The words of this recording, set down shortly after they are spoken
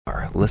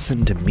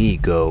Listen to me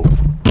go.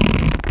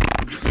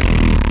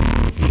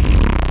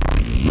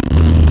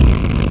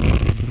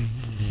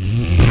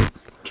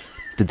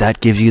 Did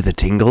that give you the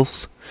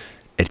tingles?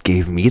 It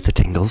gave me the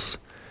tingles.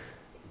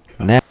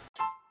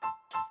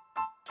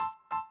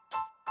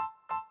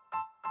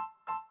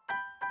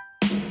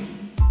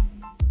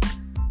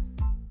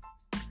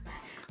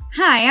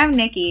 Hi, I'm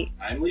Nikki.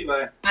 I'm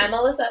Levi. I'm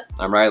Alyssa.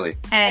 I'm Riley.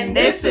 And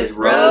this is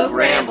Rogue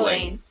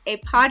Ramblings, a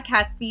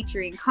podcast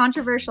featuring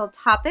controversial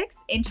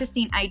topics,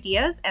 interesting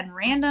ideas, and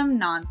random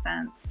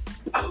nonsense.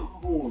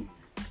 Oh.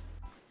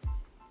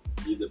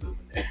 Leave the boom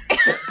in there.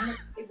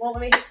 It won't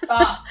let me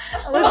stop.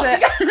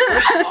 Alyssa.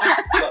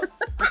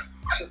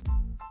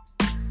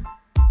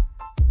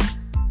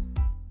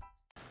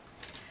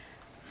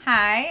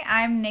 Hi,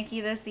 I'm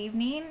Nikki this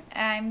evening.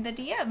 I'm the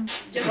DM.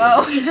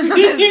 Whoa.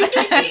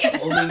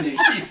 Only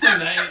Nikki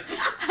tonight.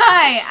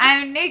 Hi,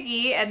 I'm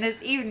Nikki, and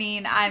this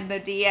evening I'm the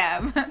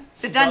DM,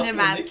 the Dungeon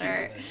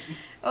Master.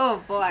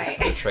 Oh boy.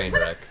 This is a train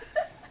wreck.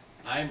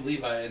 I'm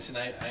Levi, and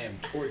tonight I am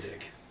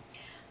Tordick.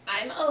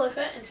 I'm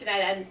Alyssa, and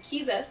tonight I'm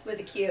Kiza with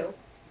a Q.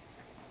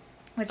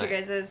 What's your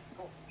guys'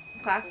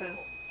 classes?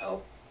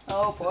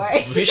 Oh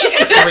boy. We should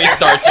just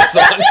restart this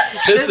one.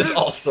 This is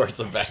all sorts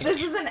of bad.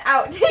 This is an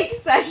outtake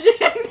session.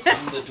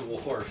 I'm the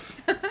dwarf.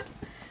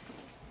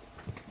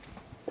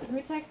 Who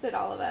texted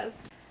all of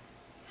us?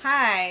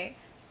 Hi.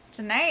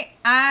 Tonight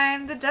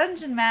I'm the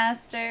Dungeon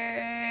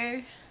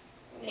Master.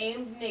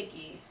 Named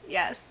Nikki.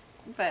 Yes,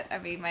 but I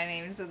mean my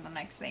name's in the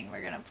next thing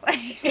we're gonna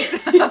play.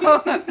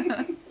 So.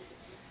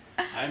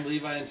 I'm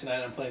Levi, and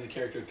tonight I'm playing the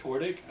character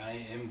Tordick.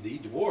 I am the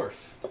dwarf.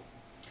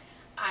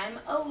 I'm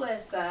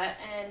Alyssa,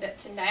 and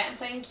tonight I'm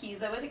playing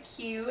Kiza with a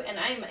Q, and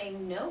I'm a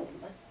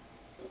gnome.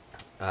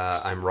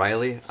 I'm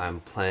Riley. I'm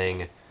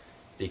playing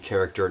the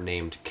character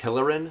named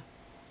Killerin,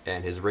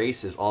 and his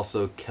race is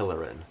also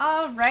Killerin.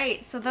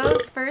 Alright, so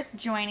those first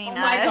joining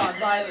Oh us. my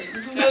god, Riley.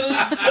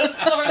 Just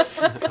start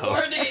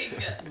recording.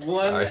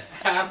 One Sorry.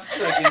 half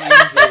second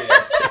into it,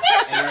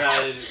 and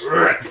Riley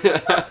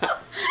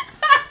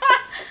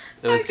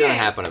It was Okay. gonna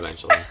happen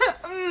eventually.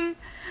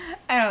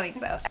 I don't think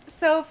so.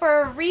 So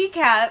for a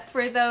recap,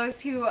 for those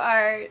who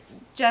are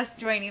just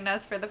joining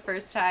us for the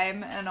first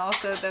time, and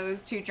also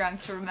those too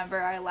drunk to remember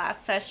our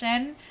last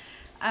session,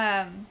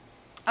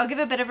 I'll give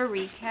a bit of a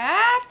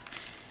recap.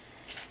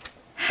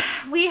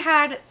 We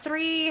had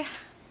 3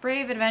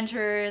 brave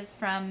adventurers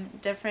from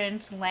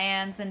different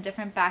lands and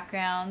different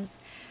backgrounds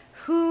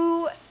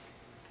who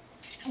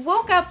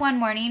woke up one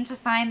morning to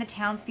find the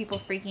townspeople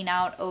freaking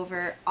out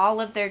over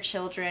all of their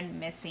children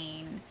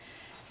missing.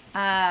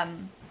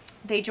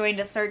 They joined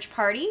a search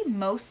party,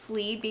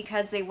 mostly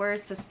because they were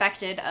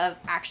suspected of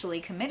actually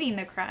committing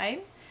the crime.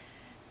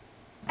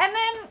 And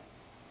then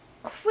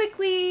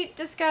quickly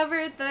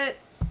discovered that,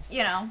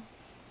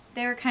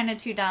 they were kind of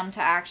too dumb to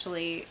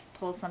actually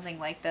pull something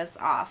like this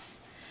off.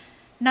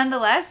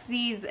 Nonetheless,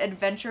 these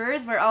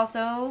adventurers were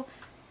also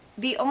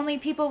the only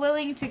people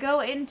willing to go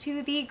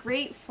into the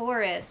Great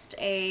Forest,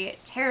 a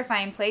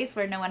terrifying place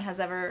where no one has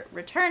ever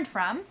returned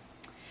from.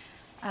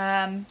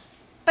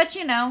 But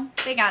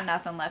they got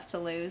nothing left to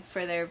lose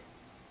for their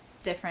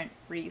different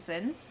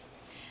reasons.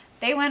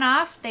 They went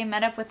off, they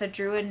met up with a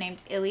druid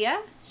named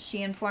Ilya.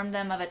 She informed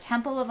them of a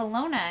temple of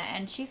Alona,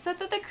 and she said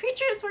that the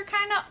creatures were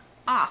kind of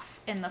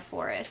off in the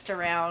forest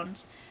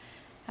around.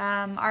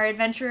 Our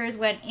adventurers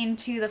went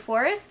into the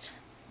forest,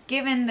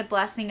 given the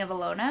blessing of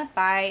Alona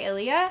by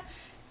Ilya,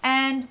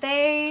 and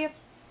they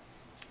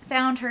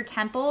found her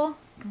temple,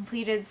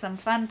 completed some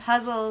fun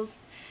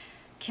puzzles,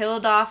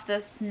 killed off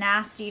this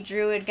nasty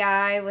druid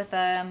guy with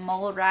a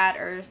mole rat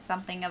or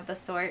something of the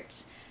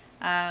sort,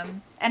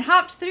 and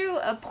hopped through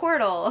a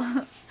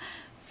portal.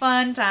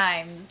 Fun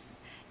times.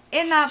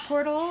 In that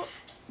portal,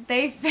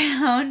 they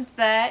found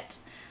that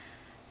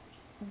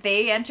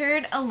they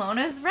entered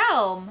Alona's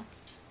realm.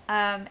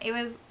 It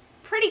was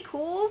pretty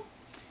cool,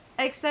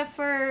 except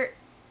for,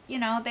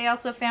 they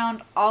also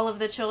found all of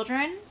the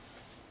children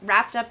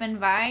wrapped up in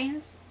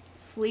vines,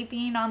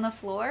 sleeping on the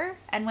floor,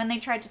 and when they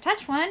tried to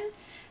touch one,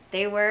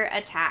 they were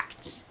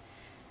attacked.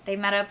 They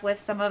met up with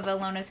some of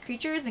Alona's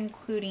creatures,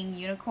 including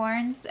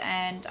unicorns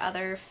and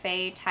other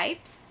fae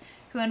types,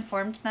 who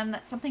informed them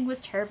that something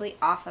was terribly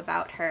off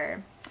about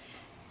her.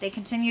 They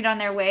continued on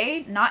their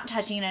way, not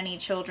touching any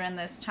children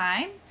this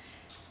time,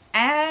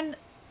 and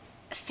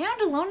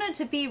found Alona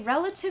to be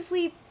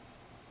relatively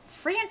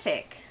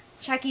frantic,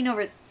 checking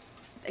over,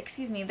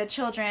 the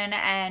children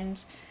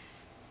and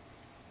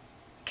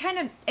kind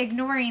of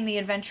ignoring the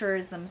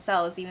adventurers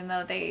themselves, even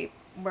though they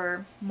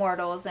were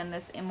mortals in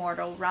this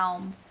immortal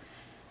realm.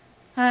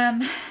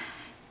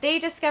 They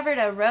discovered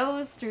a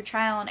rose through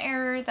trial and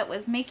error that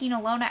was making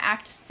Alona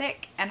act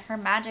sick, and her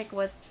magic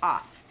was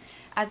off.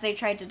 As they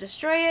tried to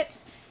destroy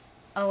it,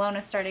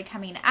 Alona started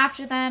coming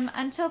after them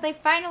until they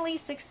finally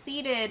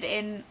succeeded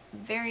in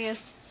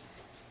various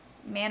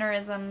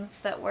mannerisms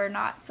that were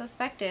not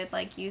suspected,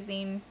 like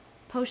using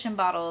potion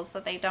bottles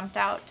that they dumped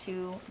out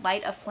to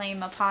light a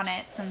flame upon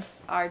it,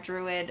 since our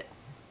druid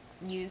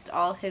used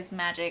all his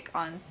magic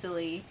on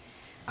silly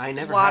I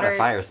never water. had a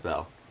fire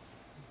spell.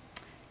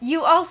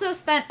 You also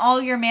spent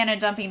all your mana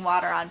dumping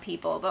water on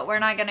people, but we're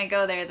not gonna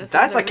go there.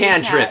 That's a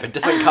cantrip. It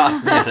doesn't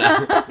cost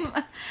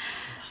mana.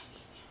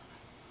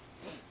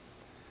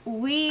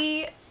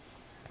 We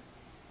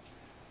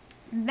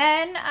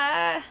then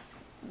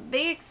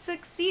they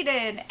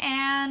succeeded,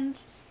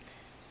 and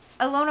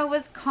Alona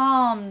was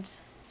calmed.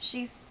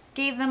 She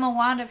gave them a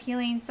wand of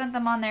healing, sent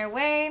them on their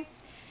way.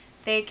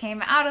 They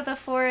came out of the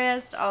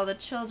forest, all the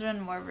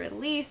children were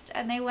released,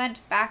 and they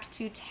went back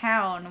to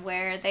town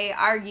where they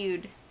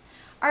argued.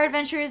 Our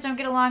adventurers don't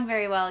get along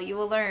very well, you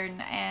will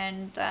learn.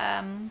 And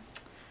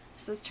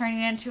this is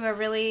turning into a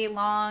really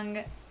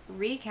long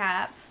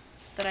recap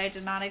that I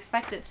did not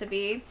expect it to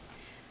be.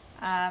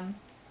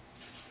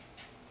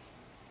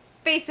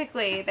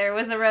 Basically, there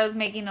was a rose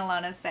making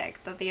Alona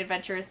sick that the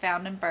adventurers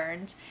found and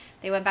burned.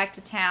 They went back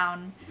to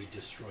town. We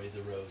destroyed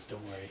the rose,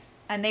 don't worry.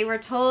 And they were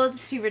told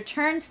to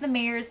return to the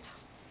mayor's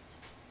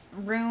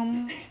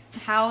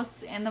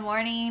house in the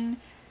morning,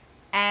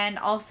 and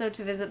also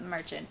to visit the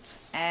merchant.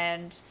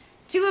 And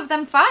 2 of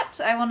them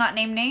fought, I will not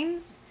name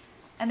names,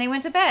 and they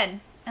went to bed.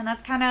 And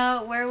that's kind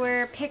of where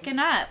we're picking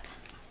up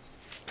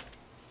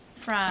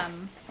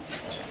from.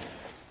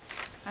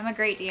 I'm a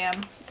great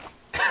DM.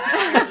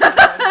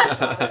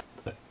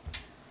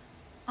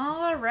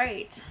 All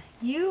right.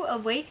 You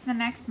awake the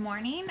next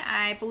morning.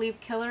 I believe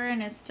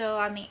Killerin is still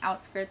on the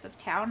outskirts of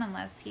town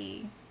unless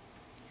he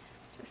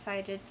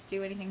decided to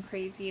do anything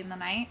crazy in the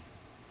night.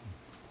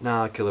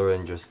 Nah,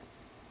 Killerin just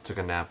took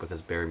a nap with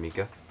his bear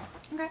Mika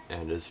Okay,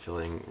 and is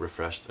feeling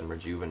refreshed and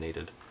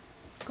rejuvenated.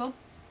 cool.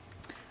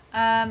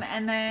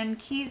 And then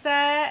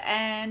Kiza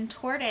and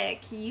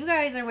Tordik, you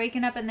guys are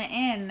waking up in the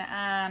inn,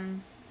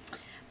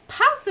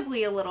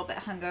 possibly a little bit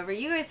hungover.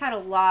 You guys had a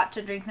lot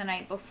to drink the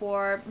night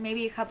before,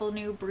 maybe a couple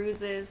new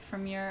bruises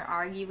from your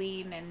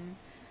arguing. And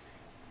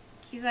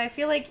Kiza, I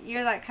feel like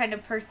you're that kind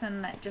of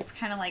person that just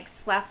kind of like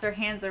slaps her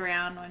hands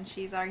around when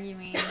she's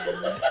arguing.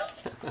 And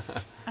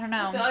I don't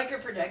know. I feel like you're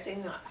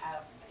projecting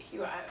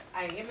who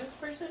I am as a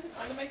person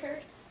onto my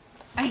card.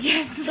 I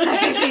guess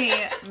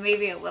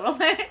maybe a little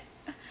bit.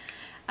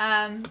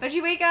 But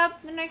you wake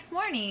up the next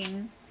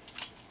morning.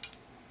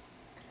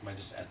 Am I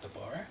just at the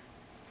bar?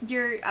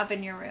 You're up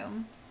in your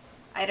room.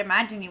 I'd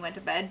imagine you went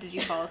to bed. Did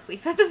you fall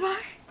asleep at the bar?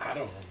 I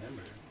don't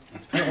remember.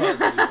 It's been a while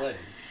since we played.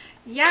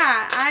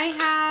 Yeah, I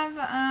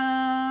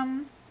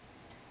have,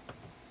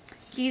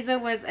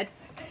 Kiza was,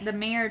 the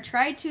mayor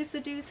tried to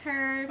seduce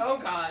her. Oh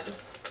god.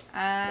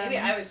 Maybe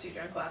I was too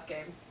drunk last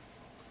game.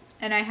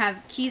 And I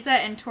have Kiza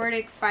and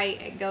Tordik fight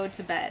and go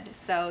to bed.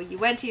 So you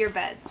went to your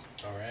beds.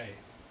 Alright.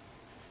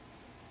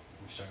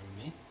 You starting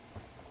with me?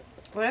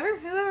 Whatever,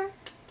 whoever.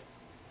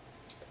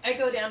 I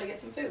go down to get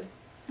some food.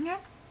 Okay.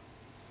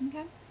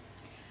 Okay.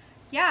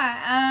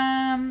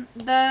 Yeah,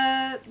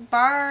 the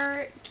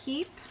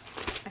barkeep,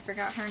 I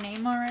forgot her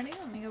name already.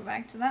 Let me go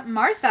back to that.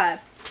 Martha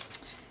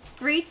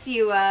greets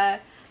you,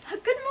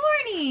 good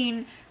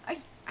morning. Are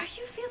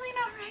you feeling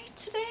alright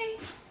today?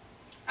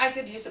 I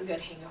could use some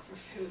good hangover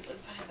food.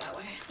 Let's put it that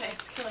way.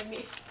 It's killing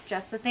me.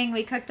 Just the thing.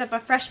 We cooked up a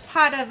fresh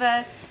pot of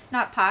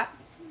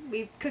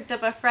we cooked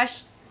up a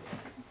fresh,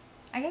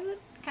 I guess it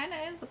kind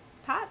of is a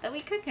pot that we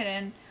cook it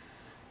in.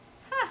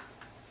 Huh.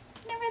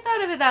 Never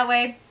thought of it that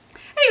way.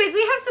 Anyways,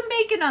 we have some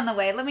bacon on the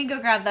way. Let me go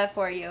grab that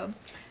for you.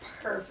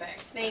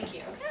 Perfect. Thank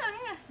you.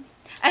 Yeah.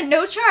 And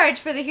no charge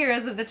for the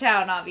heroes of the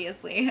town,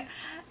 obviously,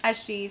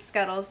 as she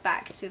scuttles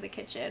back to the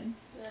kitchen.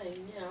 I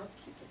know.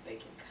 Keep the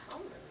bacon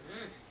coming.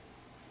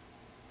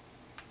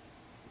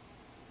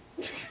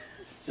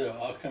 So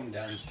I'll come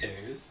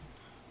downstairs,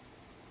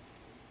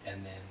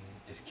 and then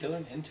is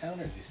Killerin in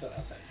town or is he still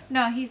outside town?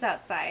 No, he's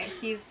outside.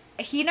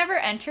 He never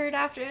entered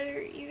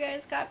after you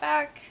guys got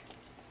back.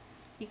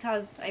 He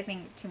caused, I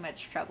think, too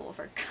much trouble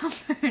for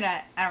comfort.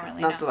 I don't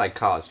really know. Not that I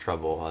caused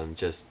trouble. I'm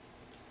just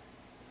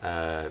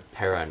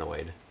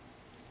paranoid.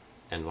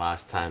 And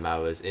last time I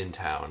was in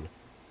town,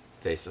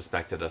 they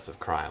suspected us of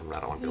crime. And I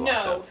don't want to be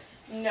locked up.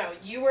 No,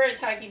 you were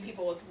attacking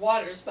people with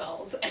water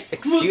spells. And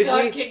Excuse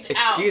got me? kicked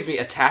Excuse out. me,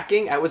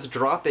 attacking? I was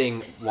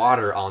dropping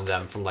water on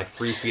them from like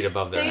 3 feet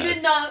above their They heads.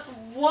 did not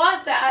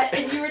want that,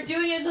 and you were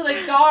doing it to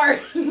the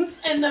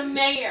guards and the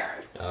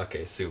mayor.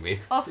 Okay, sue me.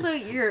 Also,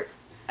 you're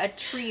a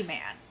tree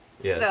man.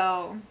 Yes,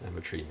 So, I'm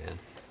a tree man.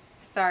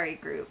 sorry,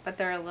 group, but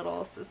they're a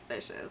little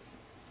suspicious.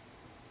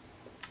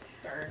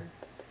 Burn.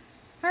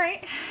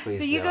 Alright, Please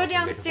so you no, go we made a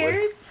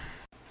downstairs.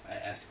 I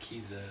asked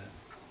Kiza,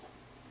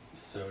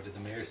 so did the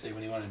mayor say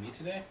when he wanted to meet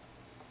today?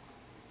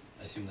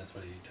 I assume that's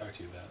what he talked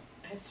to you about.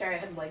 I stare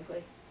at him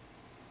blankly.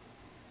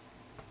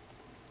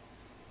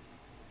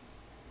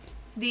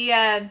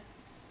 The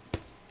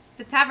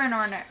tavern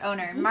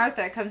owner,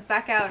 Martha, comes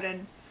back out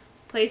and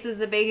places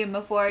the bacon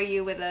before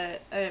you with a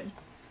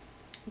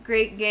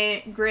great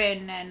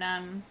grin,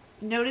 and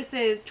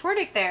notices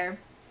Tordik there.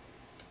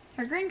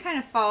 Her grin kind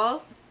of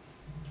falls.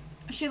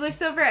 She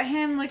looks over at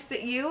him, looks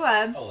at you.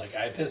 Oh, like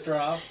I pissed her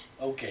off?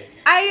 Okay.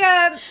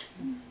 I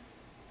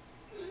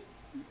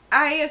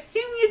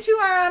assume you two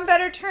are on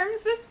better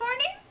terms this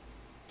morning?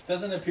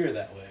 Doesn't appear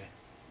that way.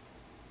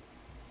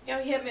 You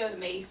know, he hit me with a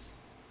mace.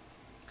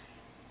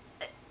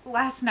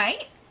 Last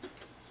night?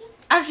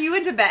 After you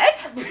went to bed?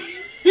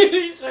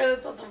 Pretty sure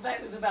that's what the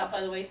fight was about,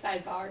 by the way,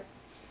 sidebar.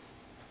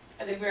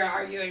 I think we were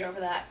arguing over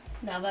that,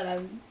 now that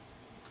I'm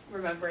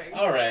remembering.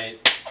 All right.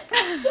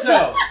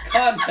 So,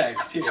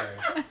 context here.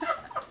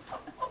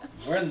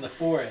 We're in the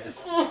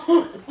forest.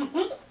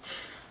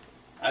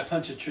 I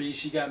punch a tree.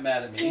 She got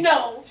mad at me.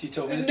 No. She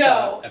told me to No.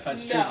 stop. I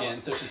punched a tree No.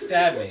 again, so she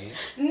stabbed me.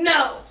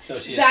 No! So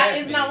she That attacked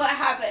is me. not what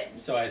happened.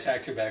 So I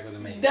attacked her back with a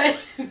mace.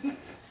 That,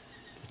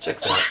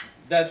 Checks out.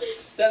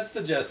 That's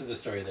the gist of the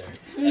story there.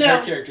 And No.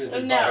 her character is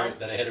No.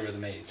 that I hit her with a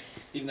mace,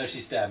 even though she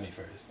stabbed me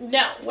first.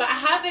 no, what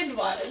happened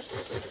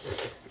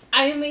was,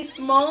 I am a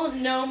small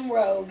gnome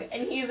rogue,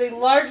 and he is a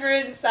larger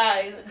in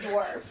size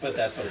dwarf. But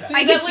that's what So happened. I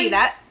he's can at see least-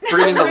 that.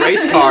 Bringing the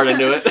race card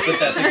into it. But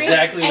that's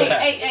exactly what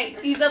happened. Hey,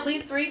 he's at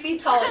least 3 feet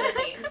taller than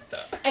me.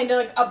 And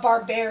like a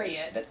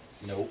barbarian.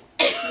 Nope.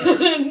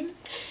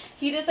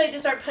 He decided to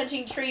start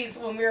punching trees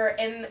when we were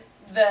in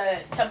the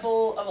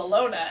Temple of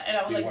Alona, and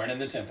I was We like, weren't in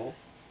the temple.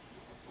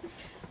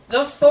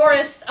 the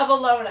Forest of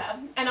Alona.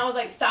 And I was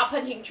like, stop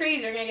punching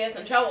trees, you're gonna get us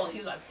in trouble. He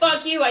was like,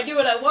 fuck you, I do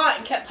what I want,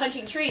 and kept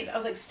punching trees. I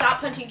was like,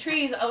 stop punching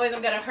trees, otherwise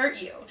I'm gonna hurt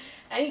you.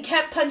 And he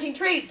kept punching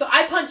trees, so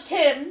I punched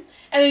him,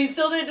 and then he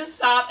still didn't just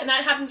stop, and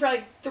that happened for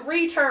like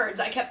 3 turns.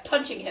 I kept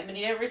punching him, and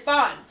he didn't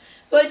respond.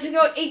 So I took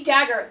out a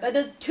dagger that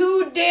does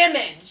 2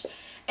 damage,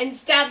 and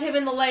stabbed him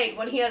in the leg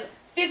when he has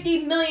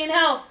 50 million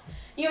health.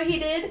 You know what he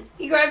did?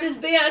 He grabbed his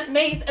big ass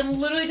mace and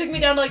literally took me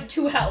down to like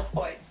 2 health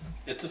points.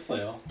 It's a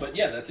flail. But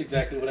yeah, that's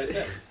exactly what I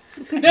said.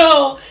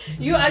 No,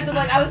 you acted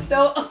like I was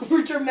so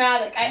over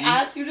dramatic. I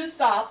asked you to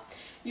stop.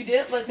 You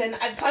didn't listen.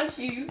 I punched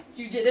you.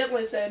 You didn't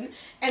listen.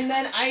 And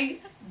then I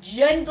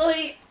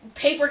gently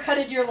paper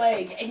cutted your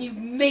leg and you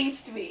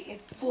maced me,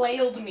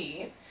 flailed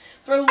me.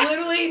 For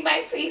literally,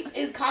 my face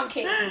is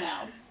concave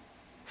now.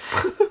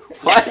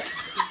 What?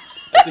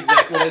 That's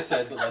exactly what I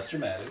said, but less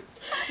dramatic.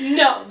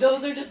 No,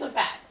 those are just the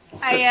facts.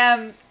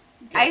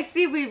 I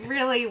see we've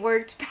really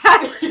worked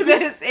past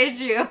this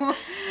issue.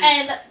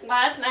 And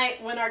last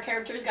night, when our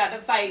characters got in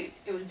a fight,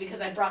 it was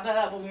because I brought that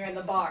up when we were in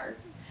the bar.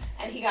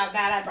 And he got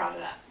mad I brought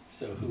it up.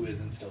 So who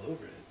isn't still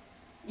over it?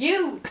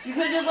 You could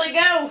have just let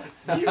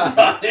go. You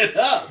brought it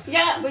up.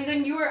 Yeah, but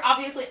then you were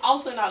obviously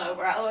also not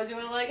over it. Otherwise, you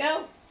would have let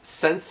go.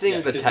 Sensing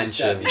Yeah, the 'cause you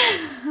stabbed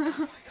tension, me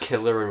first.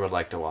 Killerin would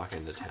like to walk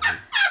into town.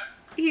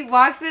 He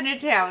walks into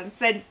town,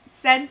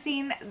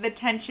 sensing the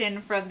tension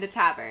from the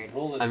tavern.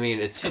 Roll a I mean,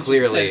 it's tension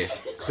clearly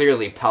sense.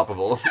 clearly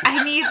palpable.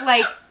 I need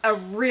like a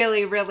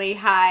really, really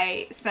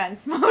high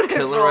sense motive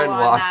roll Killerin on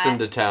walks that.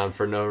 into town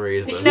for no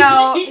reason.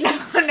 No.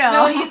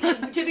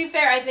 No, to be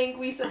fair, I think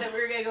we said that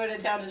we were going to go into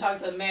town to talk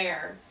to the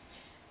mayor.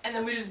 And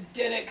then we just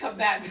didn't come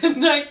back that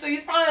night, so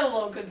he's probably a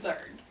little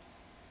concerned.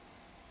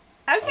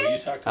 Oh, Okay. you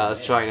talked to I the was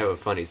mayor. trying to have a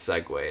funny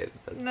segue.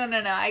 But No.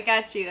 I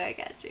got you.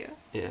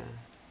 yeah.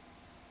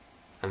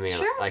 I mean,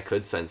 Sure. I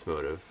could sense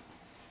motive.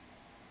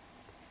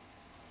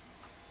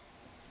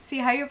 See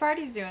how your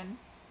party's doing.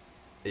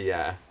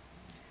 Yeah.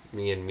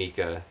 Me and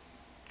Mika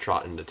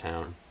trot into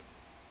town.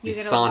 We You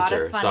get a lot of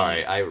saunter. funny-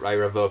 Sorry, I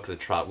revoke the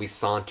trot. We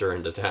saunter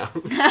into town.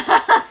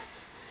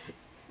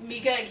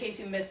 Mika, in case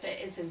you missed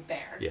it, is his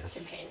bear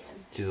Yes.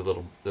 companion. She's a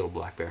little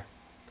black bear.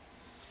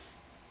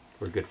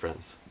 We're good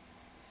friends.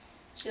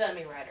 She let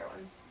me ride her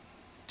once.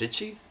 Did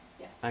she?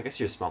 Yes. I guess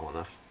you're small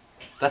enough.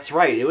 That's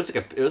right. It was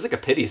like a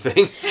pity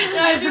thing.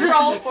 I did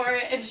roll for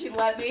it, and she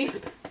let me.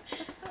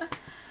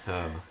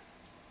 Oh.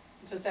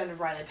 It's the sound of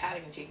Riley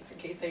patting cheeks, in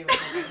case anyone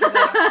was wondering.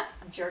 'Cause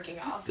I'm jerking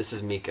off. This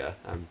is Mika.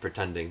 I'm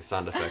pretending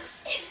sound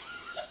effects.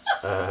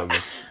 Sound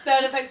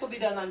effects will be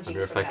done on I Jinx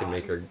wonder if from I now can on.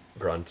 make her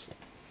grunt.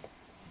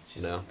 She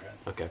No. doesn't grunt.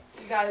 Okay.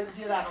 You gotta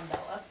do that on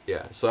Bella.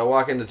 Yeah. So I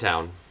walk into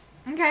town,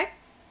 Okay.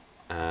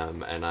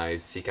 and I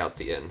seek out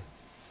the inn.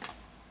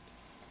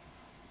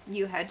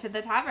 You head to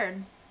the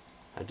tavern.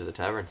 Head to the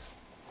tavern.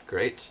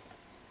 Great.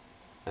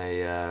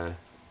 I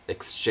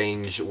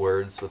exchange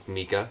words with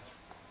Mika.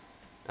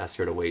 Ask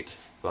her to wait,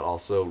 but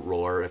also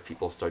roar if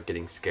people start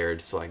getting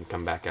scared, so I can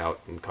come back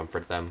out and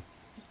comfort them.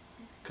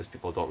 Because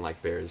people don't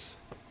like bears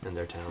in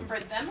their town.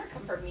 Comfort them or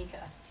comfort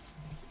Mika?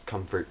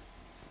 Comfort.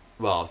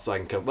 Well, so I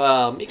can come.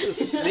 Well,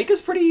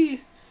 Mika's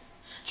pretty.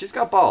 She's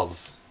got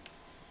balls.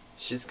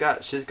 She's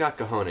got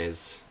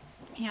cojones.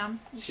 Yeah.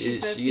 She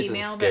She's a isn't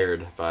female, but-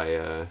 scared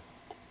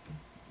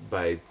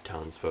by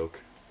townsfolk.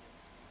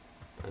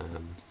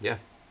 Yeah.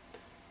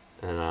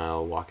 And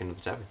I'll walk into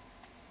the tavern.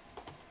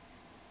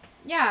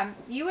 Yeah,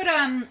 you would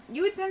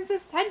sense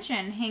this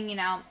tension hanging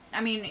out.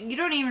 I mean, you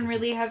don't even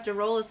really have to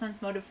roll a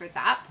sense motive for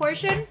that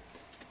portion.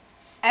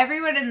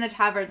 Everyone in the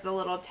tavern's a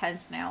little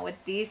tense now,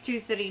 with these two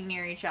sitting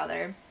near each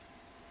other.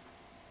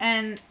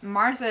 And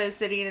Martha is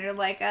sitting there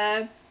like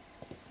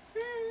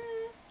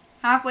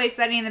halfway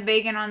setting the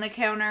bacon on the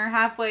counter,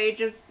 halfway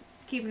just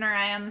keeping her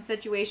eye on the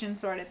situation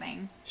sort of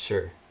thing.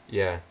 Sure.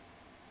 Yeah.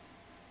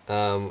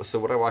 So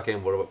when I walk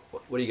in, what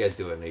are you guys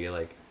doing? Are you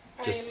like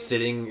just I'm-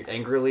 sitting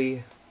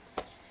angrily?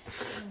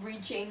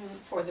 Reaching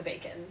for the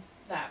bacon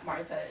that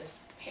Martha is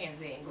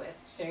handsying with,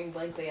 staring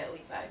blankly at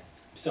Levi. I'm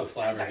so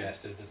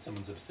flabbergasted that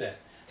someone's upset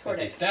that Toward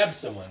they it. stabbed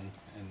someone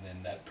and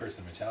then that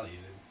person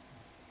retaliated.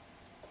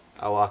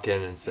 I walk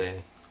in and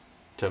say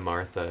to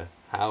Martha,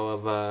 how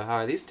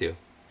are these two?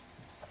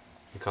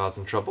 You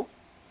causing trouble?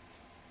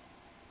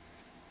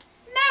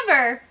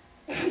 Never.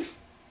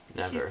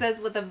 Never. She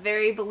says with a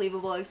very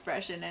believable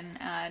expression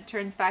and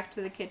turns back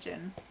to the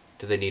kitchen.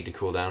 Do they need to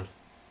cool down?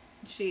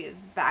 She is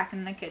back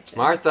in the kitchen.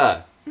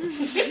 Martha!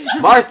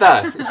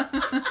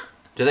 Martha!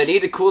 Do they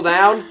need to cool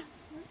down?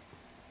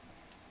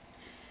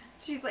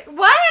 She's like,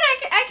 what? I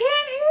can't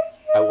hear you.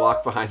 I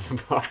walk behind the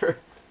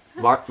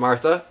bar.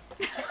 Martha?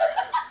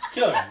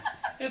 Killer,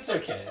 it's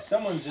okay.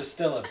 Someone's just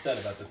still upset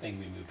about the thing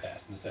we moved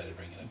past and decided to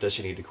bring it up. Does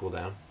she need to cool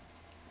down?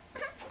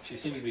 She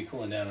seems to be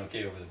cooling down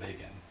okay over the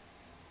bacon.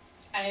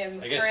 I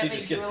am I guess she currently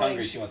just gets drooling,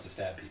 hungry. She wants to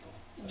stab people.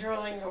 So.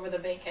 drooling over the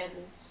bacon,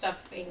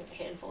 stuffing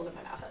handfuls in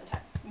my mouth at a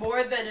time.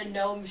 More than a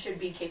gnome should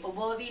be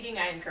capable of eating,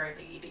 I am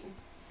currently eating.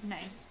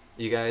 Nice.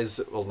 You guys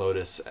will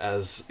notice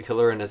as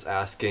Killerin is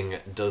asking,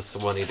 does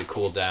someone need to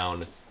cool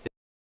down?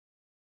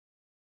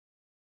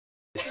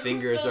 His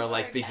fingers so are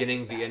like sorry, beginning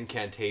Cactus the Bass.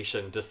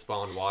 incantation to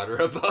spawn water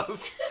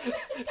above.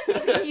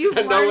 You've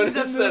And learned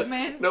the said,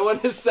 movement. no one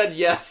has said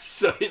yes,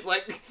 so he's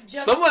like,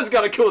 Just- someone's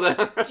got to cool down,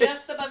 right?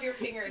 Just above your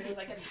fingers is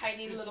like a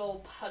tiny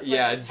little pud.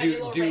 Yeah, like a tiny dew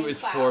little dew rain is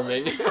cloud.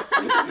 forming.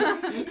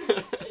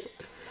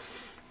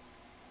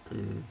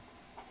 Mm.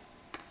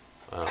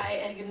 Wow. I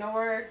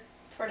ignore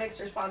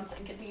Tordek's response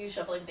and continue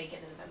shoveling bacon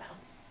into my mouth.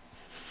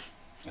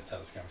 That's how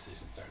this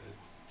conversation started.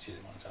 She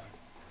didn't want to talk.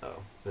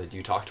 Oh, did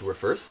you talk to her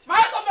first?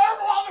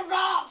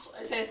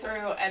 I say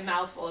through a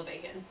mouthful of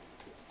bacon.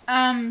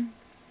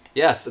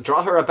 Yes,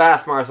 draw her a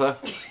bath, Martha.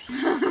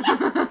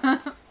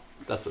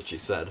 That's what she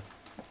said.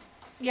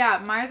 Yeah,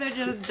 Martha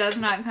just does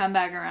not come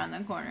back around the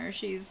corner.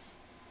 She's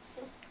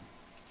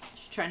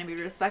trying to be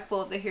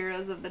respectful of the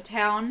heroes of the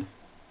town,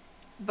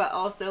 but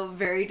also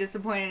very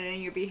disappointed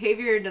in your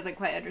behavior, doesn't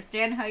quite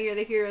understand how you're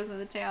the heroes of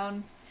the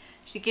town.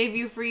 She gave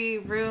you free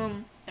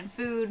room and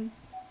food.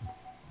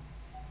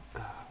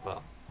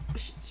 Well,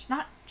 She's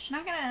not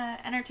gonna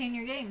entertain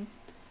your games.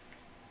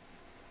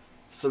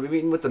 so we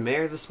meeting with the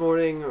mayor this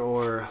morning,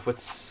 or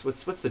what's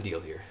the deal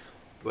here?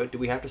 What do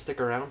we have to stick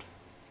around?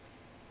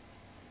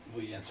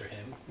 We answer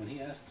him when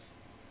he asks.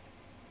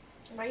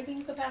 Why are you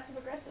being so passive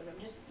aggressive?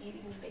 I'm just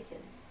eating the bacon.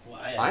 Well,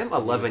 I I'm asked him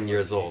 11 what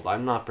years he- old.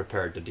 I'm not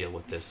prepared to deal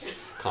with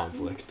this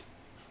conflict.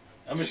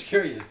 I'm just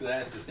curious because I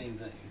asked the same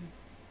thing.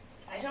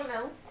 I don't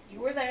know. You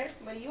were there.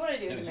 What do you want to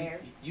do No, with the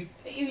mayor? you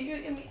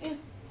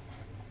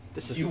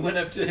This is went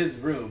up to his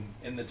room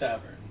in the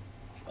tavern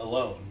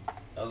alone.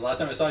 That was the last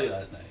time I saw you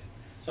last night.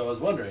 So I was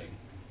wondering,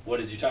 what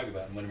did you talk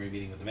about and when were you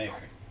meeting with the mayor?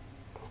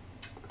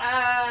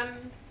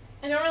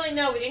 I don't really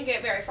know. We didn't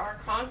get very far.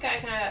 Kronk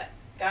kind of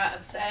got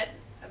upset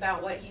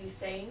about what he was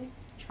saying.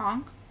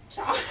 Chonk?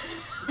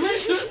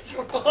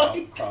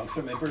 Kronk's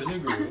from Emperor's New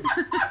Groove.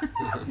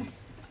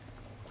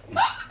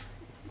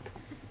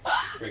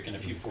 Breaking a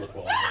few fourth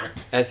walls there.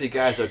 As you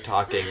guys are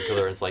talking,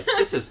 Killerin's like,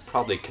 this is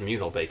probably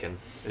communal bacon.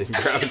 And he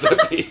grabs a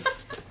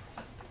piece.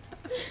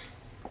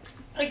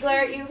 I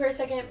glare at you for a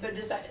second, but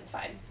decide it's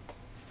fine.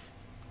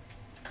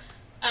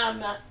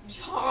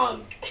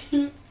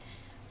 Chonk,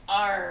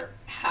 our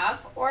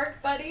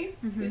half-orc buddy,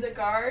 who's a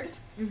guard.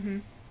 Mm-hmm.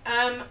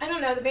 I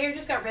don't know, the mayor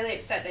just got really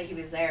upset that he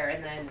was there,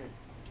 and then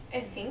I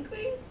think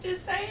we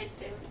decided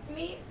to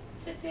meet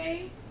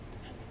today.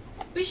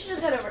 We should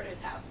just head over to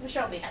his house.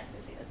 Michelle will be happy to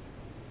see us.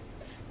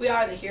 We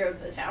are the heroes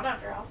of the town,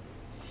 after all.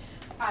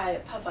 I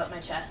puff up my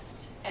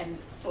chest and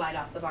slide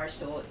off the bar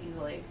stool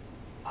easily,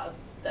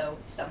 though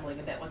stumbling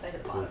a bit once I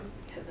hit the bottom,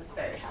 because it's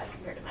very high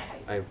compared to my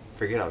height. I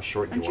forget how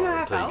short you Aren't you are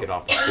half until you elf? get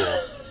off the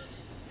stool.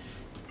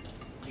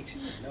 Like,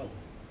 she's like, no.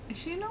 Is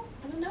she no?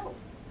 I don't know.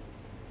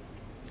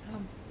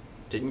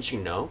 Didn't you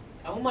know?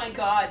 Oh my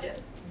god,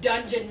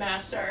 Dungeon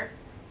Master.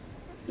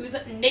 Who's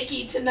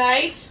Nikki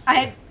tonight?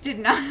 I did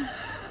not.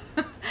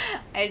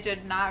 I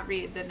did not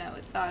read the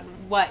notes on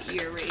what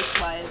your race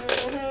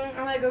was. I'm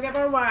gonna go get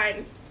more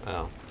wine.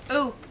 Oh.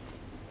 Ooh.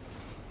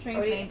 Drink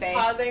Are me, we babe.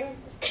 pausing?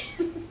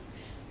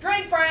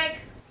 Drink break!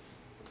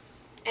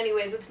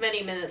 Anyways, it's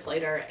many minutes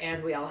later,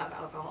 and we all have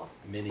alcohol.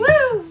 Mini Woo!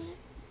 minutes.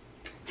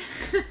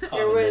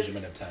 Common was-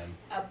 measurement of time.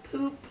 A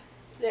poop.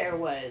 There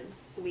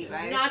was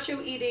Levi.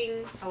 nacho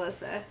eating.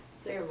 Alyssa.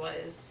 There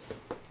was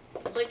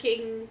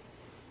licking.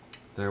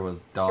 There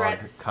was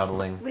Threats.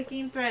 cuddling.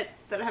 Licking threats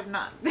that have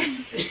not been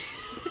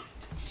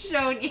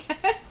shown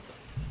yet.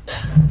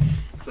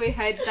 So we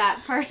hide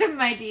that part of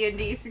my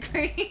D&D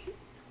screen.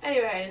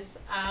 Anyways,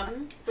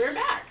 we're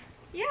back.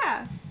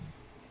 Yeah.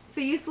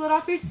 So you slid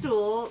off your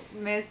stool,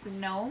 Miss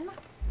Gnome.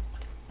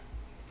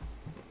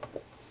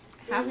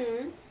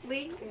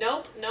 Halfling?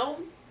 Nope, no.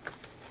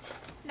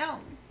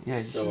 Gnome. Yeah.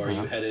 So are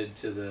you headed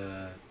to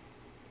the...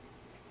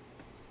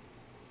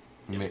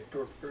 Ma-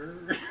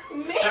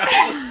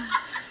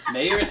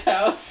 Mayor's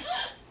house?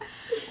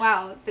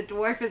 Wow, the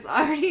dwarf is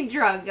already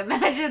drunk.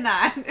 Imagine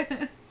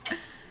that.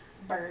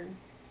 Burn.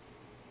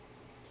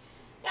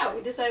 Yeah,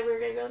 we decided we were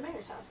gonna go to the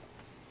mayor's house.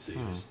 So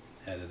you just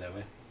headed that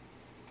way?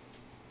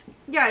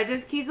 Yeah,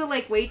 does Kiza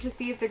like wait to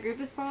see if the group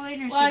is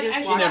following, or Well, she just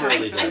She walks never out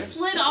really the I door? does.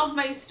 slid off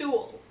my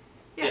stool.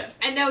 Yeah.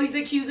 And now he's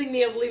accusing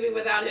me of leaving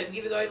without him,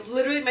 even though I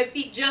literally, my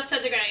feet just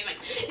touch the ground. He's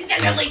like, he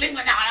said you're leaving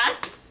without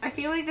us. I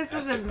feel like this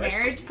Ask is a the question.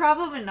 marriage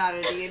problem and not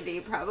a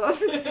D&D problem.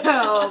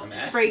 So I'm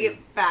asking. bring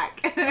it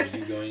back. Are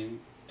you going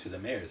to the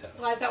mayor's house?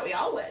 Well, I thought we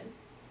all would.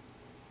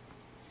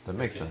 That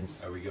makes Okay.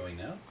 sense. Are we going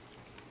now?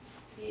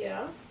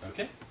 Yeah.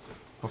 Okay.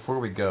 Before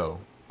we go,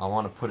 I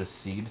want to put a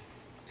seed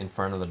in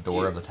front of the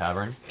door of the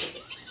tavern.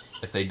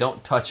 If they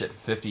don't touch it for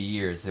 50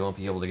 years, they won't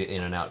be able to get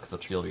in and out because the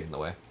tree will be in the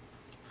way.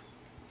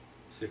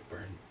 Sick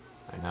burn.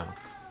 I know.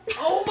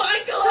 Oh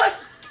my god!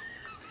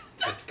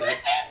 That's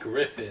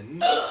Griffin.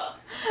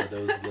 For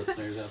those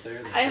listeners out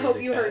there. that I heard hope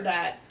the you cat. heard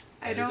that.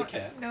 I That is a don't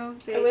cat. know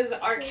if It was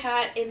our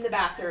cat in the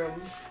bathroom.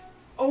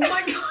 Oh my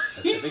god,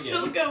 That's he's him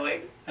still again.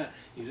 going.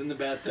 He's in the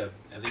bathtub.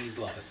 I think he's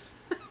lost.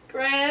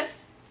 Griff.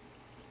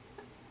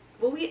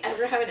 Will we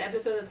ever have an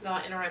episode that's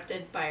not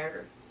interrupted by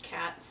our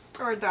cats?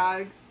 or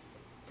dogs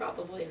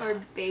Probably not.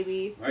 or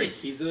baby. All right,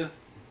 Kiza,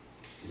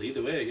 lead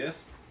the way, I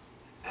guess.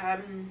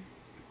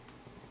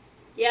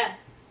 Yeah,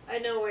 I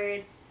know where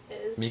it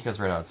is. Mika's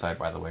right outside,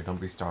 by the way. Don't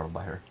be startled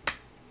by her.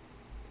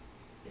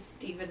 Is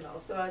Steven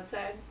also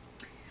outside?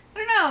 I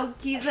don't know,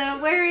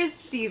 Kiza. Where is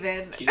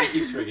Steven? Kiza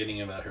keeps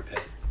forgetting about her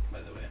pet,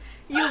 by the way.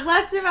 You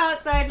left him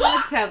outside in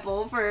the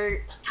temple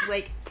for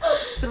like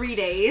 3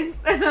 days.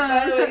 By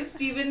the way,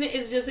 Steven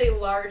is just a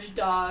large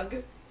dog,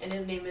 and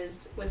his name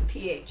is with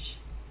PH.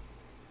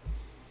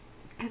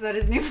 I thought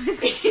his name was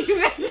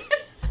Steven.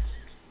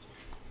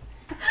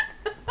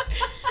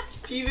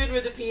 Steven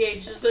with a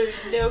PH, just so there's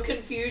no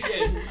confusion.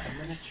 I'm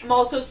gonna try. I'm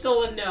also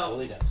still a Go no.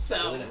 lay down. So-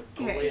 Go lay down.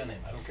 Go Okay. lay on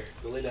him. I don't care.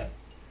 Go lay down.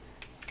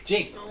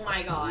 Jinx. Oh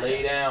my god.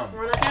 Lay down.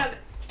 We're not gonna have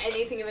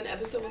anything of an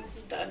episode when this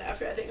is done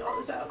after editing all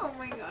this out. Oh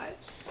my god.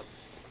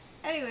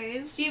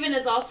 Anyways. Steven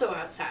is also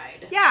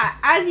outside. Yeah,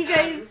 as you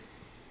guys,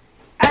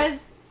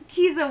 as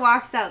Kiza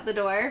walks out the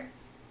door,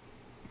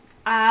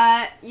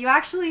 you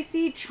actually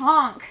see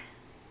Chonk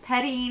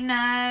petting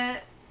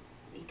Mika?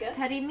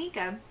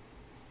 Mika.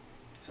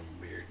 Some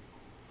weird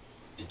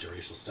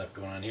interracial stuff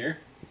going on here.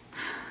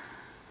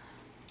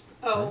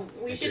 Oh,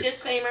 we should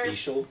disclaimer.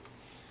 Interspecial.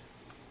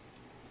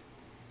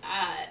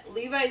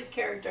 Levi's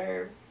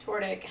character,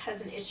 Tordik,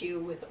 has an issue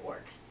with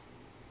orcs.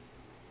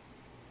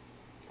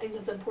 I think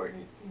that's an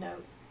important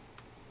note.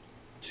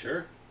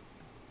 Sure.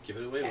 Give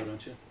it away, Okay. why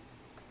don't you?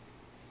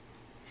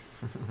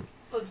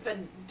 Well, it's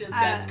been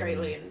discussed Um,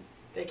 greatly in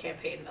the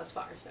campaign thus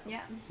far, so.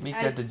 Yeah. Mika,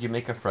 As did you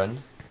make a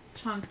friend?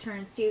 Chonk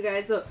turns to you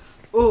guys.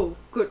 Oh,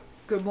 good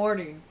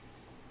morning.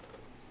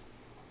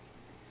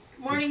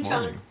 Morning, Good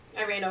Chunk.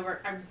 morning.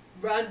 I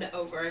run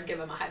over and give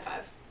him a high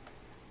five.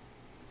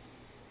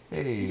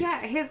 Hey.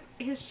 Yeah,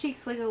 his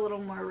cheeks look a little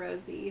more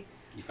rosy.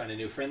 You find a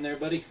new friend there,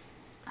 buddy?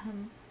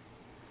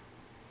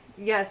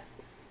 Yes,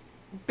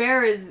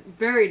 Bear is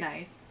very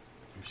nice.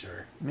 I'm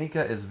sure.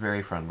 Mika is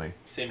very friendly.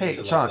 Same Hey,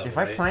 to that Chonk, level, if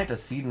I right? plant a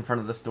seed in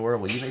front of this door,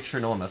 will you make sure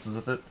no one messes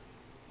with it?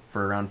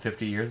 For around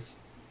 50 years?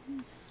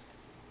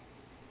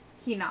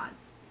 He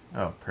nods.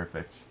 Oh,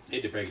 perfect.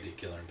 Hate to break it to you,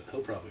 Killer, but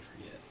he'll probably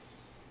forget.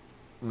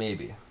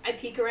 Maybe. I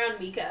peek around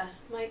Mika.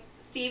 I'm like,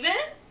 Steven?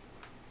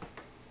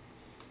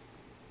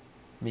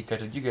 Mika,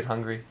 did you get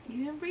hungry?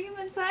 You didn't bring him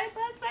inside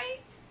last night?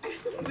 I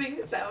don't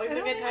think so. I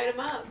think I tied him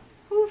up.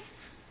 Oof.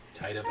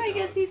 Tied up a I dog.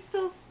 guess he's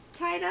still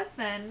tied up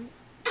then.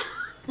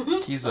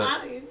 Kiza.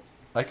 Fine.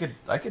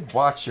 I could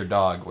watch your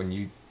dog when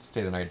you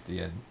stay the night at the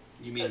inn.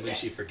 You mean when Okay.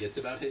 she forgets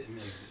about him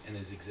and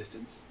his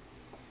existence?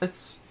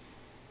 It's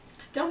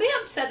Don't be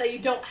upset that you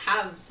don't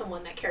have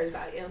someone that cares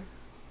about you.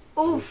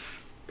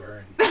 Oof.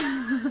 Burn.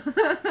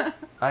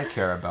 I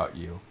care about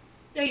you.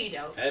 No, you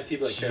don't. I have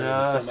people that care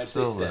about me so much Just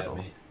they a stab little.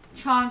 me.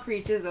 Chonk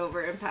reaches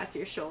over and pats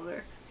your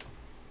shoulder.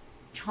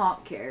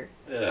 Chonk care.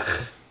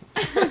 Ugh.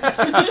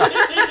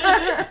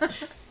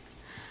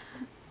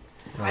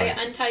 I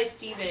untie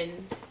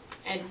Steven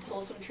and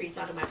pull some treats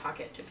out of my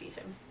pocket to feed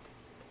him.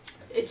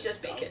 It's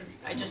just bacon.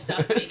 I just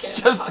stuff bacon It's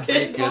in my just pocket.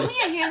 bacon. Roll me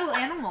a handle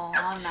animal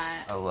on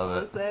that. I love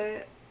it.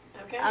 Melissa.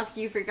 Okay. After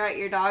you forgot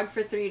your dog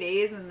for 3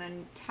 days and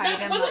then tied No,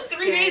 him it wasn't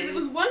 3 days. It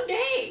was upstairs. 1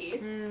 day.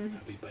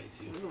 He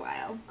bites you. It was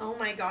wild. Oh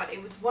my god!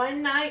 It was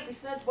 1 night. We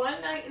spent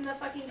 1 night in the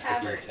fucking Hope he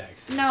tavern.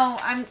 attacks you. No,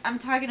 I'm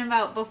talking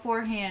about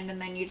beforehand and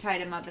then you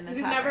tied him up in the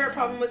There's tavern. never a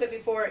problem with it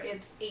before.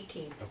 It's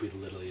 18. Hope he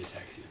literally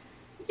attacks you.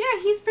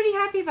 Yeah, he's pretty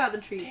happy about the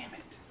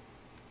treats.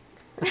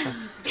 Damn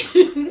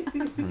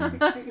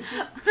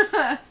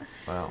it.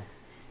 Wow.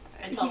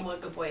 I tell him what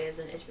a good boy is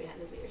and itch behind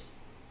his ears.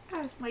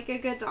 Yeah, like a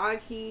good dog,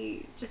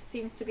 he just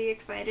seems to be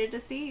excited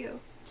to see you.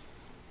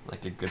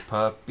 Like a good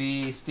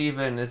puppy,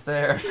 Steven is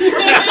there.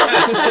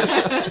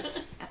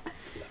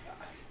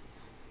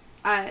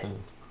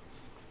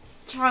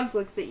 Chonk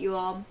looks at you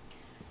all.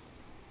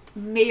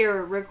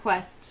 Mayor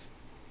request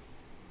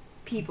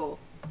people.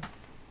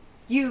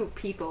 You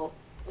people.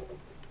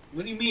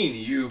 What do you mean,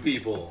 you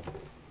people?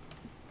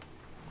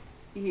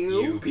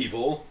 You. You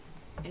people?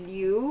 And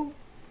you.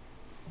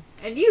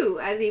 And you,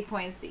 as he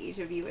points to each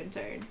of you in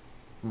turn.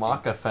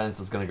 Mock offense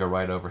is gonna go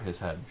right over his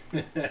head.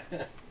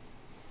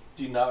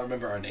 Do you not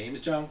remember our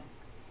names, John?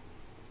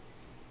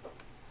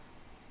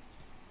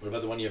 What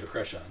about the one you have a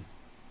crush on?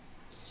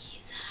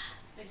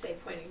 I say,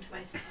 pointing to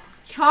myself.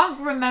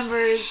 Chonk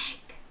remembers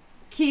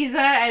Kiza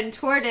and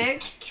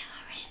Tordik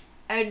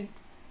and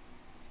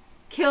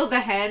kill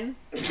the hen.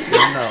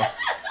 No.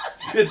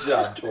 Good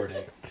job,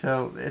 Tordik.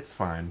 So, it's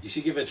fine. You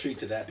should give a treat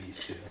to that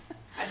beast, too.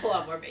 I pull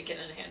out more bacon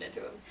and hand it to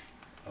him.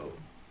 Oh.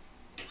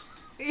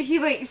 He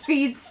like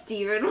feeds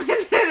Steven with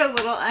it a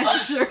little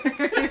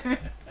unsure.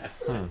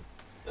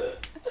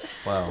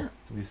 Well,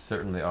 we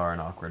certainly are an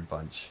awkward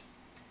bunch.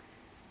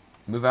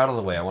 Move out of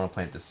the way. I want to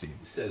plant this seed.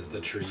 Says the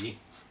tree.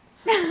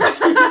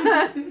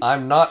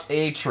 I'm not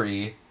a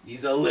tree.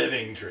 He's a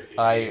living tree.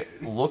 I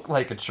look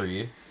like a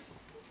tree.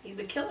 He's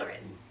a killer.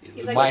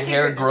 He's My like a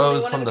hair Tigger, there's grows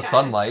only one from of the a kind.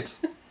 sunlight.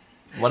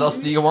 What else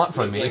do you want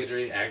from Looks like a me?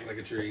 tree, acts like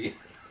a tree,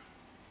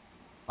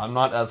 I'm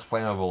not as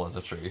flammable as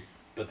a tree.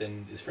 but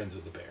then is friends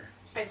with the bear.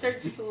 I start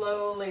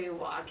slowly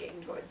walking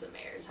towards the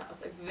mayor's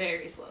house, like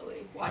very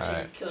slowly, watching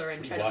Alright. Killer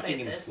and try to Walking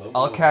plant in this. slow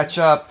I'll catch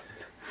up.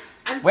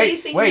 I'm Wait,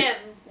 facing wait. him,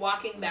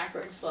 walking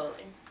backwards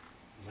slowly.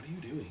 What are you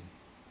doing?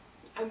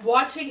 I'm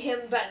watching him,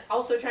 but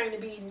also trying to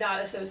be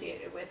not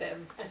associated with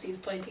him as he's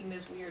planting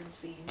this weird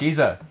seed.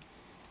 Giza,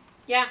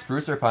 Yeah,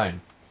 spruce or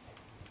pine?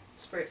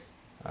 spruce.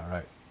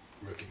 Alright.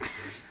 Rookie mistake.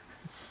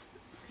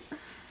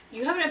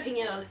 You have an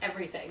opinion on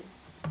everything.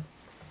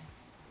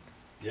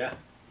 Yeah,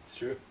 it's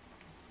true.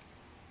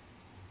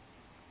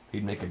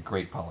 He'd make a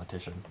great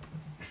politician.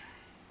 If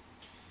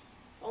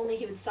only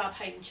he would stop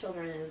hiding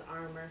children in his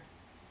armor.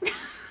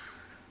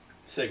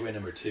 Segue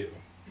number 2.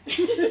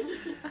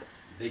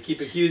 They keep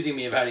accusing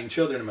me of hiding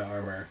children in my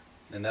armor,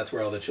 and that's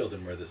where all the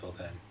children were this whole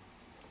time.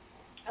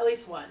 At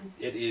least one.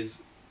 It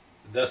is,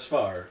 thus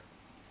far,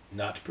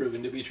 not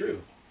proven to be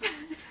true.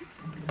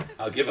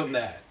 I'll give them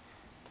that.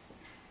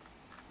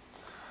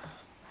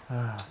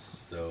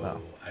 So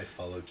Wow. I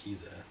follow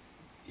Kiza,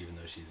 even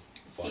though she's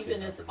walking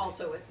Stephen is awkwardly.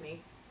 also with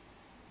me.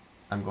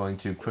 I'm going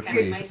to It's kind of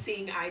quickly... my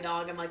seeing eye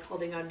dog. I'm like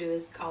holding onto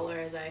his collar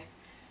as I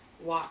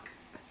walk.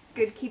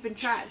 Good keeping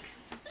track.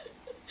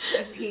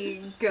 As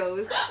he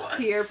goes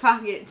to your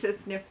pocket to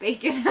sniff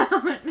bacon out.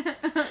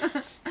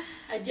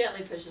 I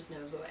gently push his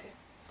nose away.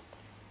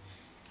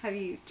 Have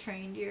you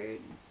trained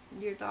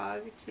your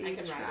dog to I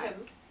can track? ride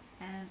him.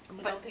 And I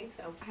but don't think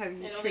so. have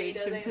you I don't think trained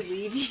he him does to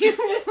lead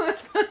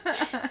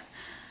you?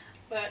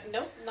 But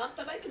nope, not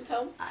that I can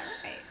tell.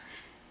 Alright.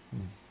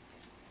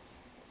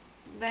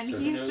 Then So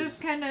who he's knows?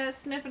 just kind of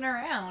sniffing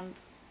around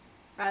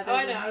rather Oh,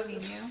 I than know.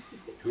 leading you.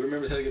 Who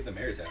remembers how to get to the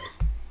mayor's house?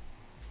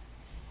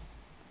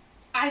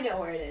 I know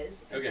where it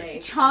is. I Okay. say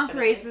Chonk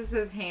confidently. raises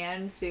his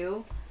hand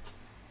too.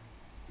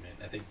 Man,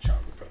 I think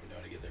Chomp would probably know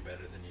how to get there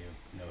better than you.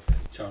 No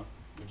offense. Chomp,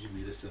 would you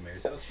lead us to the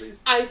mayor's house,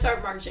 please? I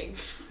start marching.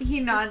 He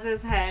nods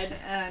his head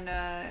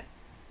and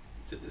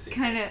Is it the same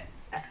kind of.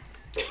 person?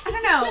 I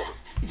don't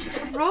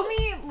know. Roll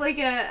me like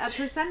a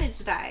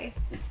percentage die.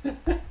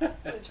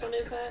 Which one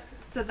is that?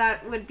 So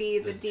that would be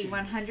the The two.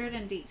 D100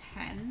 and D10.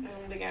 I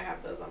don't think I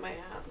have those on my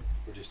app.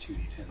 Or just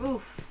 2d10s?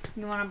 Oof.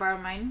 You want to borrow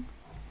mine?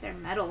 They're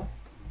metal.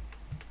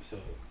 So,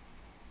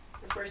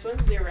 The first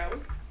one's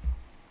 0.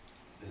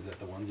 is that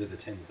the ones or the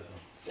 10s, though?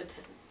 The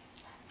 10.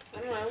 I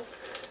don't Okay.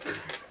 know.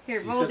 Here,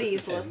 So you roll said the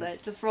these, tens.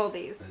 Alyssa. Just roll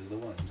these. Those are the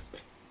ones.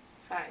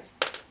 5.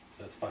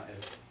 So that's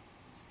 5.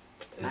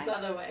 It was the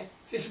other way.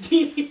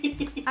 15.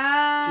 15? What's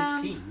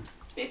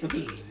a 50.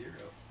 0?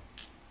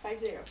 5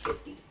 0.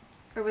 50.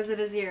 Or was it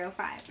a 0,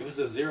 5? It was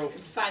a 0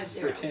 It's 5 for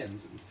 0.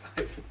 10s and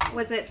 5 for 10s.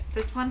 Was it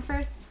this one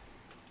first?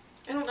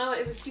 I don't know.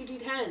 It was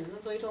 2d10.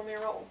 That's what you told me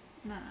to roll.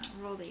 No,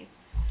 roll these.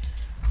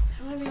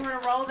 I don't even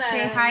want to roll that.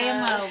 Say high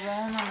and low.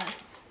 Roll them on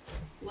this.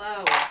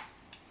 Low.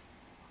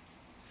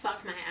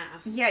 Fuck my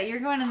ass. Yeah, you're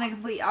going in the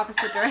complete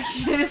opposite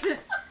direction.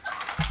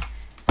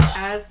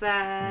 As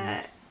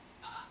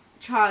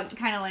Chog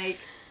kind of like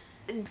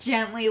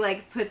gently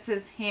like puts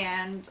his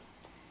hand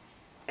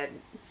and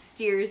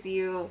steers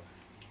you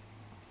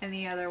in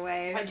the other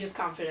way. I just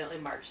confidently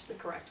marched the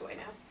correct way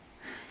now.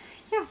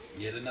 Yeah.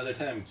 Yet another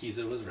time,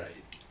 Kiza was right.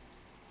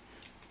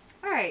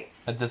 All right.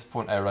 At this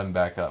point, I run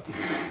back up.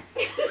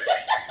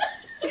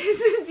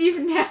 Since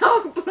you've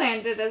now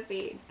planted a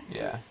seed.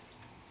 Yeah.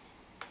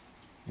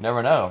 You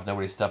never know if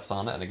nobody steps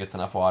on it and it gets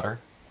enough water.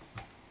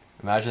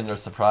 Imagine their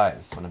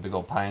surprise when a big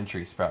old pine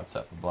tree sprouts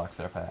up and blocks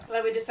their path.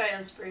 Well, we decided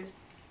on spruce.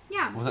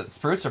 Yeah. Was it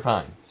spruce or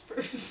pine?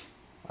 Spruce.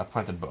 I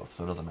planted both,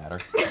 so it doesn't matter.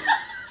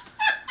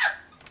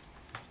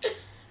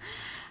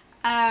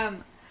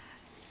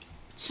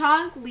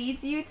 Chonk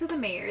leads you to the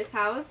mayor's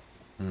house.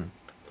 Hmm.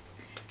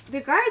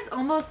 The guards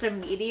almost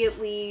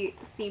immediately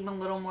seem a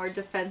little more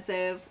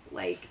defensive,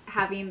 like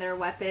having their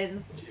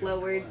weapons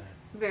lowered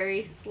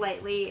very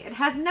slightly. It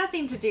has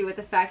nothing to do with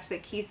the fact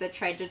that Kisa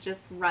tried to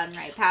just run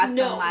right past them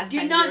No, last time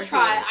did you not were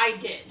try. here. I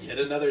did. Yet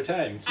another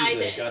time, I Kiza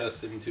did. got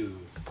us into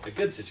a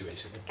good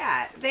situation.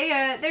 Yeah,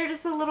 they're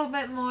just a little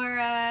bit more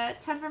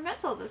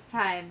temperamental this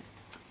time.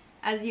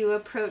 As you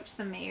approach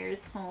the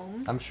mayor's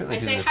home. I'm sure they I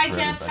do say this hi, for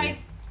Jeff. everybody. Hi,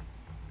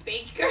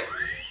 Baker.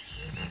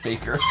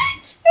 Baker.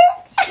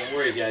 Don't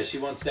worry, guys. She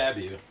won't stab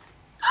you.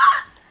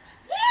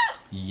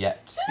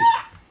 Yet.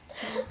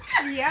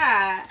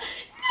 Yeah.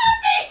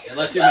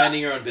 Unless you're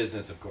minding your own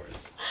business, of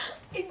course.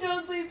 I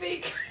don't say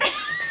Baker.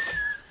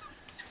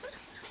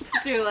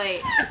 It's too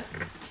late.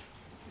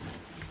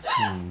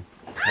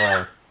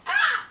 Well,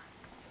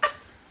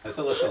 That's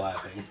Alyssa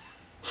laughing.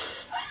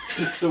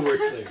 Just so we're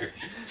clear.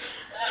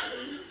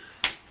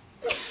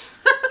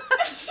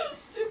 I'm so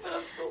stupid.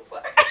 I'm so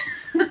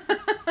sorry.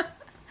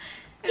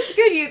 It's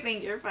good you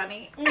think you're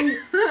funny. Ooh.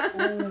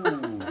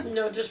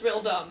 No, just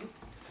real dumb.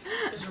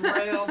 Just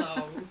real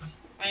dumb.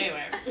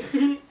 Anyway.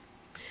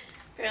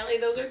 Apparently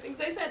those are things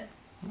I said.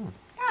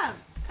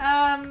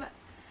 Yeah.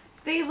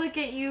 They look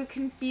at you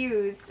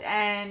confused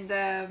and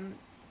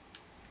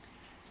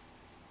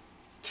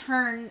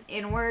turn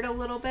inward a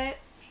little bit.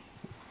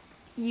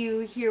 You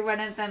hear one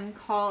of them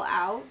call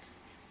out.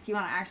 If you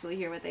want to actually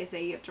hear what they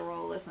say, you have to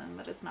roll listen,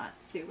 but it's not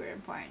super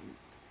important.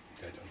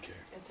 I don't care.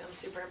 It sounds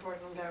super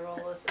important when I roll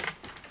listen.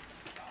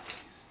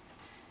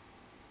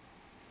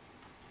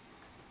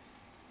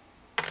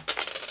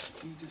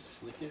 Can you just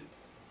flick it?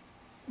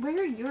 Where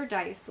are your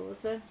dice,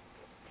 Alyssa?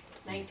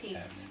 19.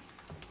 Cabinet.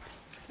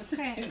 That's a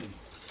Okay. 10.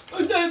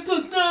 A 9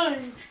 plus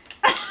 9!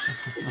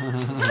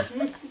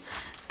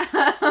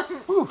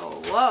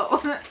 Oh, whoa.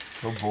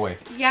 oh boy.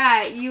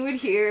 Yeah, you would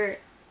hear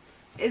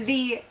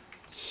the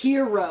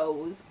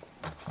heroes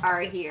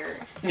are here.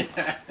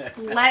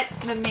 Let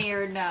the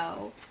mayor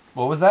know.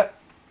 What was that?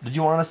 Did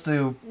you want us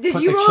to Did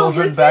put you the roll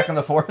children listen? back in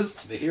the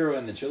forest? The hero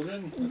and the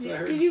children? That's what I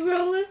heard. Did you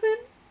roll listen?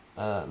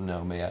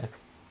 No, may I?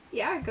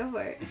 Yeah, go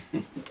for it.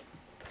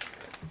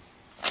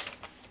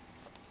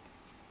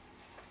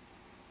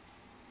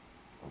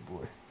 Oh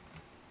boy.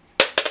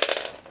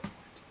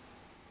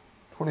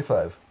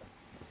 25.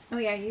 Oh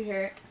yeah, you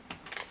hear it.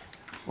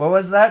 What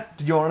was that?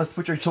 Did you want us to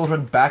put your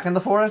children back in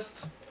the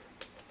forest?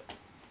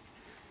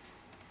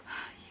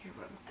 You're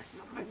a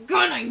son of a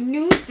gun. I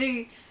knew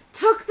they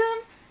took them.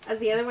 As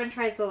the other one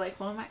tries to like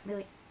hold him back, be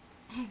like,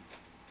 "Hey,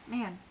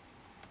 man,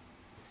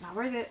 it's not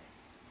worth it.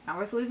 It's not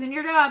worth losing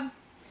your job."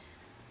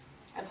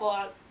 I pull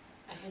out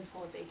a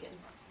handful of bacon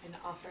and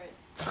offer it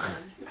to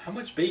them. How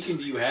much bacon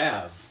do you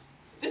have?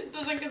 It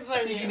doesn't I concern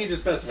think you you. need to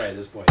specify at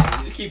this point.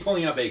 You just keep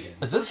pulling out bacon.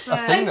 Is this a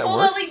I thing I that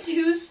pulled out works? like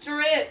 2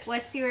 strips.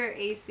 What's your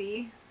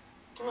AC?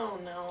 Oh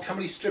no. How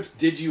many strips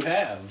did you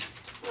have?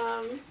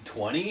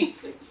 20?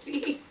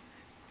 60.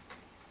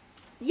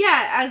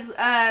 Yeah, as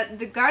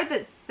the guard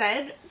that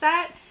said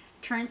that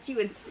turns to you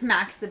and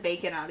smacks the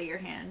bacon out of your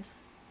hand.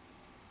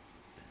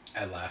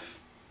 I laugh.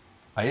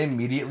 I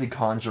immediately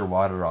conjure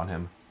water on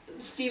him.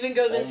 Steven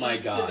goes Oh and my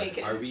eats god. the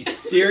bacon. Are we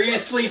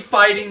seriously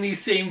fighting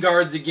these same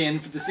guards again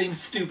for the same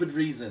stupid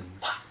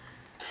reasons?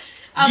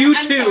 You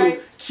I'm two sorry.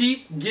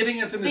 keep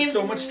getting us into They've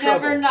so much never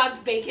trouble.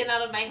 knocked bacon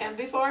out of my hand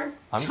before.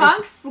 I'm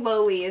Chunk just,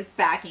 slowly is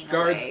backing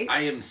Guards, away.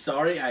 I am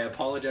sorry. I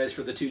apologize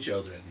for the 2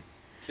 children.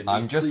 Can we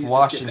I'm just please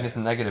washing get his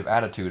past? negative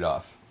attitude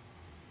off.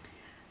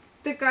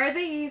 The guard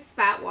that you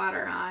spat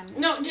water on,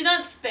 No, do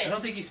not spit. I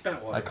don't think he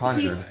spat water. I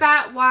conjured. he Sure.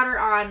 spat water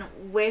on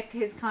with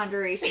his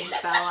conjuration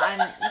spell.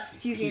 I'm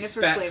just using He it for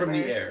spat flavor. from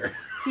the air.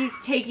 He's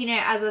taking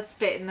it as a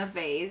spit in the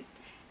face.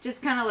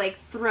 Just kind of like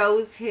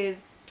throws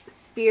his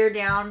spear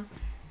down.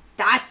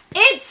 That's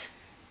it!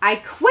 I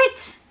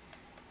quit!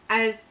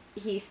 As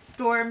he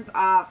storms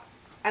off,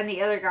 and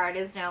the other guard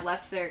is now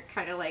left there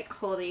kind of like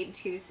holding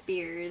 2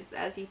 spears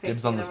as he picks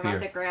Dibs on the them off spear.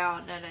 the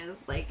ground and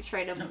is like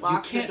trying to No, you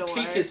block the can't door.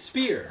 take his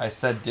spear. I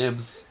said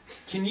dibs.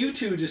 Can you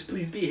two just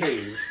please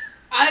behave?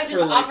 I just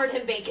For, like- offered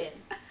him bacon.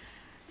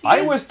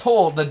 I was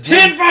told that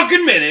 10 dibs...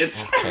 fucking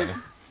minutes! Okay.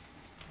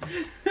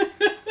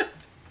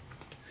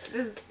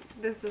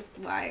 This is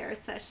why our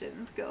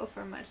sessions go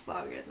for much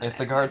longer than If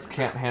the I guards planned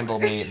can't for. handle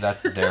me,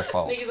 that's their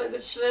fault. Like, he's like,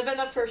 this should have been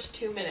the first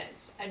 2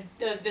 minutes. And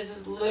this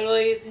is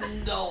literally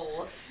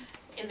null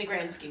in the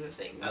grand scheme of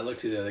things. I look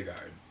to the other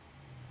guard.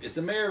 Is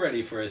the mayor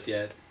ready for us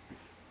yet?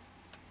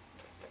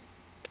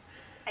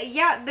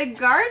 Yeah, the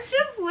guard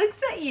just looks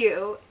at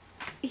you.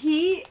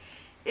 He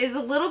is a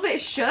little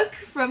bit shook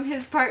from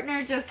his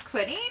partner just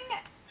quitting.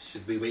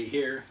 Should we wait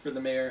here for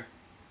the mayor?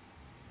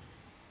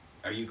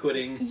 Are you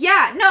quitting?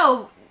 Yeah,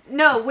 no,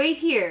 wait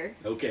here.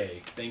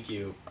 Okay, thank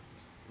you.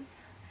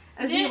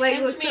 As You he didn't like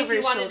answer looks me if over you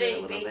his wanted shoulder to a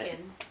eat little bit.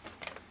 bacon.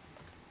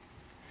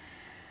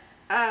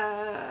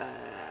 I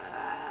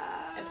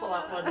I pull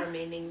out one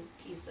remaining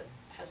piece that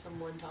has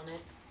some lint on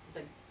it. It's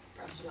like,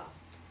 brush it off.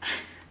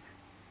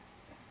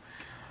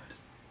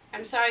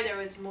 I'm sorry there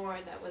was more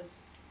that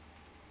was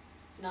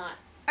not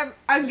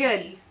I'm good.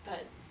 minty,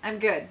 but I'm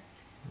good.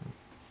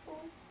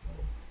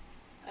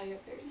 I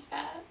get very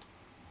sad.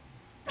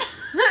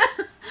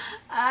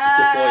 It's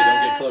a boy,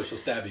 don't get close, she'll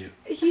stab you.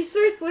 He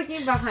starts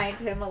looking behind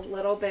him a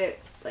little bit,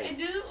 I like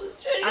just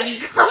was trying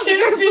to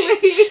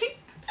uncomfortably.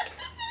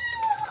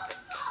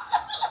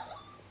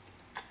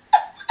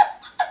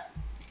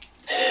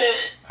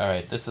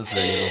 Alright, this is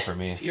very new for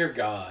me. Dear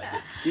God,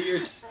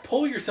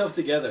 pull yourself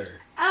together.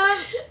 um,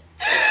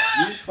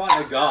 You just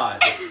fought a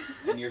god,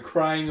 and you're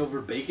crying over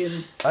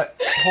bacon?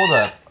 Hold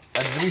up.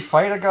 Did we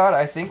fight a god?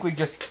 I think we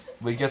just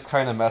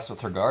kind of messed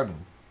with her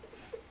garden.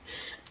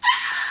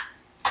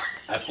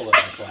 I pull up my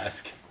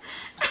flask.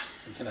 I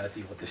cannot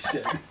deal with this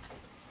shit. I can't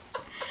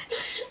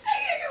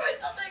get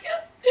myself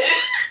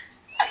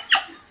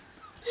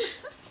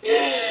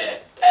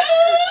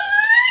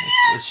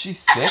Is she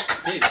sick?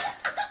 Dave, I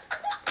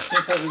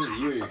can't tell if this is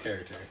you or your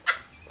character.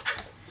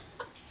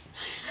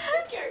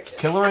 Character.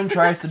 Killerin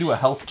tries to do a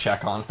health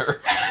check on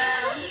her.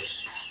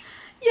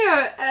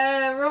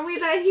 Yeah, roll me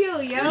that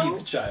heal, yo.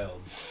 Breathe,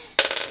 child.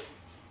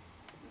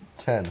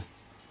 10.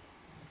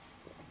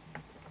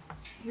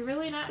 You're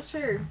really not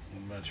sure.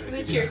 I'm gonna try to The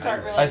give you tears a start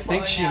highlight. really- I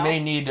think she Flowing may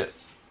out. need.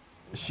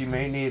 She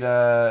may need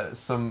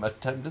some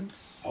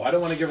attendance. Oh, I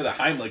don't want to give her the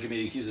Heimlich and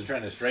be accused of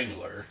trying to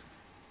strangle her.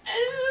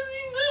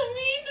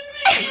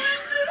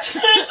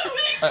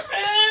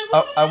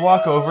 I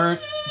walk over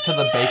to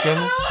the bacon.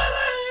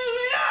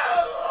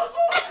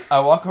 I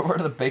walk over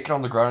to the bacon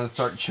on the ground and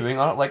start chewing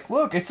on it. Like,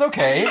 look, it's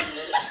okay.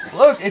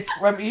 Look,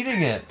 I'm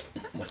eating it.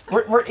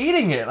 We're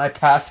eating it. And I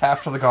pass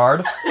half to the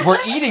guard.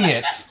 We're eating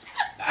it.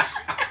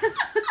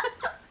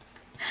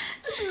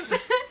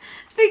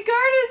 The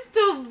guard is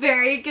still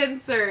very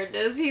concerned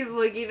as he's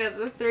looking at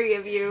the three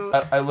of you.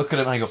 I look at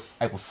it and I go,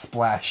 I will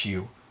splash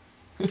you.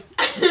 I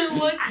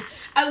look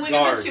at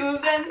Guard. the two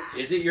of them,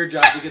 Is it your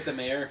job to get the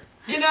mayor?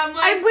 and I'm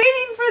like, I'm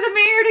waiting for the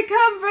mayor to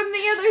come from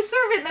the other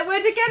servant that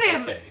went to get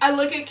him. Okay. I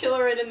look at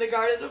Killerin in the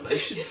garden. I'm You like,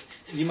 should.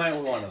 You might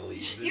want to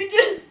leave.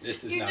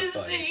 This is you're not just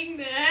funny. saying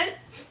that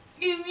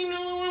because you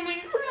know when we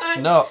cry.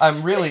 No,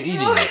 I'm really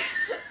eating it.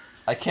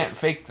 I can't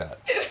fake that.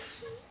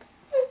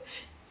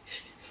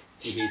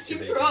 He hates You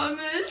your bacon.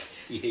 promise?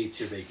 He hates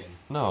your bacon.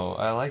 No,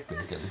 I like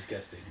It's bacon.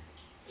 disgusting.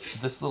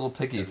 This little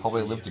piggy That's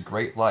probably for lived a you.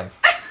 great life.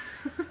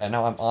 And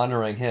now I'm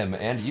honoring him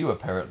and you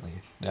apparently.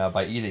 Now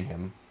by eating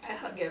him. I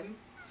hug him.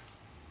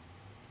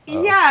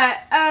 Oh. Yeah,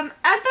 at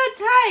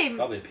that time,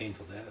 Probably a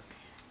painful death.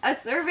 a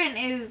servant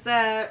is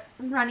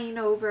running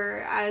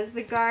over as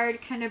the guard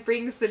kind of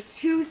brings the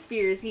two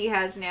spears he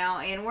has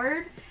now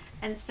inward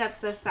and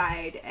steps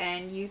aside,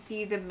 and you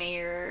see the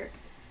mayor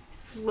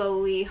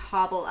slowly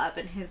hobble up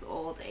in his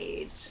old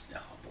age.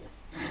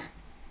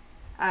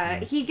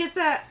 Humble. He gets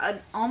an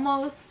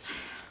almost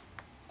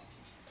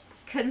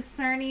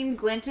concerning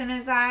glint in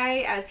his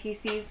eye as he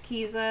sees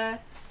Kiza,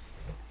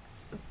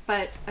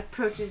 but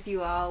approaches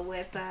you all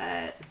with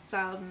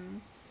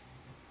some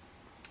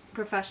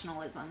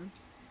professionalism.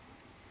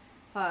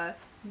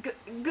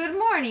 Good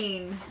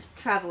morning,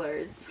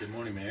 travelers. Good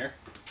morning, Mayor.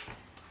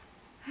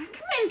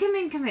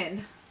 Come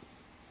in.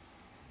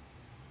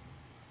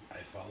 I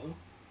follow.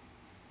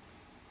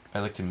 I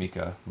look to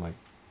Mika. I'm like,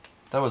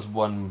 that was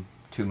one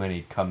too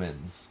many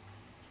come-ins.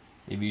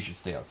 Maybe you should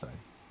stay outside.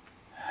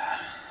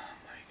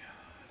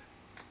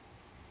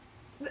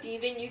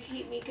 Steven, you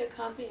keep Mika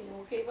company,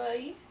 okay,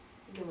 buddy?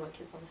 I give him a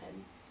kiss on the head.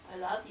 I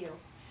love you.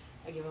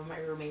 I give him my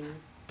remaining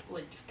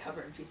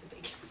wood-covered piece of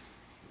bacon.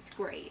 It's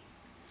great.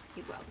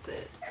 He loves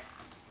it.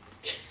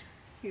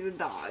 He's a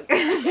dog.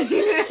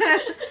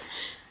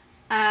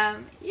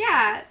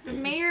 Yeah, the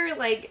mayor,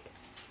 like,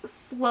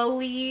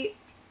 very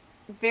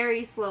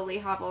slowly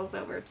hobbles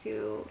over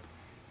to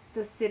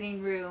the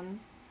sitting room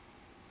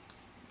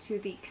to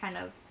the kind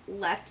of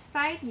left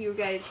side. You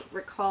guys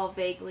recall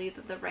vaguely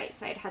that the right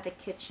side had the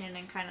kitchen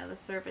and kind of the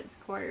servants'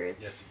 quarters.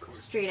 Yes, of course.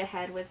 Straight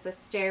ahead was the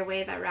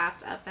stairway that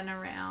wrapped up and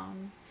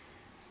around.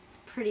 It's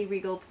a pretty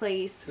regal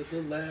place. To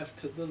the left,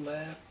 to the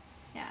left.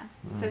 Yeah.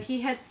 So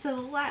he heads to the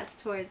left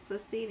towards the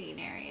seating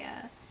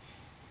area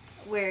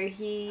where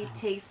he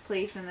takes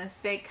place in this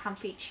big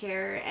comfy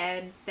chair,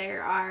 and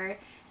there are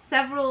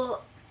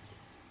several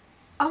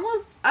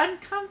almost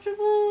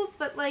uncomfortable,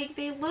 but like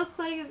they look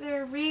like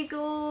they're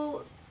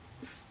regal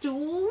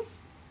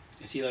stools.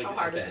 Is he like How at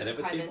hard the is head it of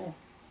to a climb in? table?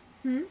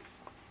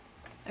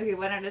 Okay,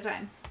 one at a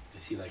time.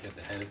 Is he like at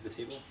the head of the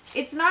table?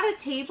 It's not a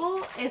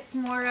table, it's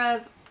more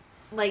of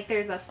like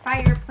there's a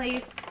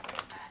fireplace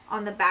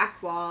on the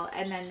back wall,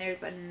 and then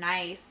there's a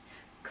nice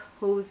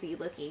cozy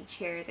looking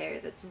chair there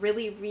that's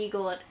really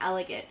regal and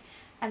elegant,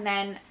 and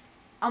then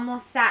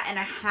almost sat in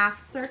a half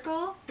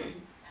circle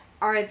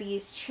are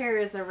these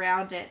chairs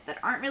around it that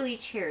aren't really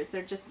chairs,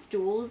 they're just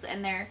stools,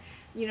 and they're,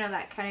 you know,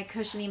 that kind of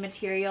cushiony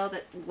material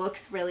that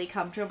looks really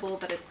comfortable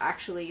but it's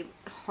actually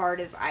hard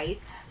as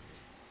ice,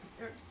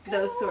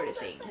 those sort of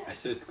things. I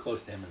sit as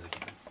close to him as I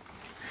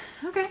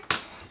can. Okay.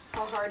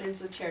 How hard is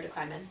the chair to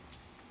climb in?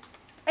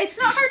 It's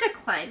not hard to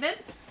climb it.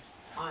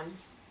 On.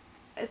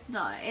 It's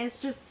not.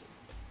 It's just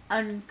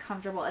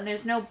uncomfortable, and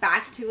there's no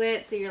back to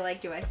it, so you're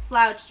like, do I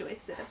slouch? Do I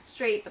sit up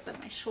straight? But then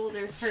my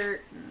shoulders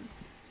hurt, and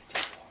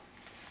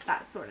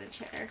that sort of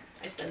chair.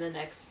 I spend the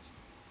next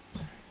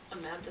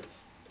amount of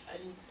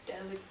It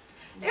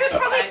would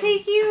probably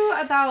take you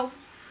about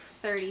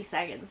 30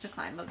 seconds to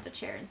climb up the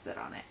chair and sit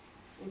on it.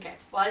 Okay.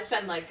 Well, I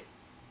spend like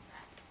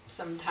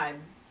some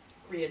time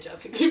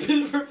readjusting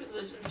for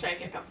position, trying to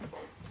get comfortable.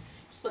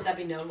 Just let that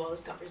be known while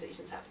this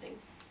conversation's happening.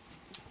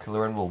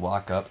 Killerin will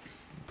walk up,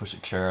 push a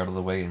chair out of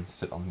the way, and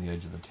sit on the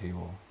edge of the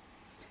table.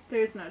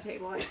 There's no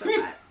table, I said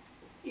that.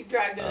 You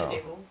dragged in Oh. a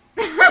table.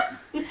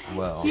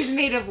 Well, He's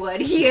made of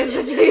wood. He is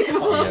the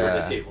table. Under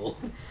Yeah. the table.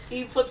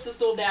 He flips the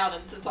stool down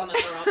and sits on it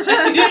for a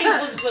while.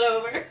 He flips it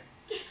over.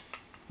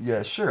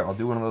 yeah, sure. I'll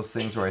do one of those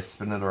things where I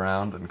spin it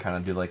around and kind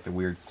of do like the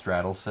weird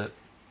straddle sit.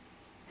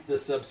 The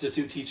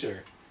substitute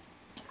teacher.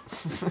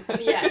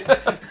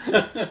 Yes.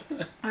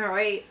 All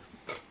right.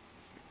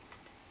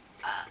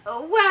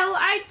 Well,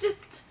 I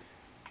just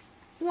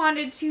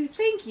wanted to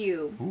thank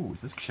you. Ooh,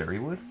 is this cherry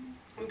wood?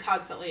 I'm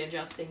constantly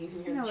adjusting. You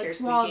can hear No, the chair it's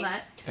squeaking.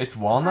 walnut. It's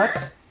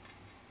walnut?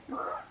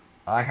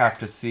 I have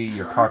to see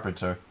your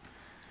carpenter.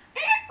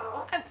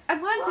 I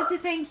wanted to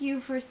thank you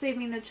for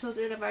saving the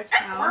children of our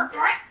town.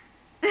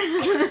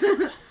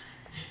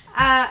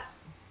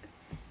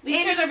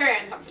 These chairs are very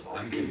uncomfortable.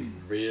 I'm getting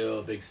a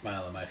real big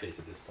smile on my face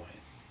at this point.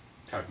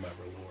 Talking about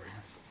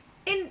rewards.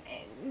 In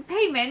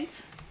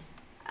payment,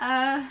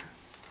 as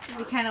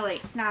he kind of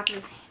like snaps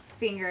his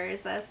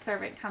fingers, a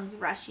servant comes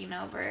rushing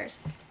over.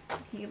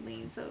 He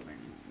leans over.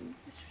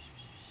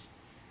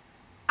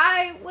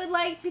 I would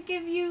like to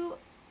give you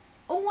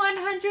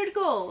 100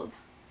 gold.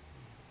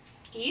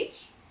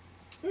 Each?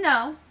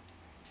 No.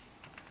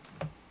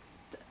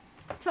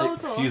 Total.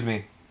 Excuse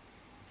me.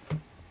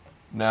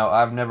 Now,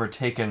 I've never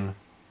taken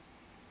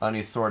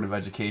any sort of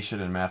education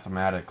in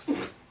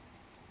mathematics,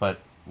 but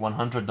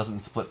 100 doesn't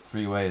split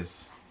 3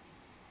 ways.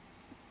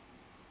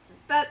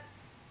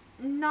 That's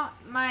not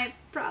my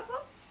problem.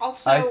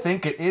 Also, I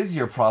think it is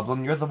your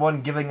problem. You're the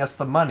one giving us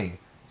the money.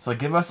 So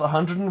give us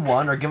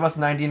 101 or give us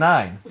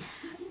 99.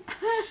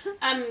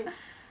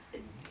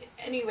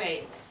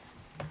 Anyway,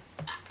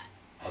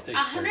 I'll take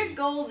 100 30.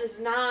 gold is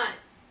not.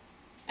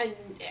 And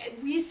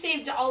we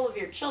saved all of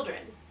your children,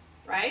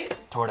 right?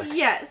 Tordik.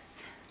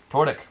 Yes.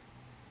 Tordik.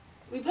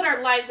 We put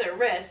our lives at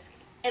risk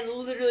and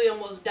literally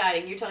almost died,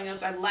 and you're telling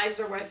us our lives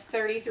are worth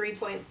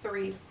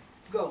 33.3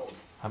 gold.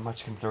 How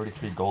much can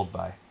 33 gold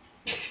buy?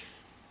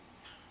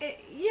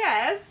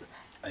 Yes.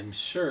 I'm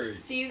sure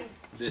So you.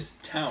 this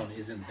town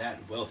isn't that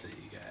wealthy,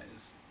 you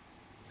guys.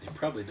 They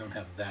probably don't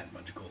have that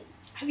much gold.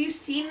 Have you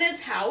seen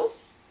this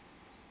house?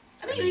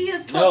 I mean, I mean, he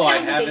has 12 no, I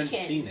pounds of haven't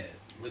bacon. seen it.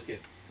 Look at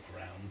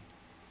around.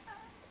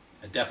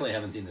 I definitely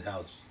haven't seen the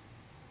house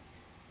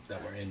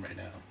that we're in right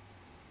now.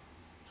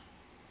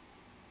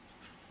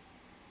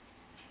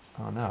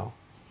 Oh no.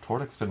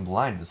 Tordik's been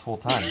blind this whole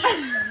time.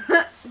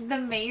 The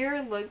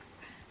mayor looks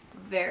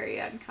very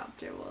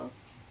uncomfortable.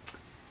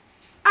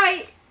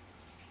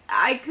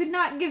 I could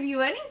not give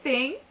you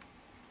anything.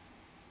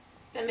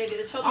 Then maybe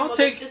the children I'll will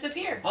take- just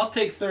disappear. I'll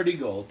take 30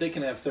 gold. They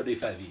can have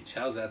 35 each.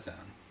 How's that sound?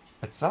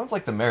 It sounds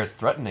like the mayor's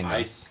threatening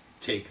I us.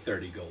 take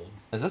 30 gold.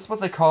 Is this what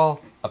they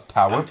call a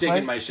power I'm play?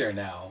 taking my share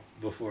now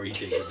before he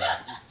takes it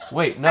back.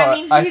 Wait, no,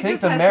 he I just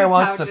think the has mayor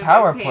wants pouch to in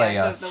power his play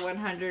hand us. Of the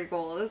 100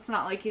 gold. It's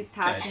not like he's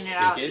Can I passing it take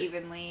out it?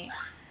 evenly.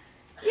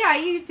 Yeah,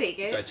 you take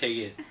it. So I take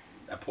it,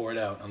 I pour it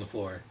out on the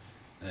floor,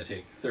 and I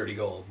take 30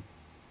 gold.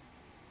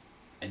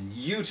 And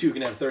you two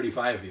can have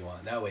 35 if you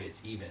want. That way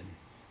it's even,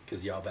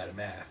 because y'all bad at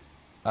math.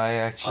 I I'll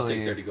take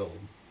actually... 30 gold.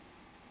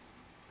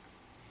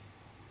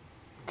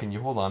 Can you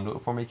hold on to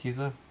it for me,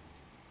 Kiza?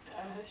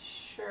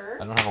 Sure.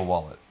 I don't have a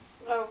wallet.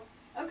 Oh,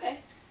 okay.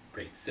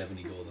 Great,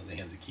 70 gold in the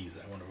hands of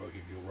Kiza. I wonder what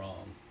could go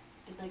wrong.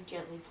 I'd like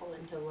gently pull it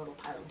into a little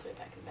pile and put it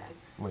back in the bag.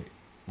 Wait.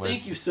 what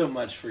Thank is- you so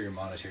much for your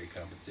monetary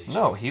compensation.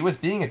 No, he was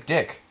being a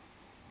dick.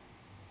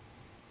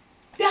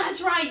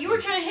 That's right. You were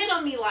trying to hit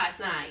on me last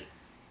night.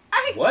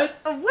 What?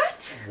 What?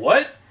 What?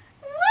 What?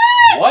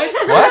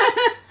 What?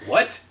 What?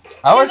 What?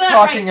 I was that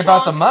talking right,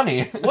 about the Chonk?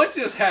 money. What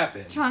just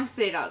happened? Chonk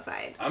stayed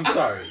outside. I'm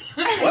sorry.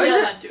 I yelled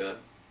What? that to him.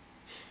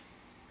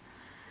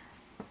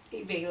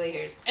 He vaguely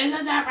hears,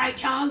 "Isn't that right,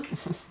 Chonk?"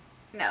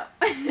 No.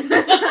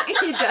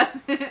 He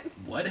doesn't.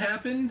 What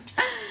happened?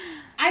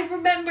 I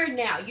remember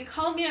now. You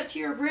called me up to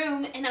your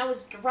room, and I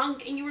was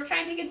drunk, and you were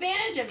trying to take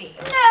advantage of me.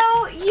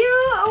 No,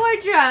 you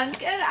were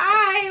drunk, and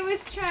I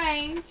was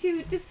trying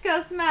to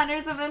discuss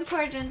matters of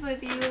importance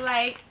with you,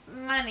 like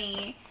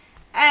money.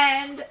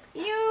 And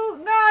you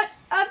got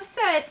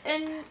upset,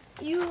 and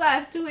you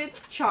left with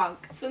Chonk.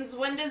 Since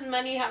when does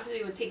money have to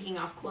do with taking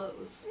off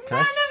clothes? Can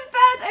I None s- of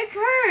that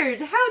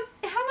occurred.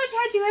 How much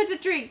had you had to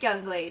drink,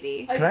 young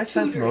lady? Can I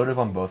sense 2 motive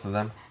drinks. on both of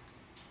them?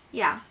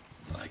 Yeah.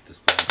 I like this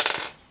plan.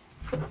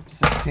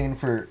 16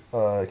 for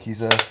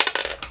Kiza,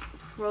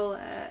 Roll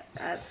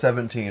a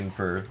 17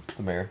 for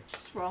the mayor,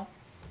 just roll.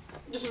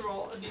 Just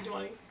roll a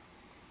d20.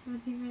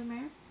 17 for the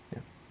mayor.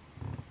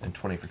 and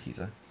 20 for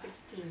Kiza.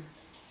 16.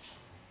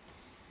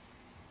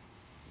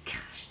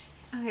 Gosh.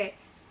 Okay.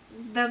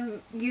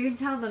 You can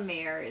tell the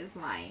mayor is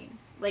lying,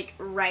 like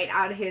right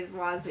out of his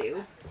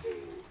wazoo.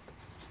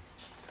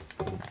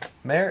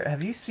 Mayor,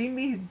 have you seen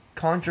me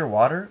conjure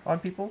water on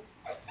people?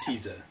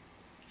 Kiza.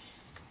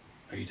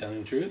 Are you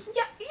telling the truth?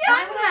 Yeah,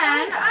 young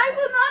man, I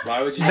will not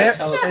Why would you Mayor, not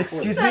tell us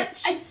excuse before? me.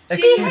 such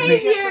Excuse me.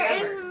 behavior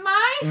Remember. in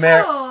my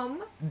Mayor-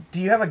 home.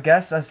 Do you have a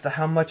guess as to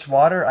how much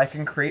water I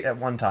can create at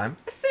one time?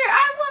 Sir,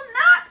 I will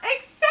not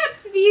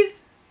accept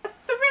these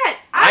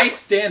threats. I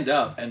stand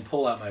up and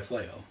pull out my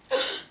flail.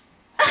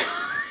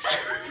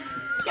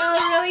 Y'all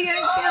are really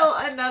gonna kill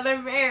another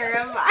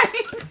bear of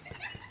mine.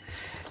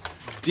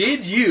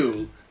 Did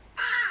you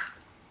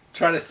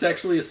try to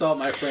sexually assault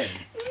my friend?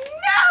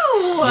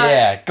 No!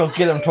 Yeah, go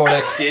get him,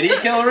 Tordik. Did he,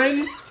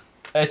 Kellerin?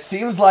 It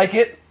seems like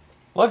it.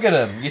 Look at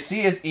him. You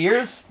see his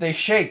ears? They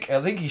shake.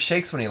 I think he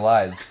shakes when he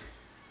lies.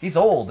 He's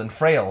old and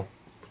frail.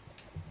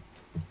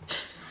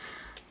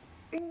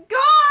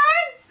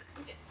 Guards!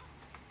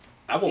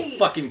 I will Hey,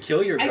 fucking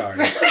kill your I guards.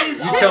 grabbed his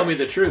You arm. tell me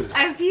the truth.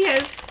 As he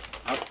has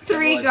Can I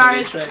 3 roll guards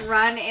intimidate check?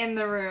 run in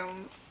the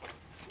room.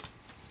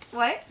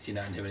 What? Is he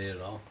not intimidated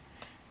at all?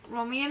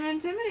 Roll me an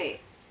intimidate.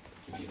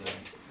 Can you do that?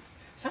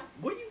 Stop.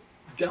 What are you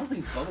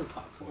dumping bubble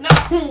pop for? No,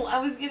 I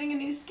was getting a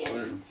new What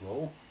skin. is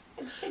roll?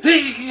 And shit.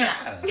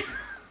 I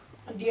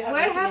Do you have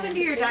What anything happened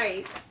to your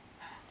intimidate? dice?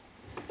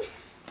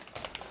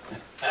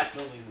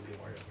 don't think this is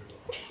gonna work out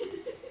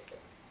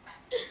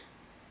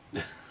very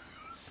well.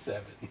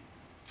 7.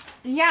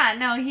 Yeah,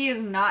 no, he is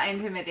not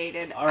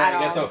intimidated Alright, at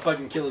I guess all. I'll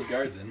fucking kill his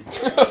guards then. I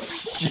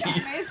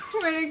Jeez.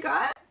 swear to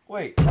God.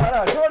 Wait, no,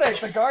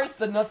 Tornik, the guards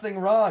did nothing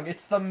wrong.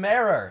 It's the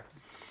mirror.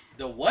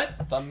 The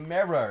what? The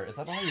mirror. Is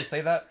that how you say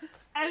that?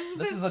 As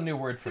This the is a new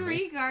word for 3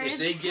 me. guards If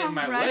they get in come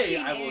my way,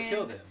 rushing I will in,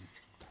 kill them.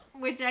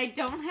 which I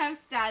don't have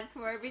stats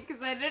for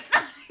because I did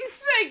not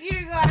expect you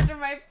to go after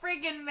my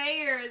freaking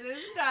mayor this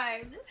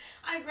time.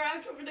 I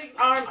grabbed Tornik's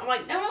arm. I'm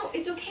like, no,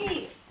 it's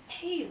okay.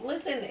 Hey,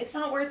 listen, it's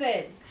not worth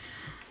it.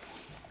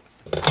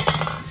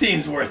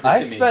 Seems worth it I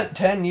to me. spent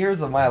 10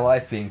 years of my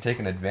life being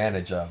taken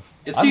advantage of.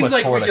 It I'm seems with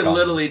like we Tornik could on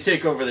literally this.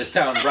 take over this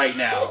town right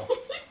now.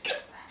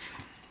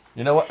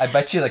 You know what? I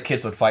bet you the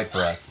kids would fight for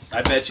us.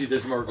 I bet you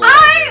there's more gold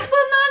I in there.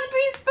 will not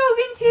be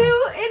spoken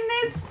to in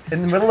this.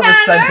 In the middle of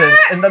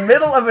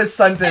his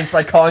Tanner! sentence,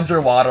 I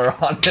conjure water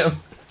on him.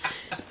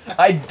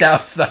 I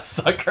douse that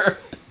sucker.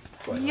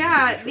 That's why I don't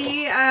Yeah,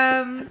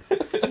 control.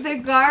 the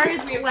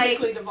guards We have like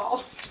quickly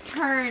devolved.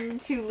 turn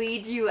to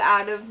lead you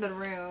out of the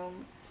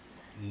room.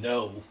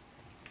 No.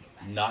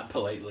 Not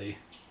politely.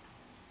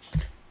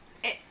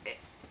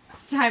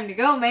 It's time to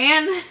go,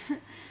 man.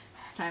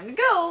 It's time to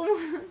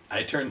go.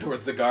 I turn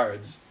towards the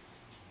guards.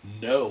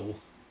 No.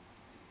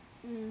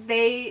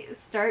 They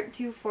start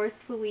to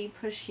forcefully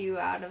push you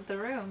out of the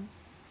room.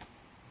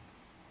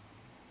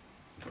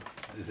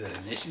 Is it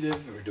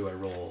initiative or do I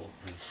roll?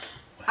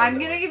 I'm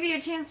gonna give you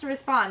a chance to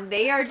respond.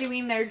 They are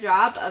doing their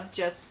job of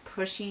just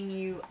pushing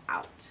you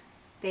out.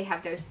 They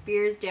have their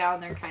spears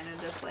down. They're kind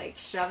of just like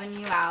shoving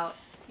you out.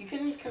 You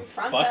can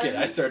confront Fuck them. it,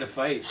 I start a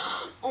fight.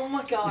 Oh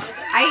my god.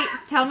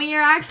 Tell me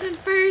your action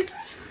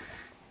first.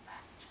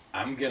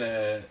 I'm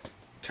gonna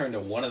turn to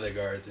one of the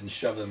guards and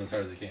shove them as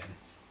hard as I can.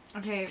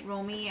 Okay,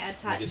 roll me a Let me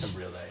touch. get some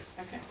real dice.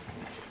 Okay.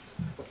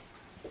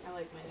 I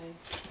like my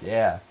dice.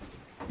 Yeah.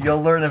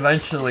 You'll learn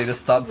eventually to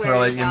stop Swear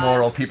throwing to God.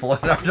 immoral people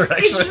in our It's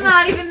direction.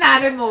 not even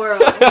that immoral.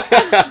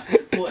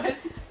 What?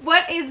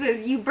 What is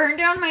this? You burned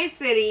down my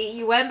city.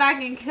 You went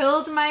back and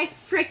killed my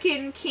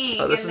freaking king.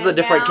 Oh, this and is a then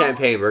different now-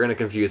 campaign. We're gonna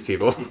confuse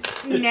people.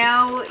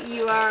 Now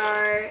you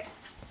are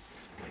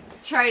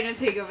trying to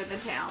take over the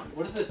town.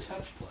 What is a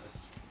touch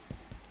plus?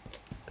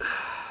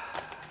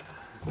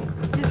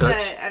 Just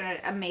Touch?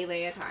 a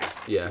melee attack.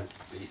 Yeah,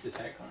 Base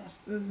attack class?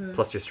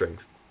 plus your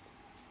strength.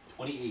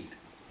 28.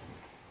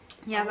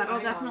 Yeah, Oh that'll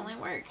my God. definitely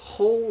work.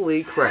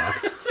 Holy crap!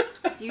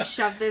 You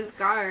shove this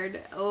guard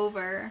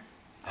over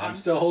I'm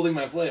still holding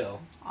my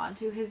flail.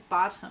 onto his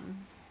bottom.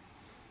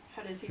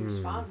 How does he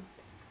respond?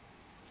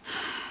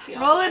 Is he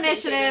Roll also like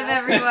initiative, taken out?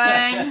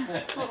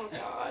 everyone. Oh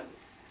god.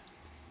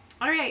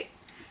 All right.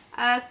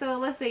 So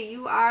Alyssa,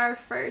 you are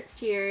first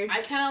here.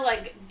 I kind of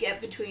like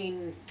get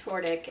between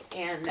Tordik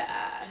and.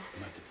 I'm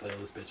about to flail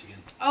this bitch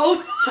again.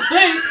 Oh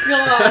my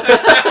god.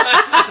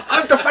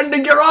 I'm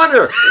defending your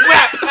honor.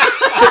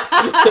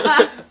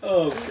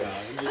 Oh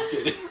god, I'm just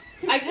kidding.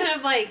 I kind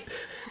of like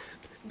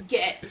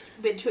get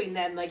between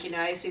them, like, you know,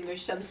 I assume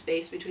there's some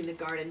space between the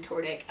guard and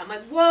Tordik. I'm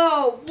like,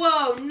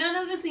 whoa, none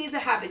of this needs to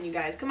happen, you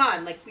guys. Come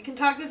on, like, we can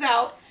talk this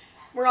out.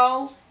 We're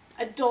all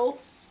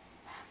adults,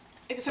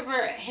 except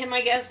for him,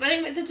 I guess. But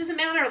anyway, that doesn't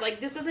matter. Like,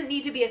 this doesn't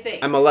need to be a thing.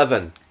 I'm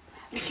 11.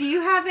 Do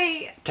you have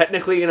a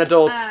Technically an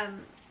adult.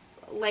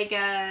 like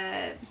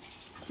a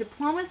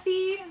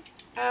diplomacy?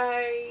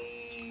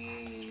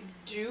 I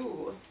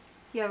do.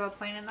 You have a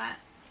point in that?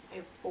 I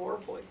have 4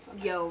 points on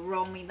that. Yo,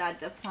 roll me that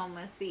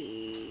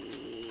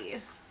diplomacy.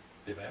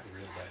 Babe, I have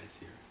real dice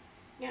here.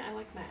 Yeah, I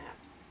like that.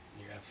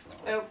 Your app's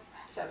wrong. Oh,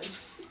 7.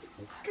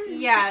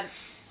 Yeah.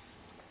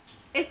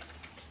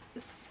 It's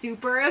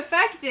super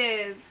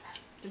effective.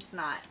 It's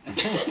not.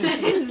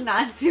 It's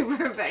not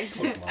super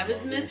effective. Pokemon I was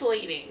Go, dude.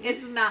 misleading.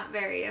 It's not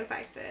very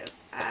effective.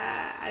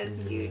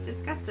 As you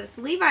discuss this.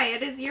 Levi,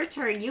 it is your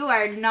turn. You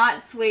are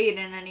not swayed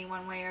in any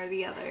one way or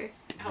the other.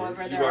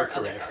 However, You there are are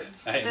other correct.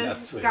 guards. I am not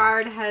This swayed.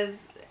 guard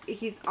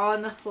he's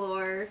on the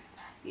floor.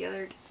 The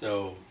other.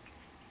 So,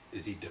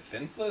 is he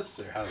defenseless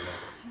or how does that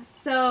work?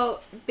 So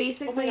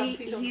basically, Oh my God,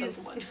 please don't kill he's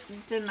someone.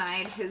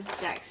 denied his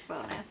dex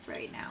bonus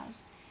right now.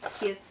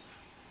 He is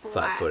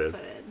Flat-footed.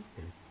 flat-footed.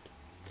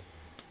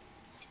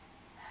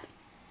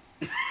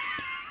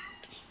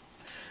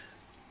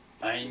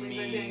 I Levi's gonna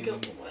mean,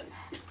 kill someone.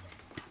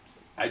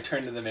 I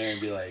turn to the mayor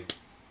and be like,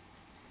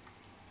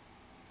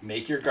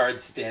 make your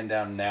guards stand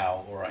down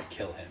now or I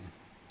kill him.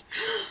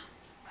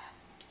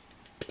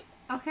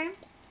 Okay.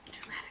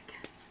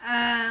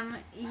 Dramatic.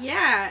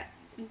 Yeah.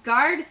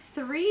 Guard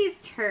 3's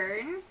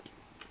turn.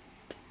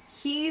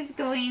 He's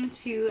going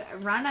to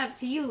run up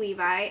to you,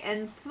 Levi,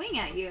 and swing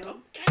at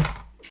you.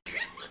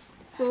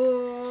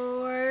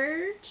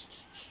 For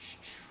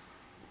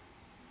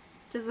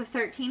Does a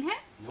 13 hit?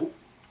 Nope.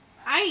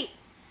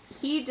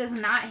 He does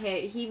not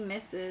hit. He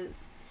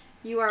misses.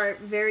 You are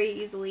very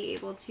easily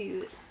able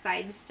to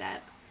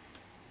sidestep.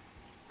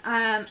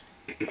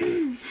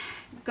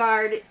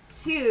 Guard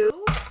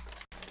 2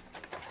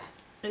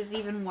 is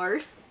even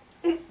worse.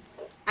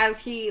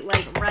 As he,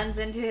 like, runs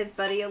into his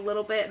buddy a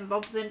little bit and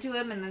bumps into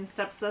him and then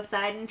steps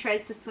aside and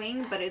tries to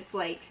swing, but it's,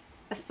 like,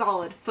 a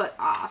solid foot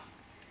off.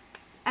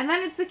 And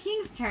then it's the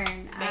king's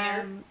turn.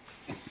 Mayor.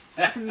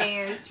 The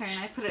mayor's turn.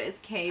 I put it as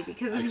K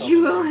because of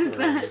you,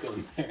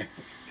 Alyssa.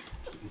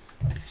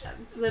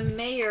 It's the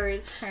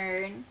mayor's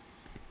turn.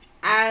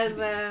 As,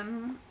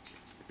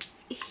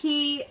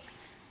 he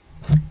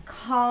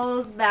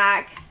calls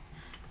back,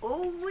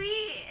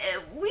 we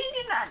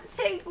do not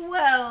take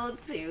well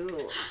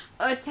to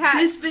attack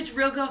This bitch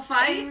real go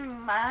fight?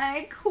 in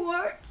my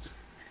court.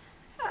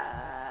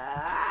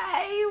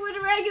 I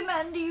would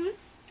recommend you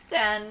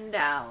stand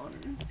down,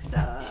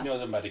 sir. He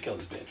knows I'm about to kill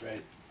this bitch,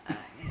 right?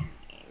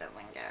 He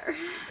doesn't care.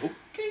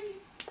 Okay.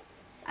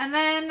 And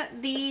then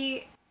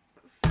the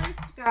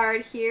first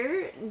guard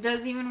here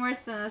does even worse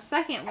than the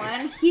second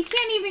one. He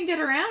can't even get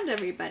around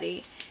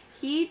everybody.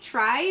 He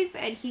tries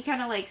and he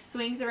kind of like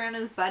swings around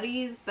his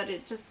buddies, but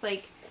it just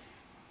like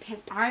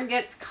his arm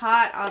gets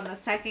caught on the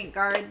second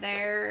guard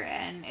there,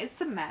 and it's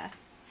a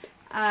mess.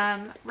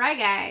 Right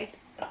guy,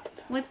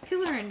 what's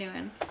Killerin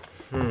doing?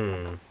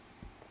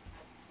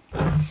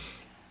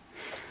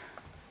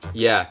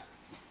 Yeah.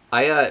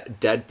 I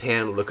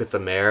deadpan look at the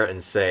mayor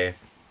and say,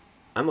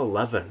 I'm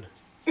 11.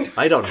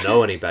 I don't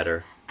know any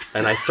better.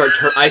 And I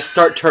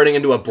start turning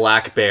into a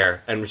black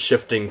bear and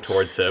shifting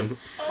towards him.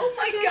 Oh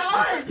my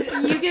god!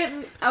 You get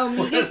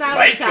Mika's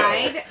Psycho.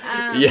 outside.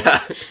 Yeah.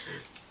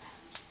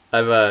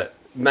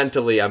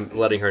 Mentally I'm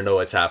letting her know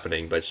what's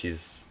happening, but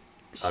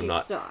I'm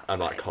not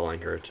outside.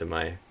 calling her to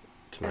my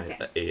Okay.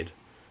 aid.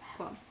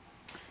 Cool.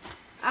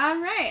 All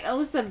right,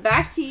 Alyssa,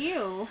 back to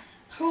you.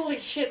 Holy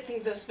shit,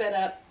 things have sped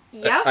up.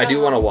 Yep. I do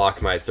want to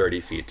walk my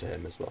 30 feet to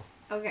him as well.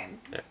 Okay.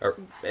 Or,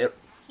 You're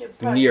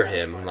probably near not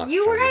him. far. I'm not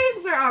You trying to-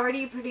 guys were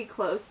already pretty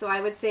close, so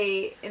I would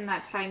say in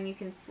that time you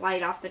can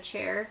slide off the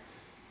chair.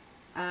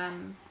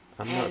 I'm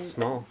and not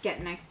small.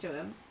 Get next to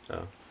him.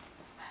 Oh.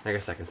 I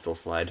guess I can still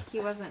slide. He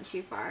wasn't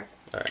too far.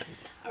 Alright.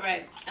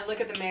 Alright, I look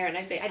at the mayor and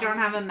I say, I don't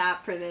have a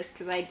map for this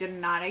because I did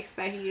not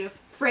expect you to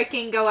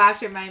freaking go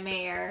after my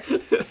mayor. I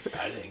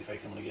didn't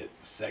expect someone to get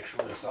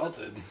sexually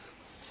assaulted.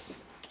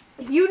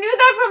 You knew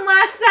that from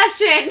last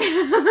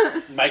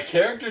session. My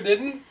character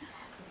didn't.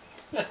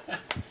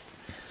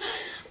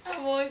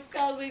 I'm always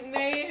causing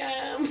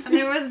mayhem. And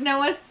there was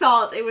no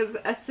assault. It was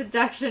a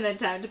seduction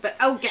attempt, but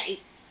okay.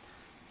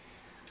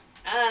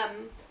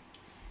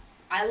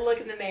 I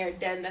look at the mayor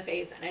dead in the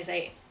face and I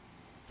say,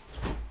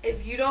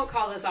 if you don't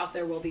call this off,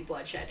 there will be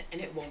bloodshed, and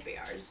it won't be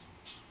ours.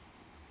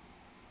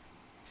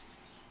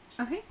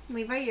 Okay,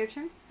 Levi, your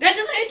turn. That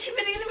doesn't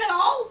intimidate him at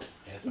all.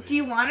 Yeah, so Do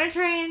you want to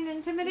try and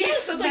intimidate?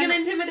 Yes, that's like an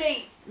Then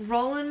intimidate.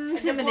 roll an A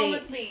intimidate.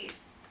 diplomacy.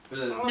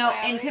 No,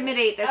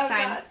 intimidate this Oh,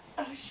 time. God.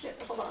 Oh shit,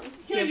 hold on. You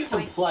gotta get some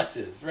point.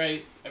 pluses,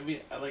 right? I mean,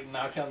 I like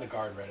knocked down the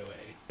guard right away.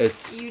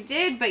 It's You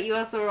did, but you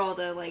also rolled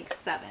a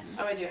 7.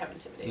 Oh, I do have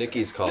intimidate.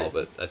 Nikki's call,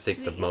 but I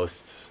think the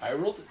most... I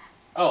rolled it.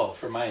 Oh,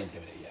 for my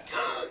intimidate, yeah.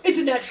 It's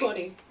a nat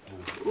 20.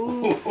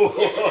 Ooh,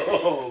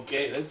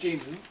 Okay, that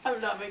changes. I'm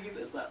not making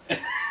this up.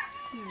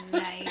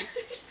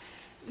 nice.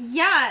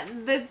 Yeah,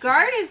 the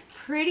guard is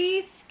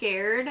pretty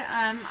scared.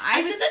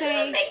 I said would that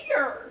say to the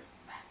mayor.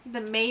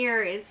 the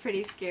mayor is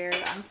pretty scared.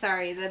 I'm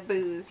sorry, the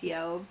booze,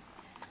 yo.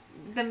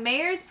 The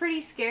mayor's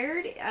pretty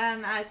scared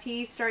as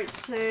he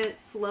starts to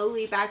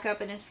slowly back up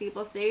in his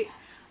feeble state.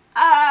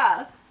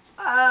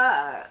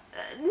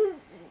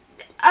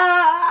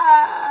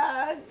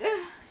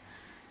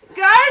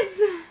 Guards!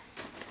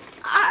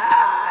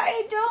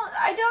 I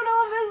don't know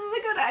if this is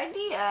a good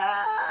idea.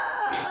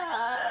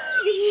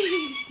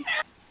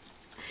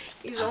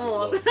 He's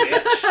old.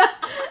 Little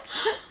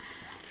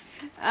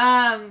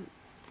bitch.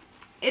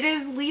 It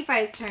is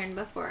Levi's turn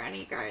before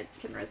any guards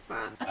can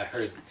respond. I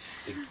heard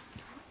the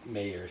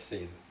mayor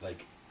say,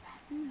 like,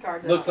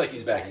 Guards are looks not like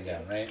he's backing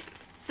down, right?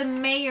 The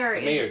mayor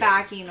The mayor is does.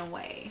 backing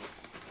away.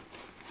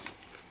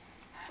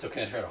 So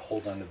can I try to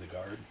hold onto the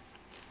guard?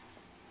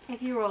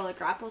 If you roll a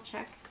grapple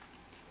check,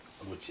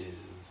 Which is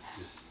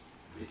just...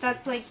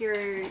 that's like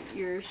your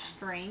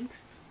strength.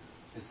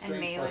 it's and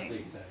strength plus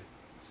melee.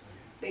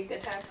 big attack. Big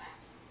attack.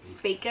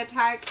 Bake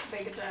attack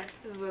Big attack.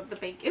 is with the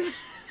bacon.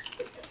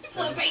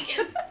 Slow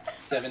bacon.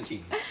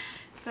 17.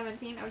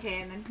 17.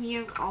 Okay, and then he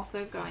is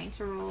also going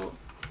to roll.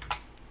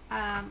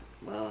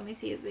 Well, let me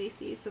see his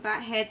AC. So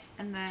that hits,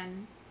 and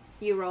then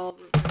you roll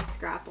reverse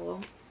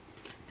grapple.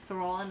 So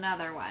roll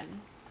another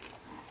one.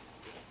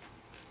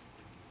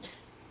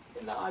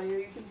 In the audio,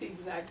 you can see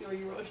exactly where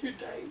you rolled your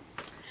dice.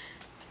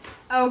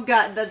 Oh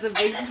god, that's a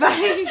big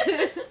spike.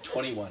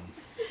 21.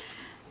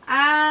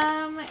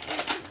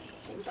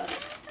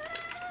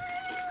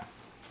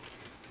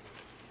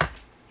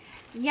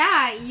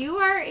 Yeah, you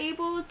are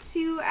able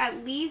to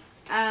at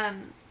least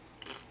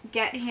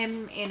get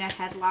him in a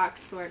headlock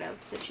sort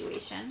of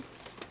situation.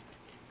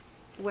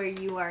 where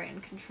you are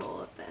in control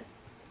of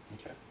this.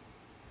 Okay.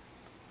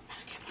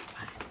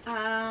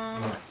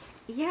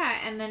 Yeah,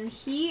 and then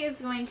he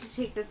is going to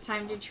take this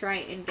time to try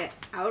and get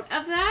out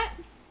of that.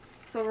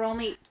 So roll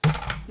me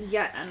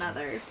yet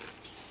another.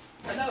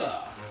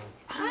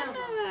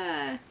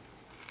 Another.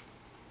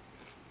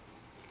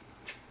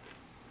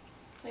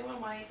 So you want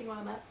to buy anything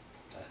on that?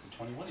 That's the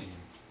 21 again.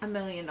 $1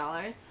 million.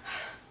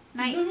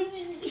 Nice.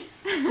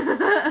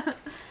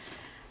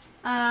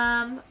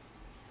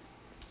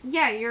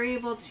 Yeah, you're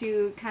able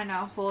to kind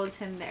of hold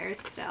him there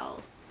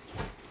still.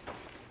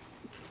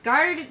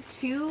 Guard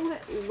 2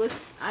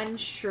 looks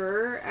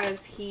unsure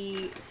as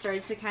he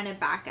starts to kind of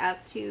back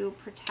up to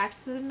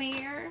protect the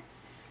mayor.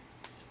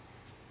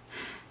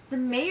 The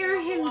mayor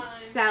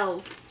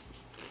himself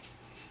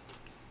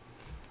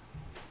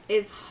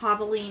is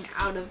hobbling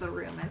out of the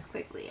room as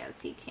quickly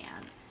as he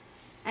can.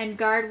 And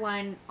Guard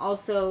 1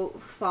 also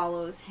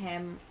follows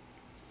him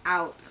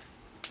out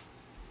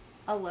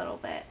a little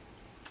bit.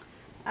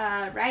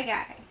 Right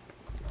guy.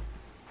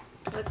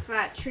 What's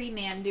that tree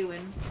man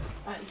doing?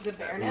 He's a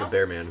bear I'm the now.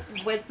 bear man.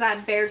 What's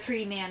that bear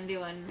tree man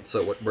doing?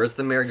 So where's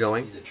the mayor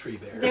going? He's a tree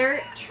bear.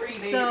 They're Tree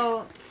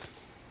so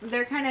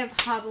they're kind of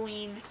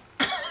hobbling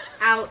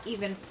out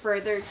even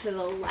further to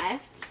the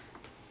left.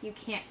 You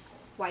can't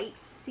quite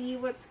see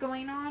what's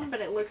going on, but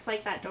it looks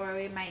like that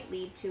doorway might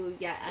lead to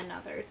yet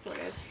another sort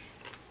of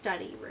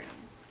study room.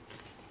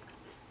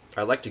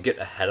 I'd like to get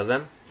ahead of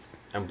them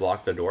and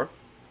block the door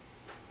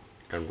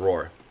and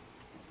roar.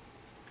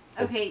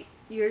 Okay,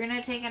 you're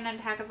gonna take an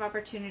attack of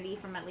opportunity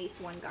from at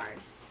least one guard.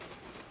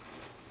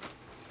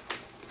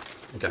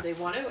 Do Okay. they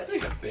want to? I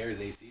think a bear's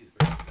AC is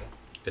pretty good.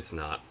 It's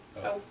not.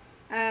 Oh,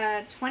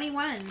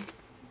 21.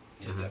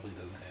 yeah, it definitely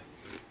doesn't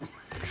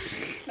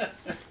hit.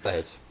 That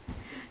hits.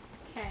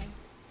 Okay.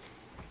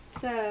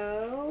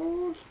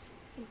 So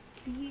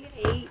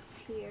D8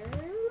 here.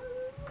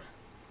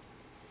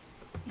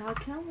 Y'all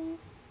kill me.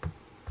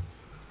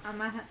 I'm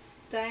gonna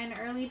die an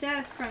early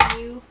death from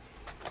you.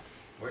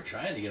 We're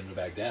trying to get him to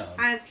back down.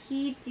 As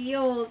he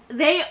deals.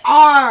 They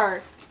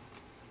are!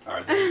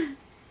 Are they?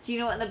 Do you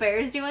know what the bear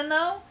is doing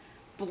though?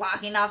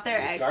 Blocking off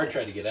their This guard exit.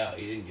 tried to get out.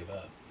 He didn't give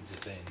up. I'm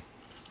just saying.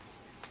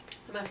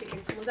 I'm gonna have to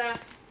kick someone's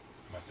ass. I'm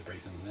gonna have to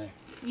break someone's neck.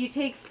 You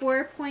take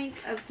 4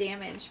 points of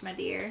damage, my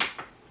dear.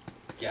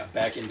 Yeah,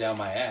 backing down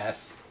my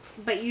ass.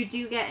 But you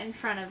do get in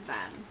front of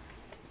them.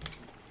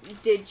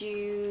 Did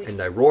you... And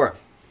I roar.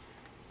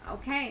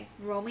 Okay,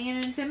 roll me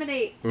an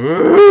intimidate.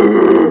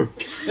 Nope.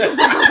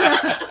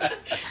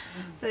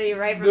 So you're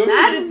right from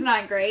that, it's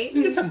not great.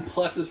 You get some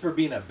pluses for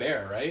being a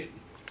bear, right?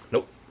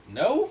 Nope.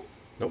 No?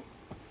 Nope.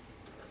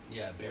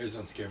 Yeah, bears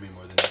don't scare me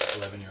more than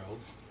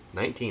 11-year-olds.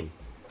 19.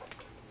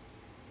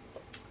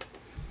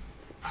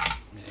 I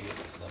mean, I guess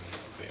it's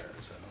 11-year-old bear,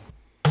 so.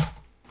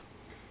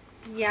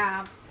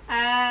 Yeah.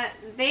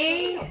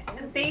 They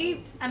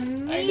I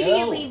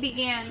immediately know.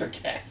 began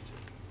Sarcastic.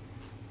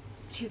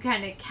 to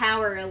kind of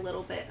cower a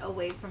little bit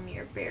away from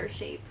your bear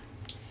shape.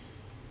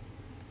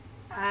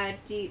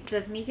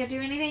 Does Mika do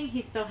anything?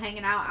 He's still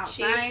hanging out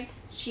outside.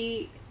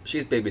 She's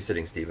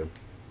babysitting Steven.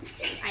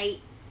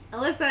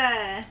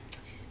 Alyssa.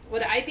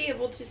 Would I be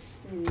able to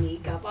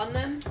sneak up on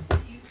them?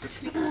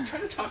 Try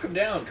to talk him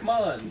down. Come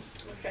on. Okay,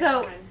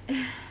 So,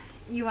 fine.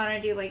 you want to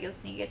do like a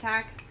sneak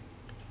attack?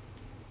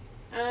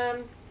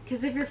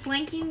 Because if you're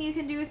flanking, you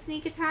can do a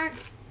sneak attack.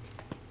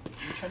 Are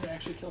you trying to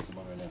actually kill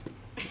someone right now?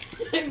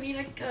 I mean,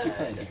 I What's your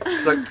plan could. here?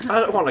 She's like, I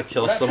don't want to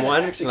kill We're not trying to someone.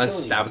 And actually then kill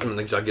stabs you. him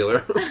in the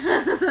jugular.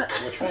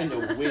 We're trying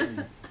to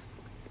win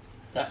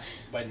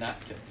by not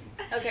killing.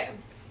 Okay.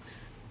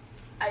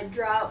 I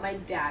draw out my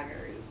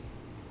daggers.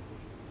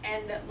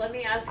 And let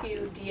me ask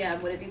you,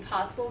 DM, would it be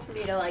possible for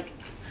me to, like,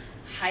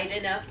 hide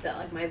enough that,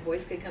 like, my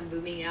voice could come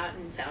booming out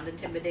and sound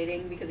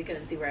intimidating because he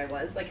couldn't see where I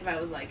was? Like, if I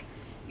was like,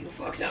 you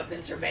fucked up,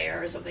 Mr.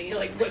 Mayor, or something, he,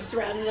 like, whips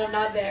around and I'm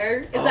not there.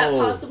 Is that Oh.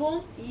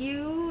 possible?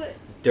 You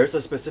There's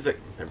a specific.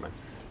 Never mind.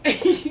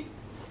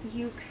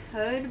 you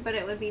could, but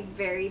it would be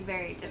very,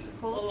 very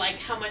difficult. Like,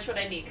 how much would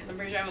I need? Because I'm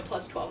pretty sure I have a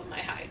plus 12 in my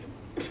hide.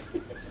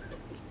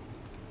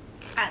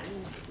 At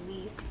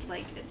least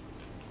like a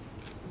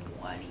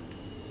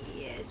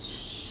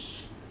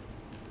 20-ish.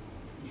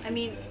 I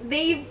mean,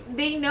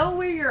 they know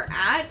where you're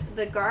at.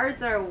 The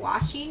guards are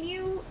watching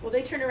you. Well,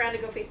 they turn around to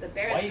go face the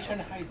bear. Why are you now. trying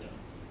to hide though?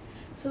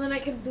 So then I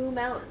can boom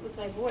out with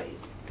my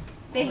voice.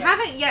 They Okay.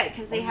 haven't yet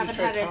because they Why don't you haven't just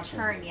had try a talking?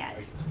 turn yet. Are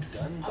you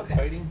done Okay.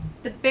 fighting?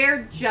 The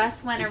bear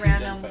just went You seem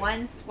around done and fighting.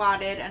 one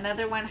swatted.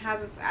 Another one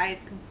has its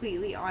eyes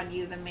completely on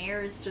you. The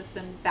mayor's just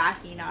been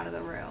backing out of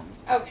the room.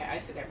 Okay, I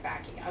see they're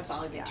backing out. It's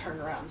not like they Yeah. turn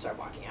around and start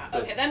walking out.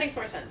 But Okay, that makes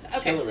more sense.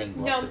 Okay. Kill her and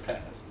block No, their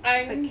path.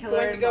 I'm The killer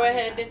going to go and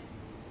ahead block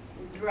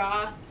and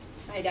draw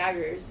my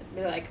daggers and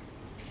be like,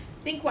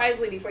 think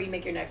wisely before you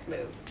make your next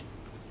move.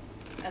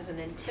 As an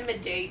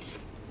intimidate.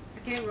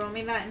 Okay, roll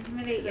me that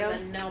intimidate, Because yo.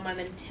 as a gnome, I'm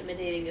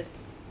intimidating this.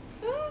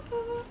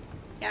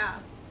 Yeah.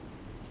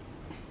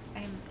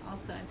 I'm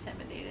also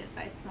intimidated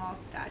by small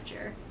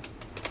stature.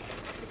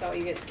 Is that why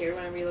you get scared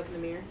whenever you look in the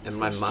mirror? In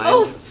my mind.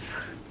 Oh!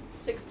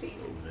 16.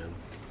 Oh, man.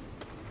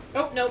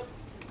 Oh, nope.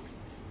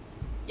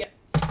 Yep,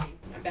 16.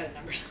 I'm bad at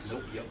numbers.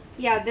 Nope,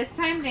 Yeah, this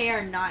time they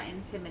are not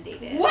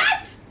intimidated.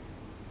 What?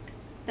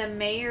 The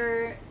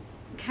mayor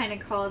kind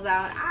of calls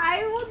out,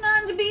 "I will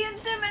not be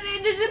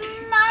intimidated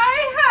in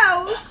my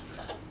house."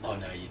 Oh,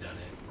 now you done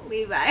it.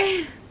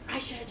 Levi, I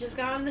should have just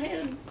gone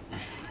in.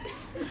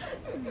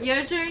 it's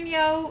your turn,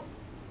 yo.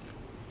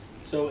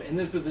 So in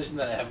this position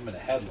that I have him in a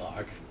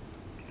headlock,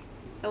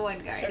 The one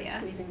guard, Start yeah.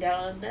 squeezing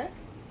down on his neck.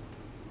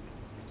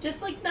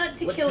 Just like not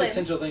to what kill him,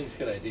 potential things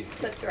could I do?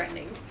 but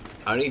threatening.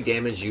 Any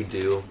damage you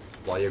do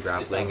while you're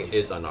grappling lethal.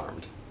 is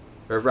unarmed.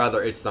 Or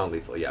rather, it's not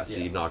lethal, yeah, so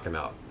Yeah. you knock him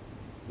out.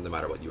 No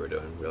matter what you were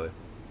doing, really.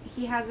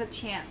 He has a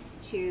chance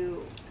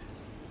to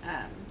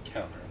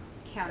Counter.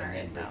 counter and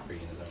then it, break though. free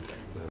in his own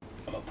turn.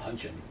 I'm gonna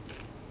punch him.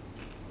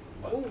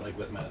 Ooh. Like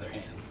with my other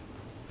hand.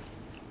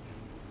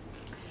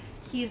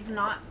 He's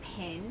not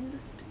pinned,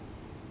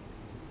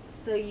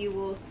 so you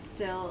will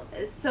still...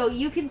 So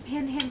you can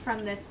pin him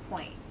from this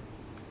point.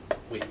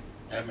 Wait,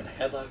 I have him in a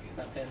headlock. He's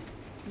not pinned.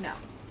 No.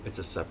 It's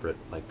a separate,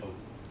 like, Oh,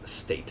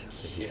 state that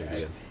he here can I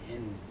be in.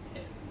 pin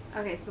him.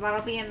 Okay, so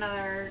that'll be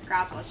another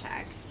grapple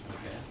check,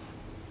 Okay.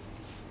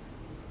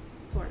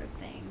 sort of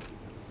thing.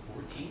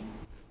 14.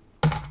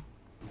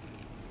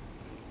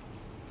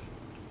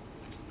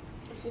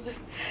 I'm so sorry.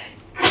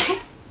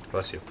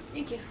 Bless you.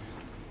 Thank you.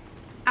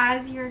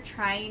 As you're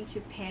trying to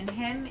pin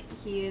him,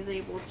 he is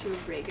able to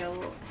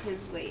wriggle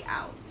his way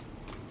out.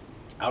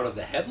 Out of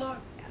the headlock?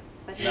 Yes,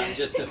 but Not he,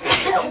 just to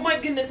finish Oh him? my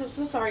goodness, I'm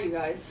so sorry, you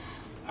guys.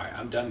 Alright,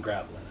 I'm done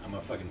grappling. I'm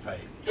gonna fucking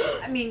fight.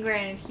 I mean,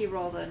 granted, he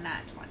rolled a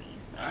nat 20,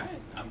 so... Alright,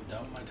 I'm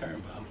done with my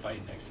turn, but I'm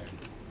fighting next turn.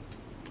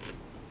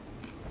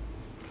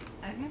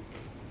 Okay.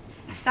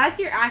 That's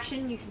your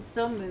action. You can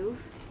still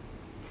move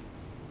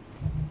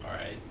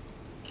Alright.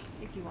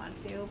 if you want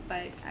to,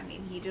 but, I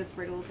mean, he just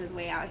wriggled his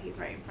way out. He's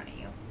right in front of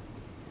you.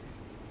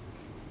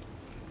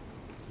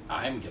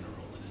 I'm gonna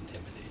roll an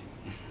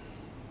intimidate.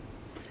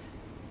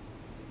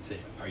 Say,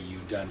 are you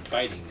done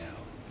fighting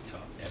now? To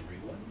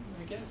everyone,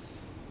 I guess?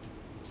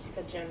 It's like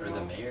a Or general.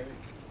 the mayor?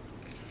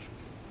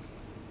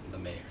 The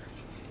mayor.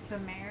 So,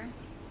 Mayor,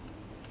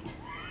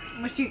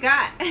 what you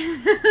got?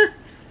 A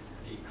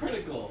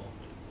critical.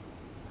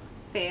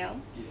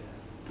 Fail.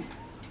 Yeah.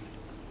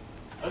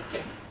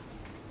 Okay.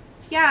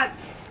 Yeah,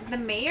 the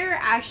mayor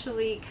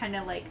actually kind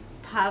of like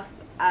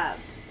puffs up,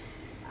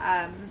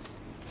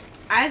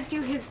 as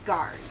do his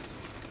guards.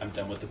 I'm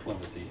done with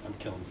diplomacy. I'm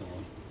killing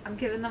someone. I'm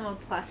giving them a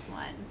 +1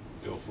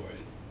 Go for it.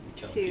 I'm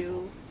killing to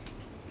people.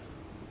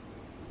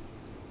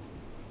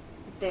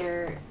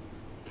 their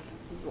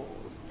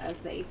rolls as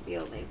they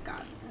feel they've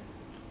gotten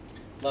this.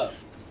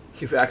 Love.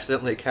 You've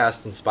accidentally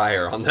cast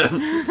Inspire on them.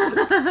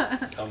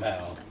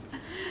 Somehow.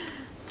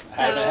 I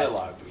had my So-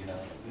 headlock, but you know,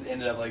 it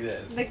ended up like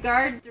this. The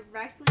guard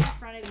directly in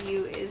front of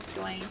you is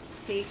going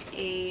to take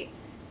a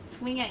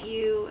swing at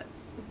you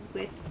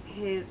with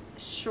his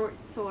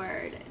short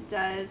sword.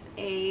 Does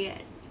a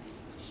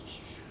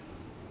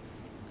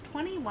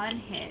 21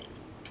 hit?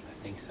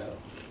 I think so.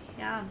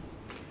 Yeah.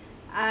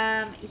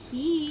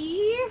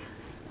 He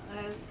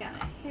is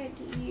gonna hit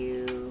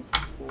you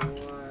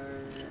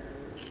for...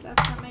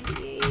 That's not my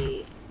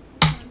D8.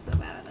 I'm so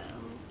bad at those.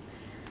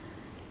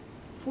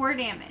 4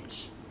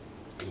 damage.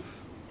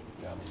 Oof.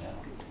 Got me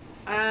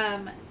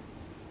now.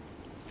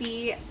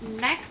 The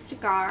next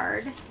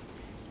guard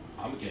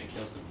I'm gonna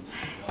kill someone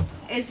just to go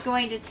now. is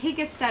going to take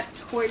a step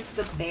towards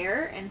the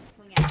bear and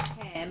swing at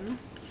him.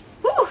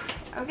 Whew!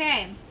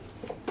 Okay.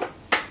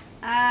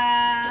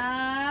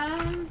 How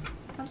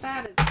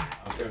bad is that?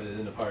 I don't care if it's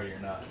in the party or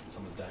not.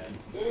 Someone's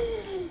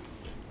dying.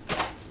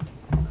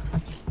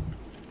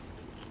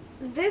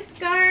 This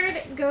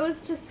guard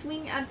goes to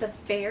swing at the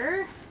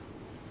bear,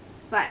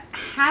 but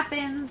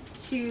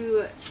happens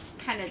to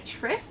kind of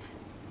trip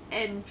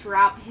and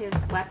drop his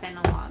weapon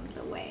along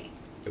the way.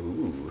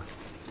 Ooh.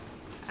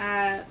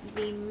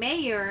 The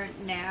mayor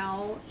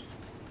now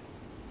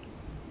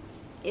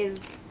is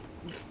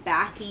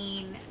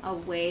backing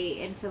away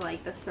into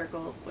like the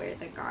circle of where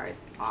the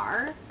guards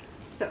are.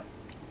 So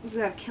you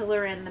have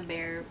Killer and the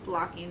bear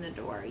blocking the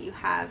door. You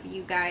have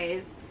you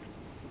guys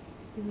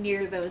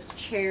near those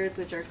chairs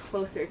which are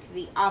closer to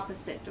the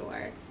opposite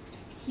door.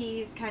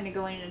 He's kind of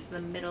going into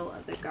the middle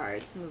of the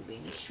guards,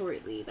 moving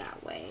shortly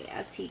that way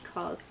as he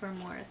calls for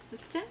more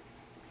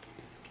assistance.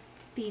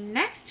 The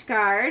next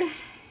guard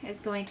is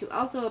going to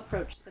also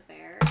approach the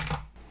bear.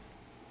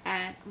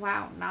 And,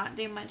 wow, not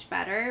do much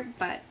better,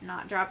 but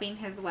not dropping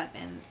his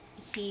weapon.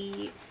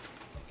 He,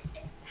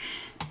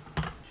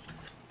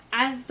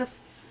 as the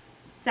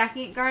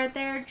second guard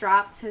there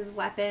drops his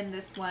weapon,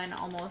 this one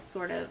almost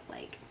sort of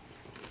like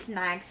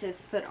snags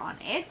his foot on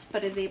it,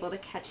 but is able to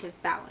catch his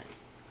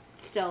balance.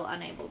 Still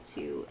unable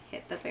to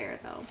hit the bear,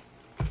 though.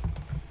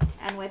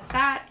 And with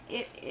that,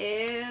 it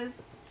is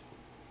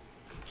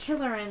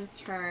Killeran's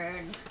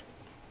turn.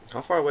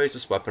 How far away is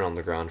this weapon on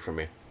the ground from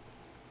me?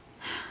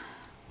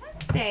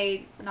 I'd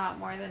say not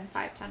more than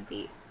 5-10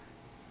 feet.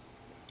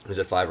 Is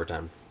it 5 or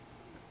 10?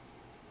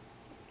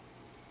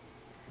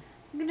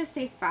 I'm gonna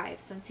say 5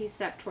 since he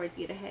stepped towards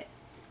you to hit.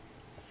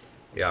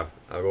 Yeah,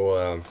 I'll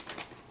go,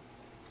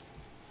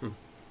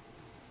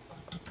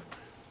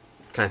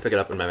 Can I pick it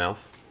up in my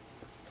mouth?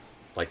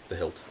 Like the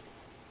hilt.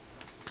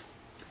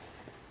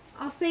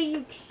 I'll say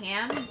you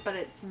can, but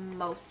it's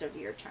most of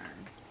your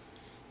turn.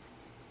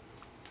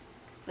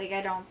 Like,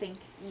 I don't think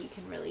you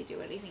can really do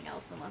anything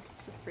else unless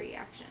it's a free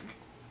action.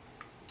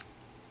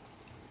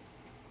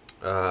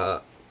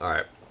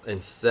 Alright.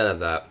 Instead of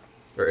that,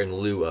 or in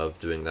lieu of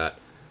doing that,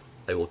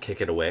 I will kick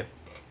it away.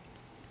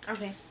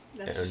 Okay.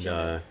 That's And,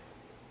 just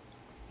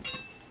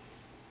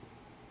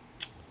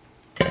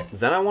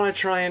then I want to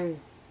try and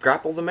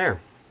grapple the mare.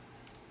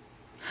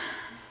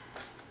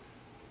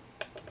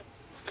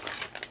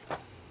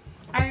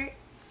 Alright.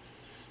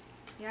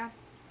 Yeah.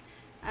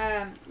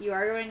 You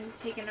are going to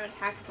take an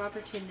attack of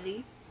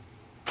opportunity.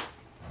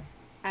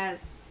 As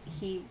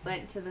he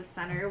went to the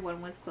center,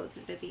 one was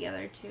closer to the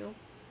other two.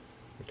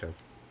 Okay.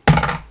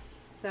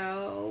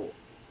 So,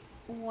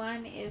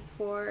 one is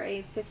for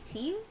a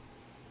 15.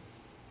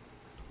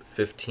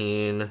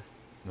 15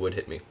 would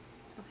hit me.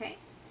 Okay.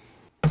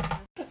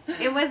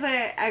 It was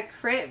a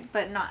crit,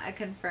 but not a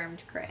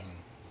confirmed crit.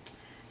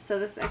 So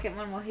the second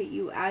one will hit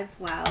you as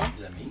well.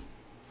 Is that me?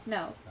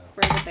 No, Oh.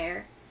 for the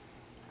bear.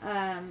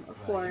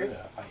 For you're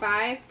gonna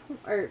fight.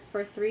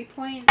 for 3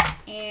 points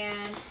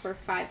and for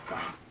 5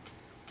 points.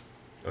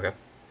 Okay.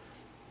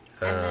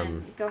 And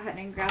then go ahead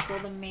and grapple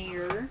the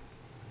mayor.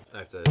 I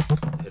have to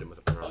hit him with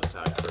a unarmed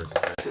attack first.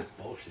 Shit's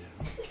bullshit.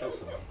 Kill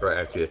someone. Right, I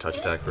have to do a touch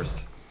attack first.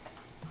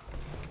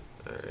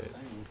 Alright.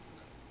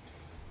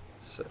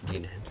 So,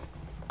 Dean,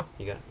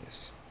 you got it?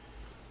 Yes.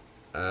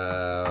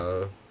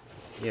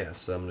 Yeah,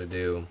 so I'm gonna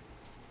do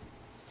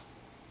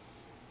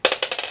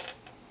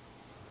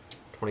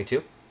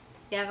 22.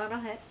 Yeah, that'll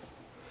hit.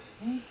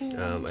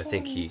 I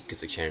think he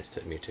gets a chance to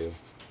hit me too.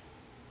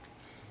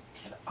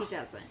 He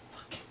doesn't.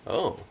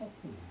 Oh.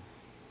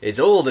 It's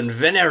old and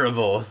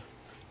venerable.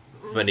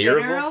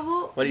 Venerable?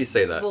 Venerable? Why do you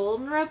say that?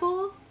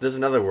 Vulnerable? There's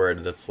another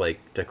word that's like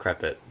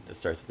decrepit. It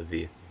starts with a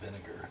V.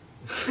 Vinegar.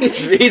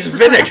 He's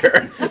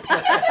vinegar.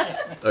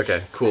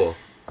 Okay, cool.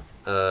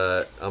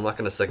 I'm not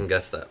gonna second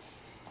guess that.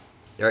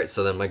 Alright,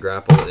 so then my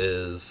grapple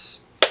is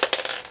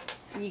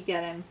You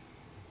get him.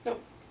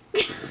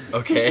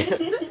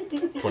 okay.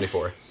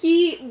 24.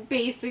 He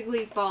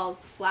basically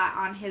falls flat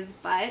on his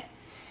butt.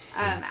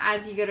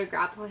 As you go to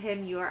grapple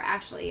him, you are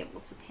actually able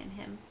to pin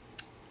him.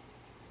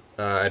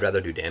 I'd rather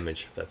do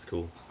damage if that's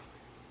cool.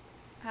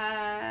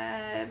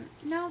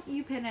 No,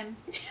 you pin him.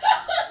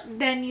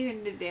 Then you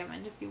can do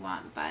damage if you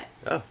want, but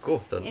Oh,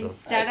 cool. Then,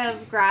 instead I of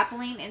see.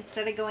 grappling,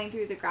 instead of going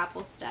through the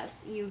grapple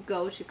steps, you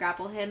go to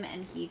grapple him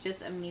and he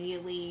just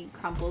immediately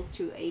crumples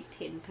to a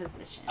pin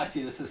position. I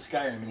see this is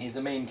Skyrim and he's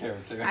the main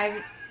character.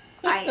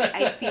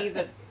 I see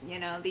that,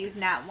 these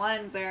nat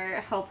ones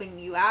are helping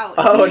you out.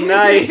 Oh,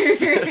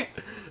 nice.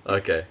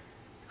 Okay,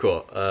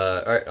 cool.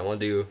 Alright, I want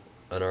to do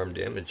unarmed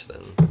damage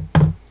then.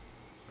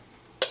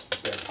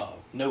 Bear paw.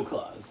 No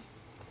claws.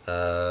 9.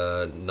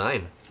 Over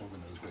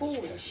those great Holy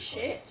character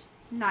shit.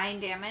 9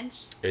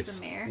 damage. It's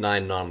the mayor.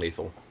 9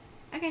 non-lethal.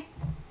 Okay,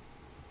 claws.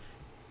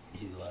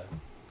 He's alive.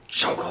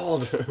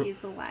 Chokehold!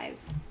 he's alive.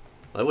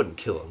 I wouldn't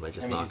kill him, I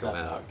just knock he's him not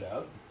out. knocked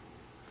out.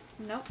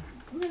 Nope.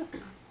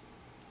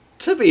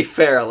 To be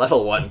fair, a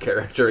level 1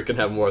 character can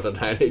have more than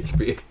 9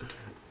 HP.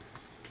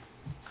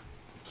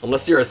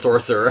 Unless you're a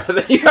sorcerer,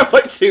 then you have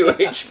like 2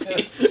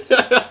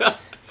 HP.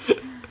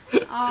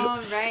 All A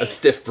right.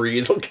 stiff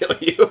breeze will kill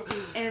you.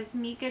 Is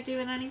Mika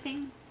doing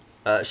anything?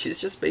 She's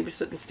just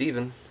babysitting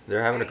Steven.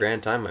 They're having a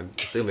grand time, I'm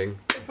assuming.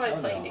 They're probably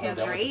playing I'm together.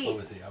 done with Great.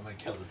 diplomacy. I'm gonna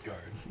kill this guard.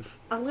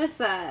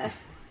 Alyssa.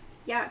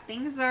 Yeah,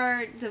 things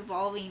are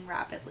devolving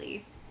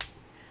rapidly.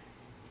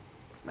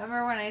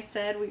 Remember when I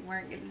said we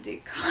weren't going to do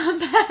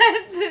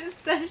combat this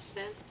session?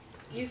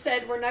 You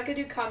said we're not going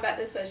to do combat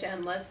this session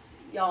unless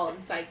y'all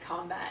incite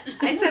combat.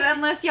 I said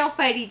unless y'all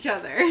fight each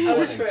other. You Oh,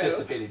 weren't true.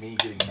 anticipating me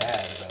getting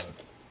mad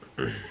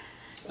about.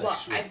 Well,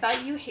 sexual- I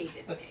thought you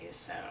hated me,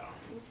 so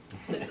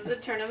this is a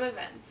turn of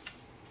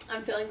events.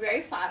 I'm feeling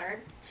very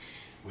flattered.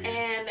 Weird.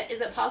 And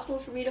is it possible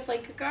for me to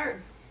flank a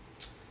guard?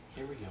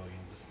 Here we go again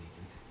with the sneaking.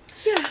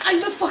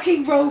 I'm a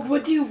fucking rogue.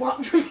 What do you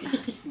want from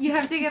me? You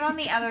have to get on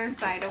the other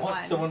side I of want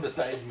one. someone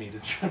besides me to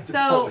try So-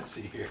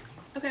 diplomacy here.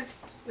 Okay.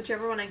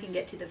 Whichever one I can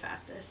get to the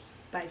fastest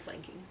by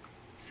flanking.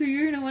 So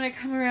you're going to want to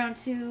come around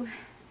to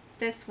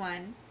this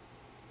one.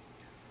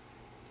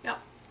 Yep.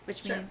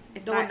 Which Sure. means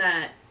if The one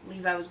that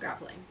Levi was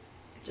grappling.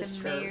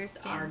 Just the for mayor our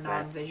stands up.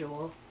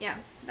 non-visual. Yeah,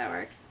 that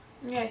works.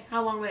 Okay.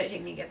 How long would it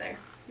take me to get there?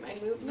 My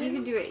movement? You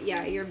can do it.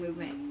 Yeah, your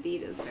movement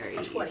speed is very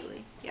 20.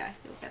 easily. Yeah,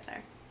 you'll get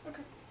there.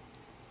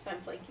 So I'm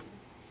flanking.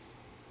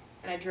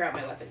 And I drew out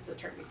my weapons the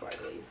turn before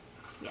I leave.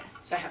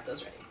 Yes. So I have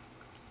those ready.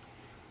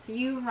 So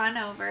you run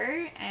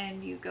over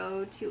and you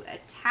go to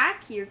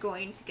attack. You're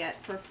going to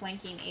get for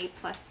flanking a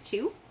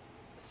 +2.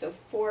 So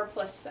 4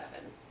 plus 7.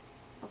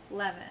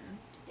 11.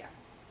 Yeah.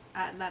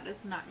 That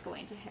is not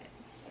going to hit.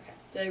 Okay.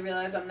 Did I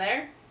realize I'm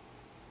there?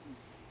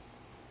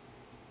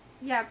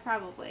 Yeah,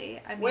 probably.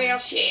 I mean, Well,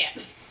 shit.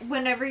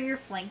 whenever you're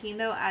flanking,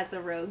 though, as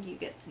a rogue, you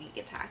get sneak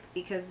attack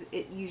because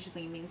it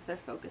usually means they're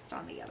focused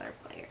on the other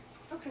player.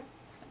 Okay.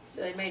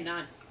 So they may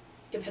not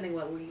depending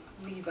what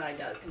Levi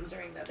does,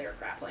 considering that they're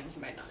grappling, he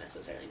might not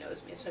necessarily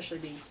notice me, especially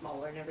being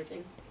smaller and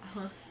everything.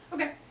 Uh-huh.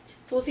 Okay.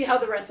 So we'll see how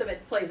the rest of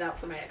it plays out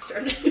for my next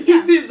turn.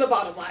 Yeah. Is the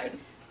bottom line.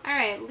 All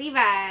right,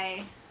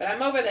 Levi. But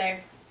I'm over there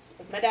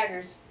with my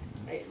daggers.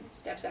 Right,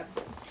 step.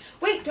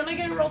 Wait, don't I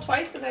get to roll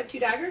twice because I have 2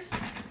 daggers?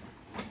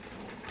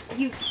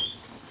 You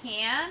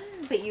can,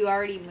 but you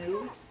already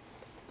moved.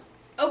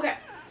 Okay.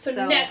 So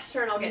next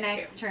turn I'll get 2.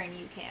 Next turn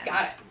you can.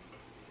 Got it.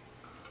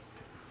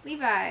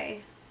 Levi.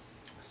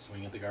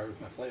 Swing at the guard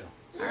with my flail.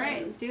 All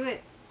right, do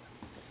it.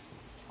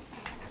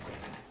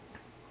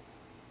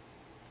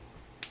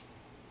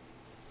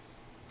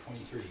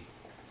 23.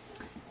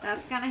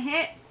 That's gonna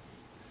hit.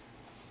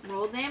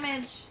 Roll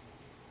damage.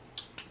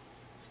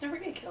 Never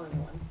gonna kill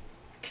anyone.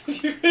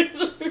 'Cause you guys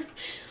are...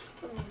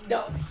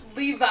 No,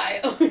 Levi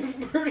always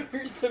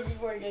murders them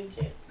before I get a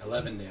chance.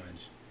 11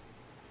 damage.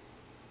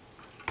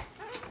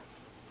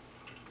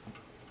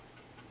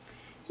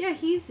 Yeah,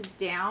 he's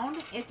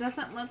down. It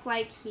doesn't look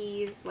like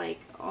he's like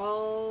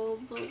all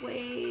the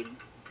way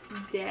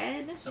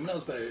dead. Someone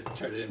else better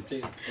try to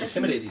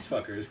intimidate these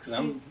fuckers, because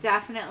He's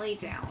definitely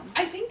down.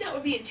 I think that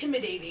would be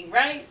intimidating,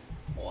 right?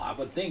 Well, I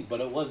would think, but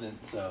it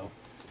wasn't, so.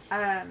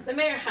 The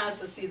mayor has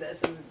to see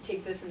this and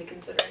take this into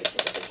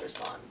consideration if it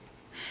responds.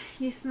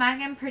 You smack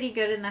him pretty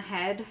good in the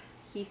head.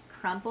 He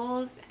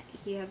crumples.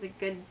 He has a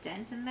good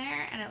dent in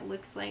there, and it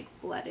looks like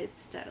blood is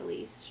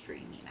steadily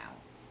streaming out.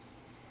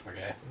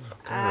 Okay.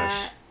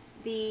 Gosh.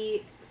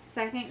 The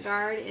second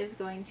guard is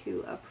going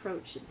to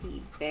approach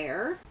the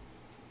bear.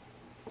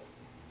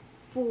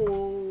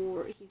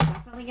 He's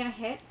definitely gonna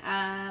hit.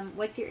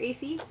 What's your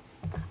AC?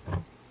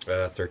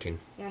 13.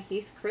 Yeah,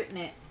 he's critting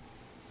it.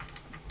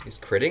 He's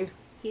critting?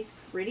 He's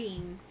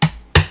critting.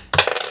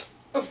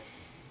 Oh.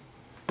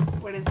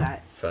 What is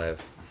that?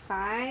 5.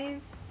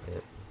 5?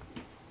 Yep.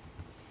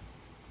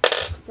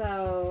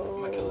 So.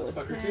 I'm gonna kill this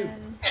fucker too.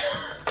 10.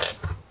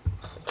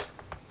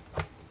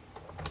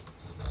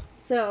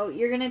 So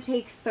you're gonna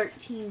take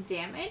 13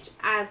 damage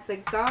as the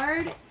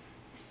guard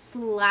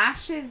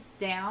slashes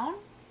down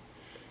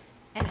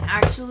and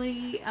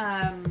actually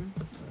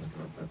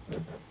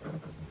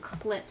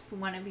clips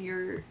one of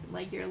your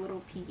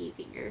little pinky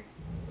finger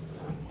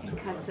and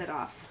cuts it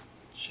off.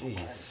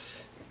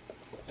 Jeez.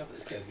 Yep,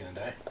 this guy's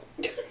gonna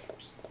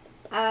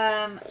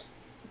die.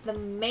 The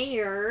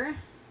mayor,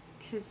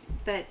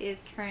 that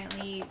is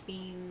currently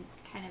being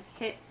kind of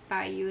hit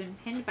by you and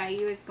pinned by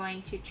you, is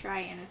going to try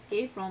and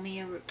escape. Roll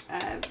me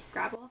a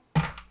grapple.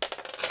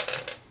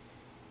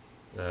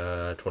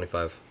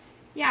 25.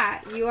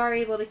 Yeah, you are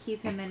able to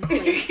keep him in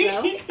place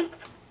though.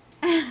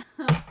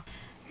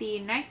 The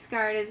next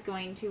guard is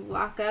going to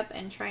walk up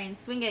and try and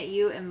swing at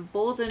you,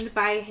 emboldened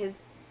by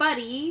his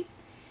buddy.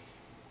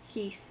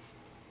 He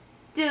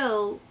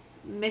still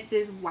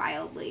misses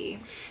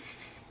wildly.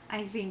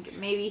 I think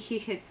maybe he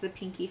hits the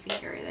pinky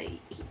finger that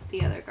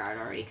the other guard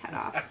already cut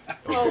off.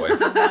 Oh boy.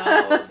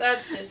 No,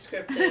 that's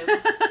descriptive.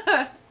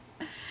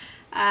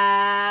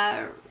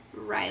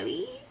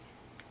 Riley?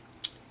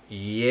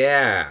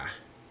 Yeah.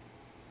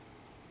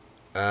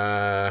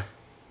 I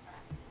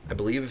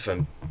believe if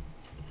I'm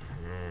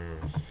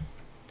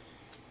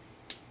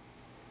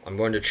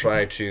going to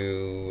try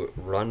to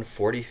run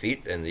 40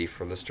 feet in the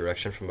furthest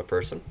direction from a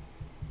person.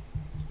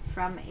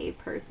 From a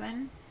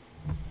person.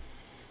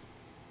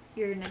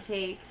 You're going to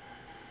take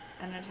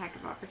an attack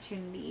of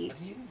opportunity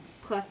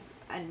plus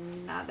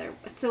another.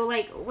 So,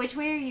 which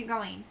way are you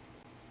going?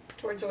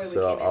 Towards the way we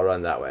So came I'll in.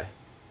 run that way.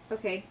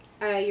 Okay.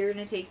 You're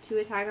going to take 2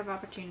 attack of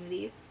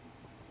opportunities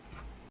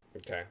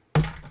Okay.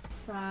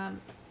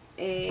 from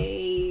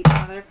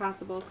another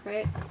possible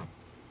crit.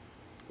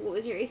 What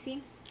was your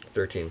AC?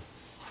 13.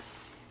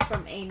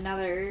 From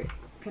another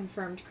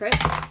confirmed crit.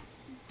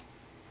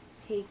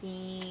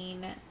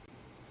 Taking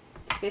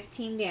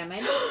 15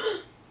 damage.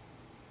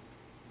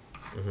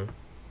 Mm-hmm.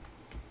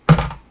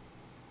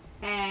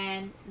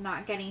 And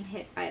not getting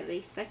hit by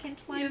the second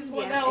one Use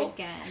one yet out.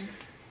 again.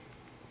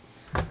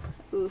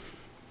 Oof.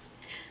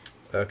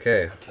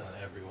 Okay. Killing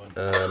everyone.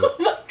 Oh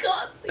my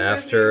god.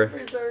 After-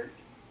 Berserk.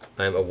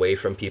 I'm away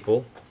from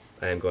people.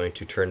 I am going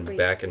to turn Wait.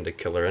 back into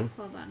Killerin.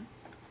 Hold on.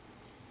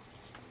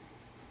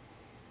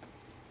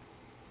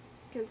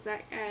 Because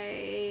that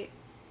guy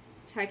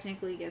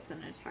technically gets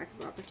an attack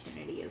of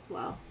opportunity as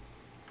well.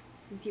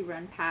 Since you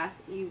run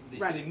past, They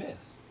said he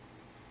missed.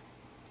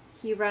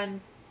 he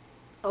runs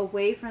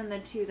away from the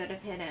 2 that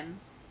have hit him.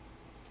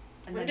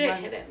 And When then did it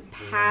runs hit him?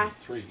 past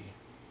 3.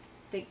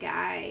 the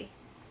guy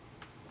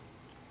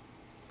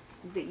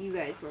that you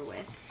guys were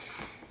with.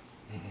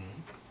 Mm-hmm.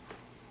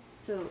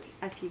 So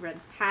as he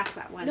runs past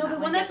that one, No, the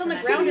one that's gets on the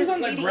an ground attack. is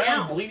on the bleeding ground,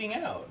 out. bleeding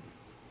out.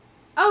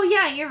 Oh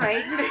yeah, you're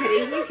right. Just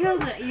kidding. You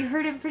killed it. You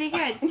hurt him pretty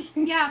good.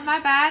 Yeah, my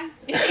bad.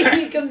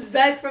 He comes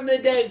back from the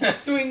dead to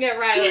swing at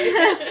Riley.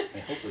 I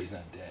mean, hopefully he's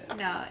not dead.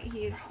 No,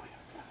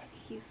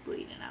 he's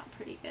bleeding out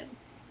pretty good.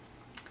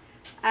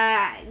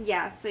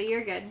 Yeah. So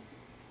you're good.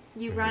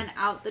 You run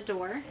out the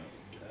door.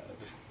 Oh,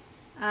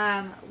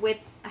 God. With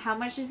how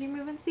much is your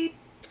movement speed?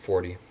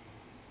 40.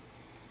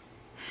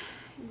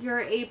 you're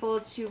able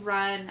to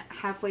run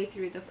halfway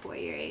through the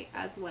foyer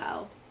as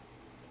well.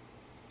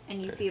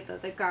 And you Okay. see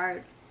that the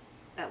guard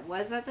that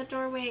was at the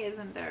doorway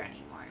isn't there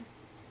anymore.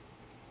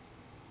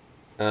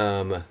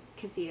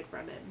 Because he had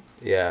run in.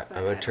 Yeah, But I'm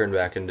I gonna don't turn know.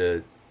 back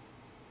into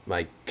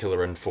my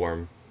Killerin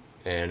form,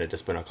 and at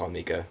this point I'll call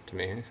Mika to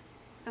me.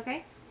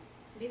 Okay?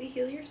 Maybe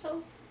heal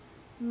yourself?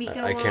 Mika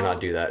I will cannot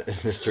do that in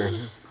this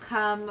turn.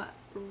 come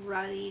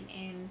running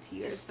into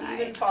your Does side.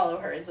 Steven follow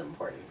her is an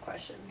important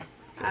question.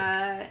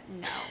 No.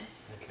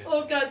 Okay.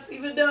 Oh god,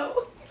 Steven,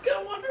 no. He's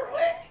gonna wander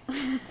away.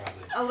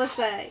 Probably.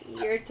 Alyssa,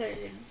 your turn.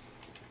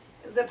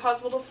 Is it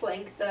possible to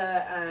flank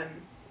the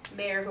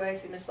mayor who I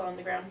assume is still on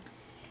the ground?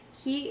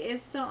 He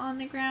is still on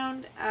the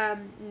ground.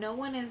 No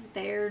one is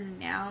there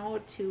now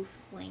to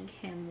flank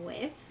him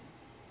with.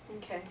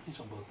 Okay. Please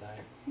don't both die.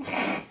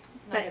 I'm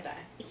But- gonna die.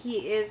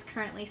 He is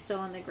currently still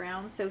on the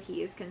ground, so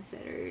he is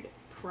considered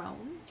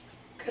prone,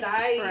 Could or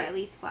I... at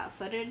least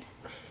flat-footed.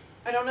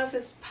 I don't know if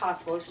this is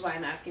possible. This is why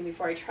I'm asking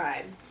before I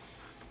try.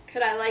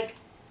 Could I, like,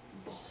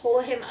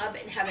 pull him up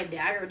and have a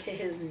dagger to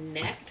his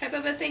neck type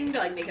of a thing to,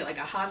 like, make it like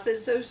a hostage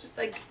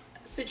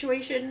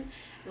situation?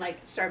 And, like,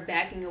 start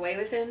backing away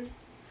with him?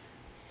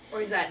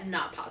 Or is that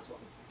not possible?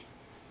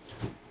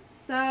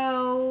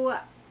 So,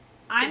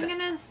 I'm Is it-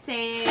 gonna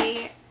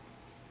say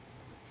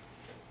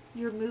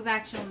your move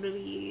action will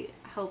be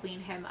helping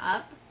him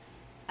up,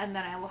 and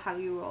then I will have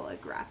you roll a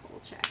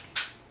grapple check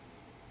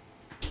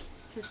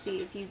to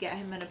see if you get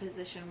him in a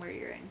position where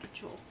you're in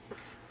control.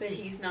 But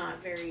he's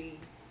not very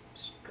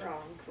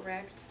strong,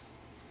 correct?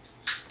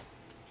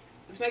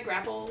 It's my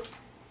grapple.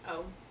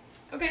 Oh.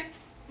 Okay.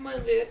 I'm gonna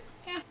do it.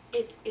 Yeah.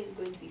 It is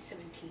going to be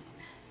 17.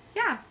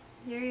 Yeah,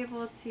 you're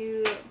able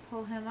to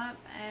pull him up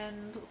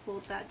and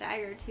hold that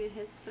dagger to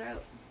his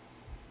throat.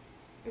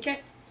 Okay.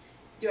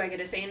 Do I get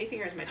to say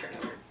anything or is my turn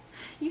over?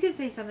 You could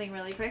say something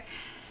really quick.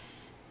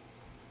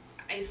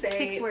 I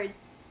say... 6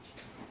 words.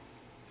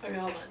 Okay,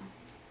 hold on.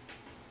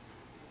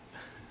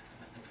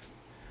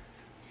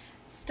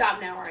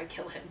 Stop now or I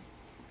kill him.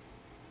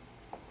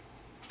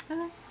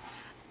 Okay.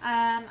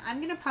 I'm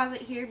gonna pause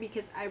it here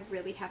because I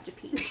really have to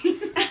pee.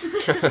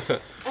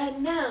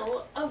 And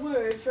now, a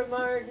word from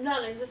our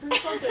non-existent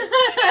sponsor.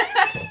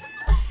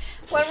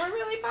 When we're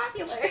really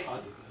popular.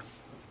 Positive.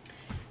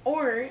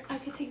 Or I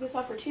could take this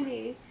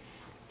opportunity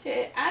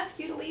to ask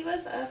you to leave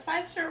us a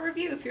 5-star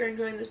review if you're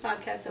enjoying this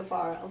podcast so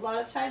far. A lot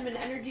of time and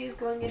energy is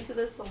going into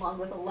this, along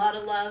with a lot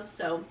of love.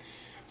 So,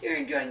 if you're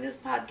enjoying this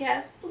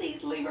podcast,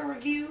 please leave a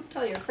review,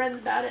 tell your friends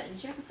about it, and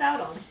check us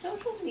out on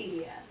social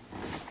media.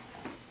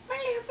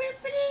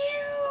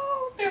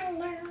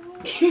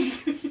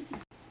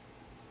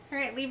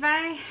 Alright,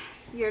 Levi,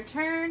 your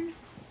turn.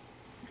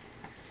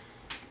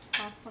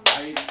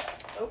 Awesome.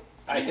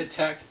 I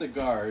attacked the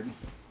guard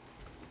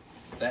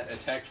that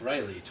attacked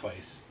Riley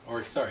twice.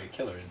 Or, sorry,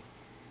 Killerin.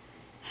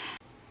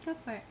 Go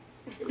for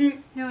it.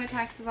 No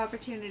attacks of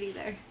opportunity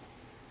there.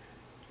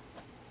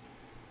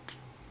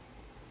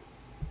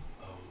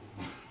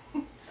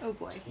 Oh. Oh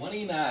boy.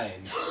 29.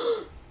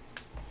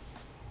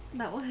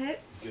 That will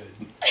hit. Good.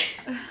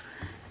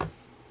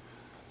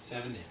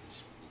 7 damage.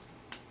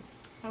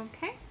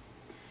 Okay.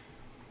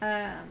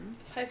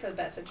 It's probably for the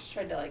best. I just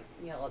tried to, like,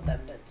 yell at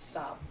them to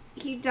stop.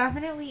 He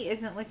definitely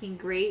isn't looking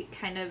great,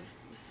 kind of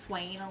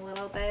swaying a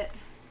little bit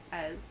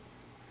as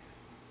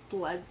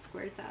blood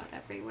squirts out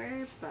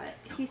everywhere, but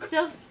he's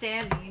still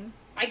standing.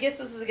 I guess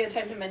this is a good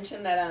time to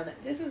mention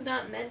that this is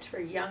not meant for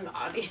young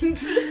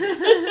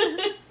audiences.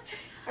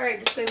 Alright,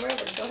 disclaimer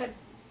over. Go ahead.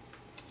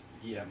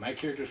 Yeah, my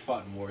character's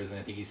fought in wars, and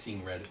I think he's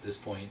seeing red at this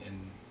point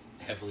and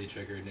heavily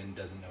triggered and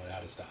doesn't know how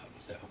to stop,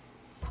 so.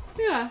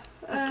 Yeah.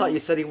 I thought you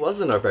said he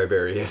wasn't a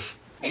barbarian.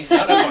 He's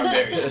not a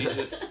barbarian, he's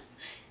just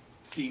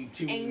seen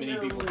too many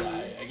people Angrily.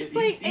 die. I guess It's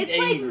like, he's it's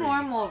like angry.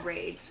 normal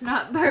rage,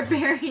 not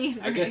barbarian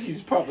I guess rage.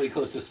 he's probably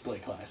close to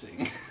split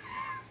classing.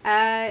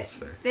 That's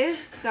fair.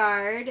 This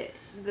guard,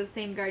 the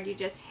same guard you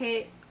just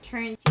hit,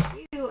 turns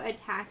to you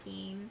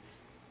attacking.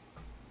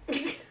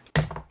 Was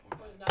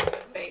not a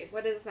good face.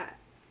 What is that?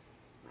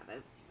 That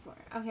is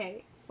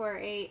for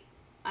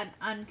an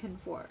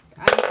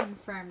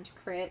unconfirmed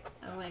crit.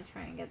 I'm going to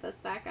try and get this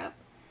back up.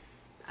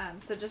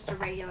 So just a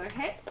regular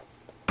hit.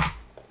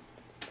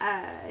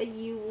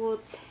 You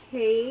will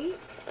take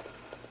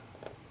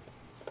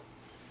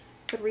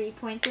 3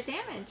 points of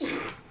damage.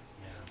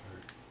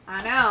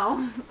 I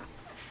know.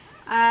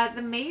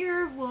 The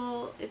mayor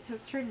will, it's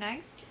his turn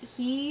next.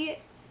 He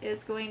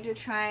is going to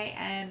try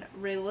and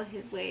wriggle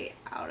his way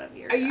out of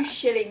your Are you grasp.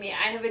 shitting me?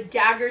 I have a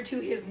dagger to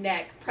his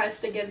neck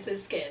pressed against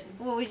his skin.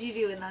 What would you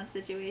do in that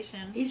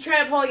situation? He's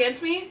trying to pull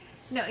against me?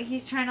 No,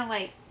 he's trying to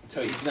like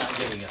So he's not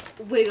giving up.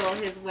 wiggle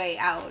his way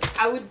out.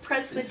 I would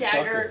press the This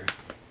dagger fucker.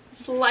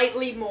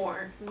 slightly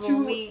more. Roll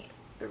me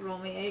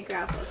a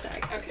grapple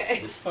check.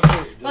 Okay. This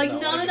fucker does Like,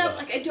 not not want to enough. give up.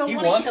 Like, I don't He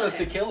want to wants kill us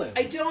him. to kill him.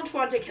 I don't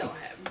want to kill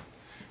him.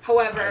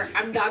 However,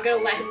 I'm not going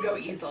to let him go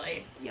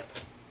easily. Yep.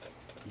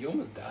 You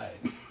almost died.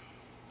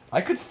 I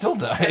could still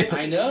die.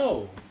 I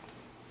know.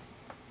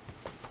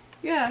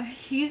 Yeah,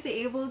 he's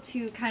able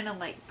to kind of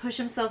like push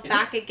himself Is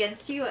back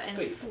against you and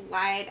Wait.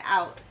 slide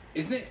out.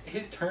 Isn't it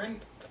his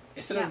turn?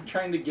 Instead Yeah. of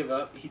trying to give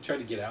up, he tried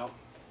to get out.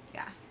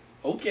 Yeah.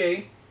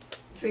 Okay.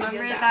 So he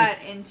Remember gets out. that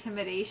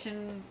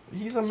intimidation?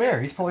 He's a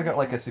mayor. He's probably got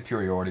like a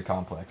superiority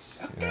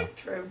complex. You know?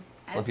 True.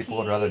 Some As people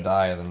would he rather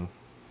die than.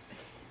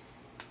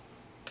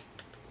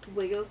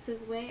 wiggles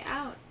his way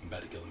out. I'm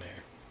about to kill the mayor.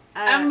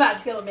 I'm about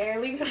to kill a mayor.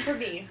 Leave him for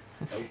me.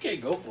 Okay,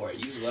 go for it.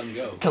 You just let him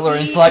go.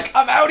 Killer's like,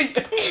 I'm outie!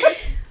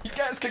 You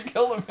guys can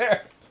kill the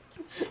mayor.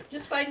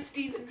 Just find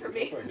Steven for Go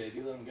me. for it,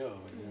 baby. Let him go.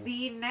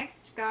 The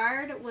next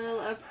guard will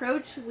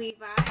approach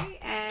Levi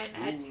and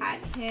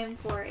attack him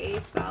for a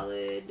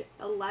solid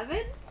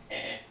 11.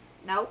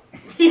 Nope.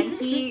 And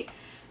he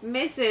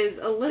misses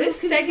a little. This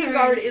second concerned.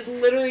 guard is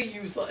literally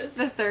useless.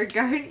 The third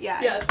guard,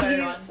 yeah. Yeah, the third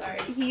he's- one,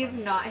 sorry. He's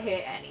not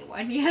hit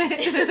anyone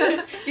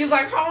yet. He's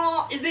like,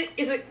 oh, is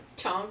it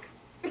Chunk?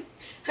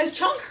 Has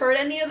Chunk heard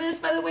any of this,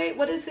 by the way?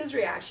 What is his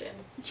reaction?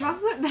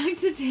 Chalk went back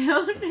to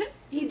town.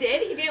 He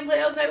did? He didn't play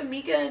outside with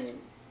Mika and...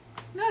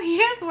 No, he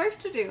has work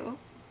to do.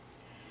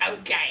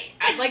 Okay.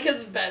 I'm like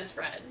his best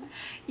friend.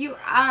 You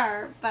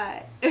are,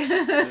 but.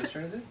 Whose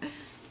turn is it?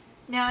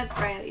 Now it's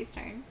Riley's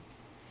turn.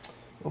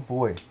 Oh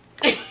boy.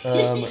 You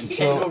can't go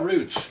So,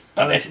 roots.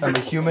 I'm a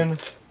human,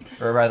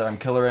 or rather, I'm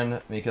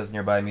Killerin. Mika's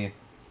nearby me.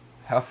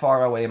 How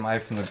far away am I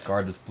from the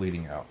guard that's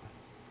bleeding out?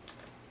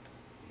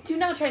 Do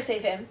not try to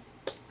save him.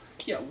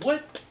 Yeah,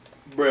 what?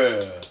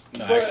 Bruh.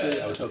 No, Bruh.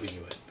 actually, I was hoping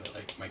you would, but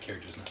like my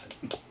character's not.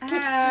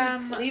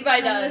 Levi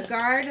from does. The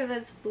guard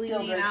that's bleeding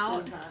Gilbert out.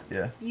 does not.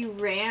 Yeah. You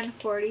ran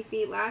 40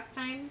 feet last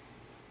time.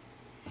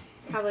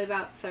 Probably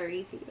about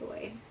 30 feet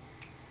away.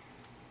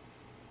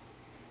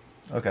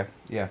 Okay.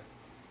 Yeah.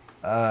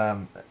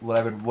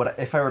 What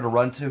if I were to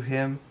run to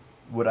him?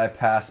 Would I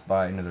pass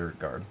by another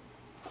guard?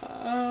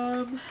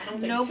 I don't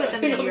think No, so. but I the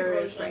think mayor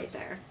Gilbert is right does.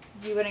 there.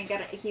 He wouldn't get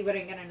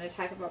an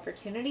attack of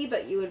opportunity,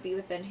 but you would be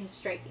within his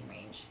striking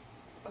range.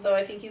 Although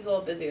I think he's a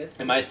little busy with...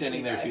 Am I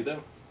standing there too,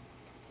 though?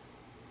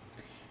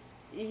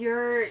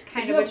 You're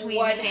kind You of have between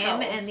one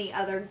him health. and the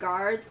other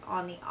guards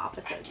on the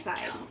opposite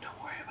side.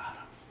 Don't worry about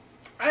him.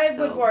 I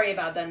So- would worry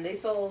about them. They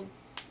still...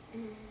 They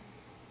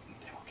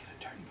won't get a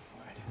turn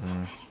before I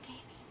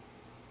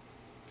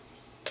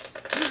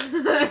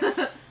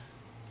do.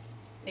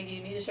 Nikki,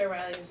 you need to show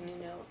Riley his new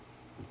note.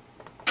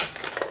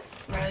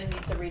 Riley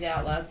needs to read it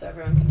out loud so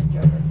everyone can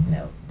enjoy this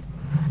note.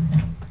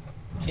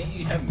 Can't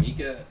you have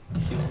Mika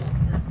heal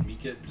or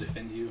Mika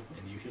defend you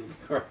and you heal the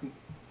guard?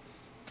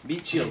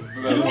 Meat shield,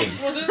 bro.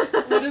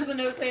 What does the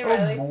note say, Oh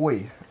Riley?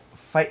 boy.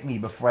 Fight me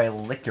before I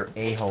lick your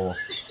a-hole.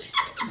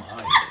 Come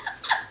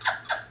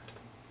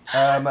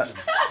on.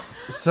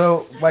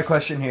 So, my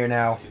question here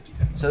now. 50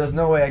 times. So there's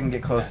no way I can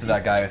get close to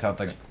that guy without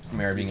the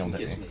mayor being You able can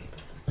to kiss hit me.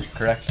 me.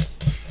 Correct?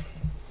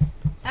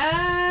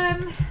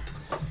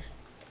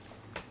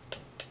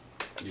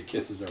 Your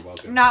kisses are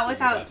welcome. Not You're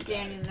without about to die.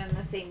 standing in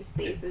the same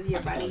space as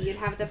your buddy. You'd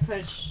have to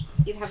push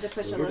We're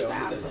Alyssa done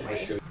out with of the that.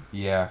 way. Show-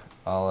 Yeah,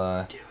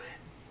 I'll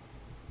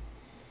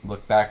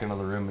look back into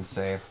the room and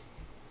say,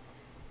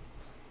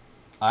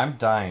 I'm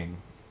dying.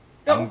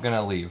 I'm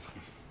gonna leave.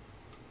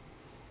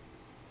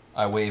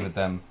 I wave at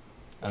them,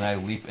 and I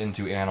leap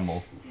into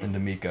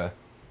Mika,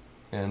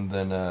 and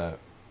then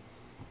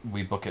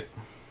we book it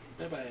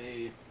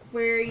Bye-bye.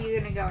 Where are you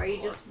gonna go? Are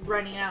you just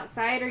running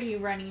outside or are you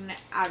running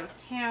out of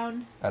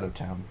town? out of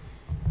town.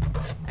 What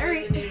does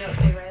Alright. the new note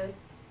say,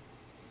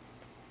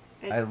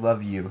 Riley? I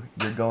love you.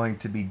 You're going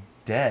to be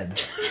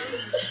dead.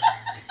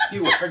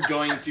 You are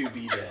going to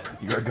be dead.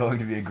 You are going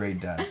to be a great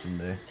dad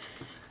someday.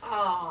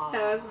 Aww.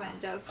 That was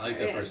meant just I like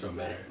for that him. first one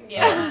better.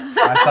 Yeah.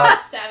 I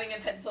thought Stabbing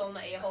a pencil in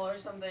the a-hole or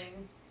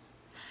something.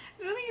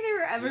 I don't think there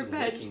were ever He was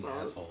licking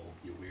pencils. asshole,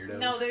 you weirdo.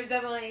 No, there's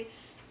definitely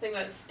something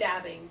about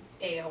stabbing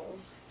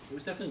a-holes. It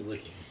was definitely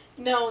licking.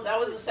 No, that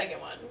was the second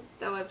one.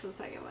 That was the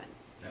second one.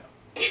 No.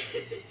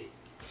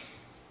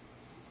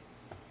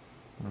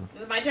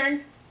 Is it my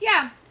turn?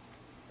 Yeah.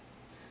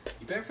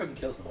 You better fucking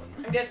kill someone.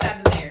 I'm gonna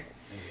stab the mayor.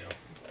 There you go.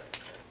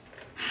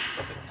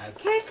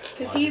 That's Okay.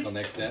 Because logical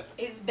next step.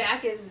 his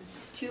back is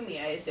to me,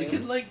 I We assume.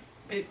 could like,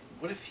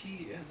 what if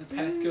he has a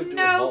passcode to a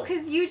No, vault?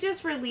 because you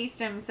just released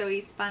him, so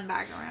he spun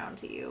back around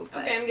to you.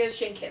 But Okay, I'm gonna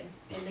shank him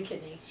in the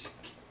kidney.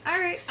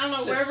 alright. I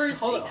don't know, wherever's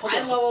Hold on.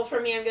 eye level for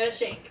me, I'm gonna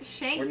shank. We're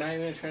Shank. not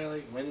even gonna try to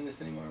like win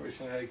this anymore. We're just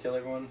gonna try to kill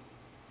everyone.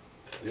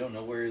 We don't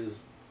know where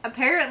his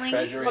Apparently,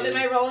 treasure What is.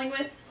 am I rolling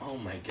with? Oh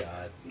my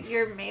god.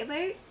 your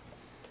melee.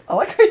 I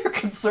like how your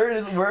concern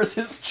is where's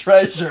his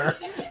treasure.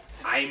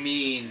 I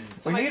mean,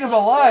 So We my need him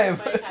plus four,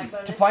 alive my attack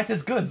bonus. to find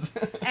his goods.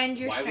 And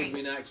your why would strength.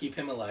 we not keep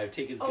him alive?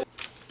 Take his. Oh. Good.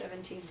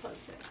 17 plus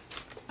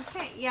 6.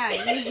 Okay, yeah,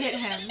 you hit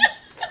him.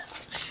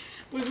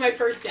 With my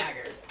first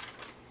dagger.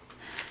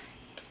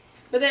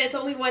 But then it's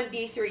only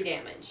 1d3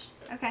 damage.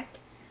 Okay.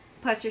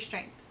 Plus your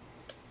strength.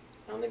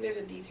 I don't think there's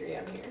a d3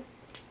 on here.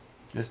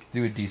 Just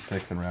do a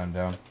d6 and round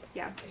down.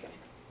 Yeah. Okay.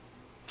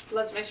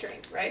 Plus my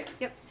strength, right?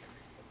 Yep.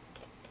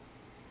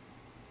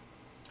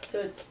 So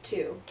it's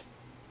 2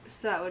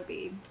 So that would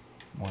be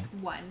 1.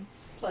 1.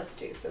 plus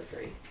 2, so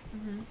 3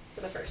 Mhm.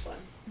 for the first one.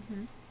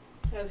 Mhm.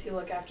 How does he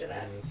look after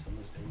that? So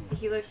much damage.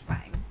 He looks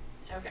fine.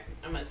 Okay,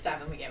 I'm gonna stab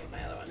him again with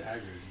my other one.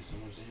 Daggers do so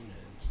much damage.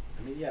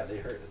 I mean, yeah, they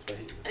hurt. That's why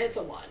he. It's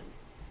a 1.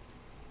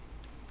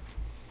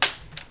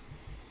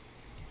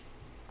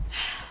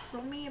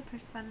 Roll me a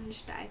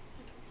percentage die.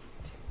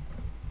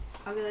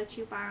 I'll let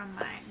you borrow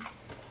mine.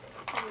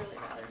 I'd really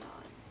rather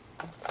not.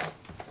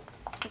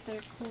 But they're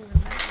cool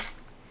and metal.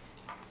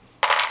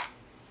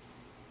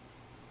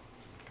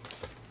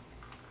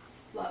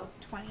 Low.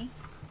 20.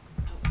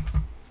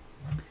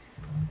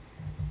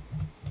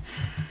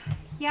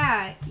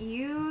 Yeah,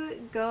 you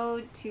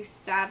go to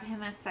stab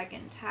him a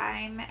second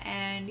time,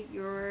 and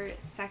your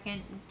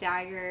second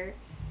dagger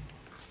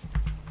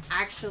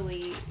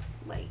actually,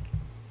 like,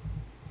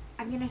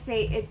 I'm gonna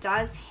say it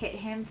does hit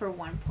him for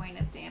 1 point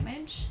of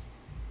damage,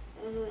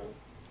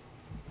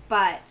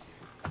 but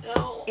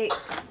No. it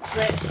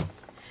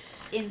clips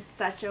in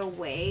such a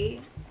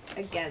way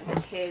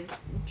against his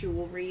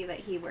jewelry that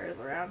he wears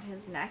around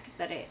his neck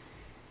that it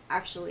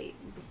actually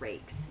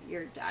breaks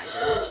your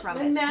dagger from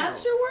My its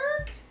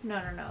masterwork?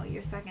 hilt. No,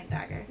 your second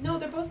dagger. No,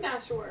 they're both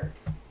masterwork.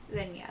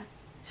 Then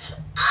yes.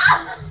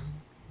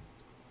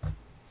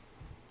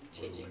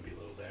 Changing. Maybe a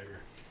little dagger.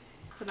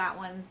 So that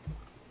one's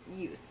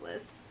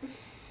useless.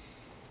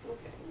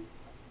 Okay.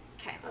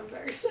 Okay. I'm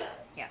very sad.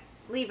 Yeah.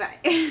 Levi.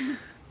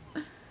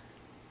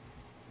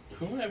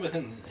 Who am I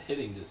within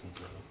hitting distance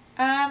of?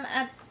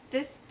 At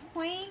this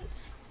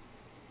point,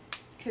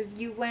 because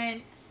you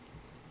went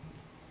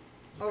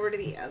over to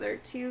the other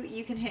two,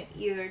 you can hit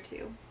either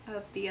two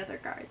of the other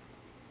guards.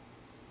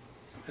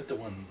 Hit the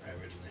one I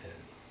originally hit.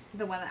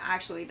 The one that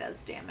actually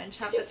does damage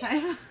half the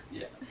time.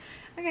 Yeah.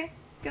 Okay,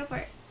 go for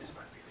it. This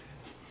might be it.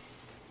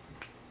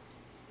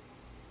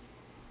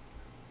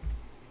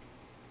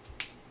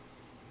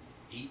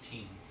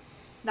 18.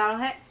 That'll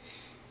hit.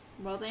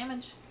 Roll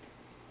damage.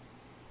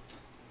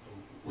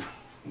 Oh.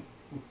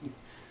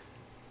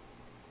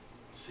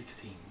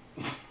 16.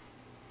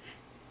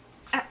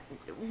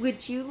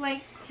 Would you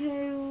like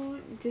to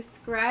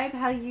describe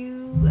how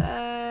you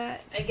Again,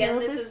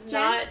 killed this is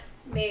not gent?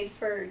 made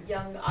for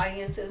young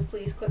audiences.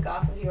 Please click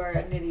off if you are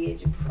under the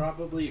age of...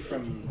 Probably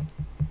from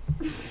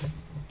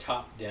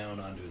top down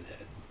onto his head.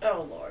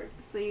 Oh, Lord.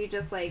 So you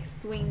just like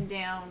swing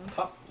down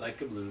Pop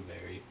like a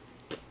blueberry.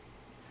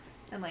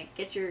 and like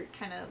get your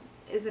kind of,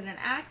 is it an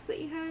axe that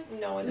you have?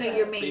 No, it's No, a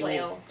your main Big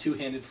flail. old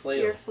two-handed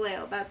flail. Your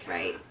flail, that's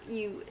right.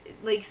 You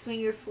like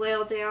swing your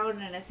flail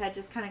down and his head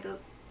just kind of goes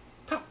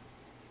Pop.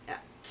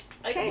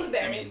 like Okay. a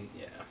blueberry. I mean,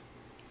 yeah.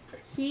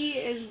 He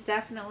is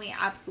definitely,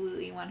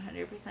 absolutely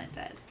 100%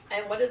 dead.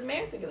 And what does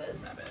Mayor think of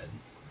this? Not bad.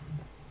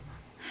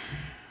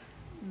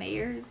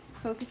 Mayor's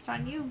focused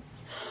on you.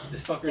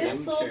 This fucker This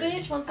didn't little care.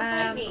 bitch wants to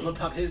fight I'm me. gonna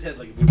pop his head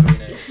like a blueberry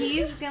knife.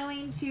 He's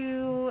going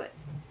to...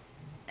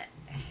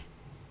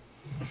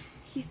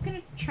 He's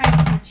going to try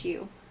and punch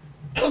you.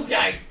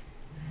 Okay.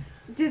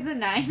 Does a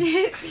 9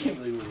 hit? I can't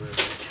believe we were able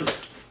to kill this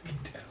fucking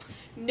town.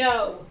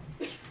 No.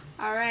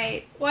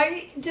 Alright.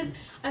 Why does...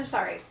 I'm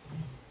sorry.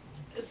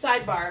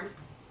 Sidebar.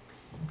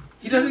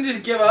 He doesn't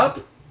just give up?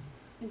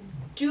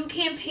 Do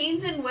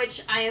campaigns in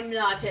which I am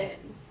not in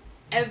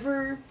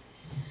ever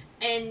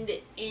end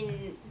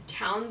in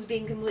towns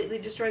being completely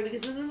destroyed?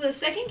 Because this is the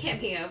second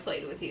campaign I've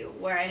played with you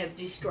where I have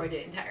destroyed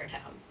an entire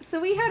town. So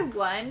we had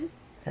one.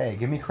 Hey,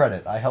 give me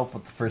credit. I helped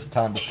with the first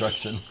town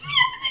destruction.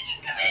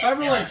 If I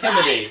roll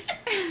intimidate,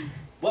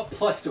 what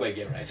plus do I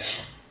get right now?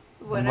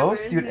 The Whatever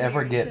most is you'd in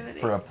ever your get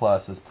intimidate. for a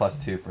plus is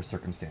 +2 for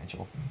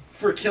circumstantial.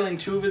 For killing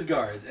 2 of his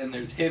guards, and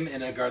there's him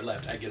and a guard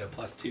left, I get a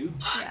 +2?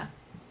 Yeah.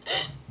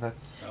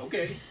 That's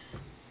Okay.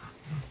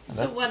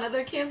 So what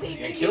other campaign? He's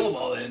gonna you kill did?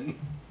 them all then.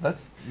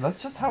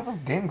 that's just how the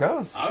game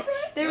goes. Alright.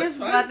 There that's was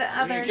fine. one We're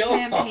other gonna kill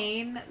 'em all.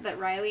 campaign that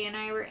Riley and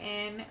I were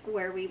in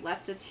where we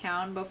left a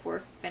town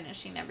before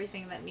finishing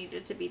everything that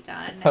needed to be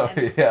done. Oh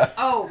and, yeah.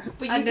 Oh,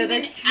 but you Under the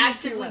didn't huge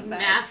actively went back.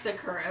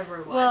 massacre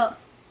everyone. well,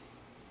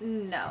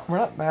 no. We're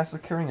not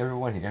massacring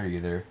everyone here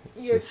either.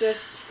 It's You're just-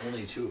 just...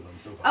 Only 2 of them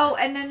so far. Oh,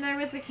 and then there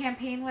was a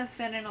campaign with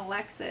Finn and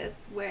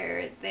Alexis where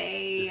Is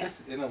they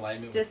this in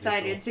alignment with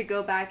decided to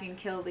go back and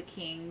kill the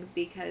king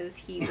because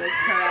he was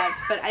corrupt.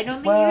 But I don't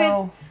think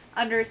well, you guys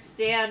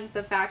understand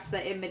the fact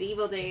that in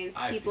medieval days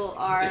I people feel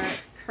are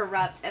this.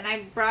 corrupt, and I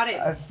brought it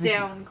I think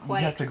down you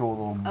quite have to go a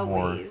little a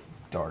more ways.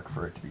 dark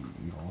for it to be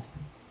evil.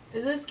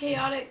 Is this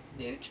chaotic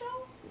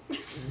neutral?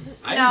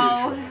 I'm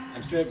No. neutral.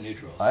 I'm straight up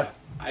neutral. So What?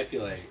 I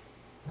feel like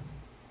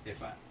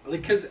if I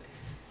because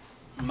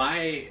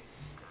my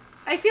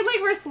I feel like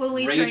we're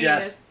slowly rage turning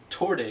ass this.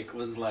 Tordic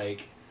was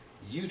like,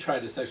 you tried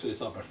to sexually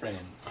assault my friend.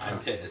 I'm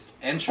pissed,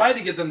 and tried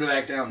to get them to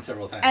back down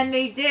several times. And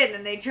they did,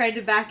 and they tried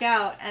to back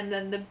out, and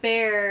then the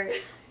bear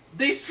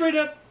They straight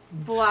up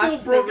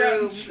blocked still broke the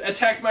out room and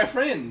attacked my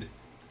friend.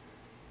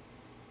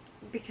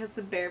 because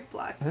the bear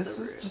blocked This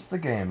the is room. just the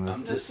game. This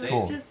I'm is just This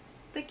saying. is cool. just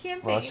the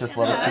campaign. Well, let's just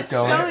and let it how keep it's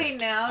going.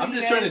 now. I'm You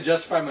just trying to guys-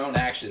 justify my own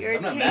actions. You're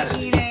I'm not mad at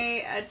taking you.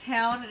 a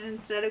town, and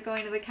instead of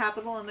going to the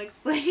capital and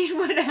explaining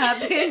what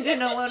happened in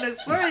Alona's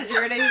Forest,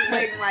 you're going to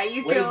explain why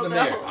you What is killed the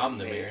mayor? whole I'm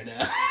the mayor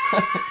now.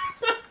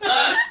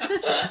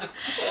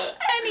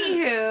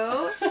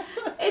 Anywho,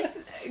 it's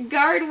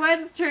Guard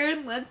One's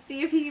turn. Let's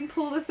see if he can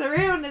pull this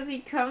around as he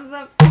comes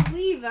up to Go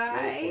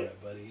Levi. for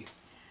it, buddy.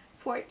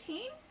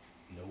 14?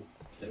 Nope.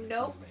 17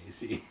 Nope.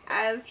 is my AC.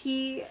 As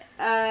he,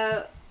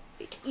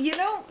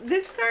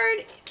 this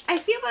card, I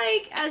feel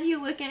like as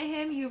you look at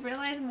him, you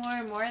realize more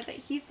and more that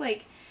he's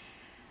like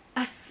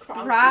a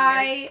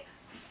spry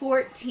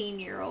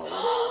 14-year-old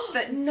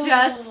that No.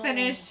 just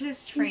finished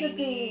his He's a training.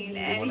 baby.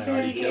 And The one I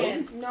already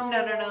killed?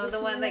 no, the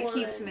one that new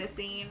keeps one.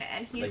 missing.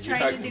 And he's Like, you're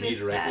trying talking to to do me his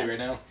directly best.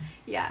 right now?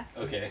 Yeah.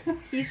 Okay.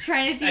 He's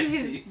trying to do I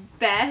his see.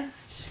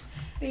 best.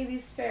 Baby,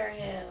 spare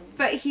him.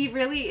 But he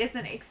really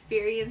isn't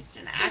experienced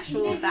in He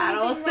actual didn't do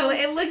battle, anything so wrong, it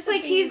it's looks just a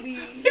like he's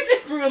baby.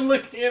 Is everyone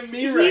looking at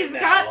me right he's now?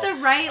 got the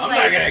right I'm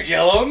like not gonna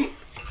kill him.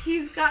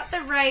 he's got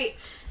the right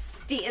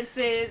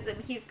stances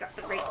and he's got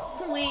the right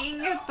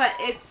swing, but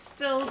it's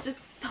still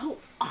just so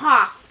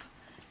off.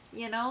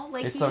 You know,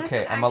 like It's he hasn't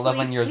okay. I'm actually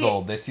 11 years hit-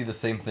 old. They see the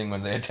same thing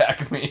when they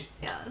attack me.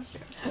 Yeah, that's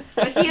true.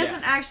 But he Yeah.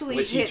 hasn't actually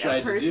Which he hit a tried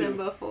to person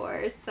do.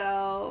 before,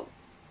 so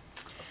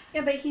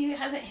Yeah, but he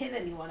hasn't hit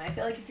anyone. I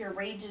feel like if your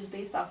rage is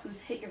based off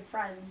who's hit your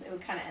friends, it would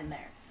kind of end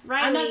there.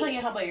 Riley, I'm not telling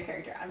you how about your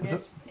character. I'm What's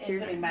just It's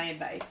your inputting my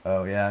advice.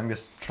 Oh yeah, I'm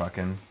just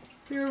trucking.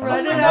 you're I'm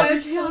running not- out You're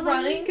of still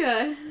running?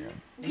 Tamaringa.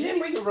 You didn't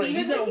bring He's right. Steven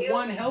He's with at you?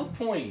 1 health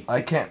point.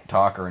 I can't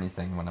talk or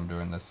anything when I'm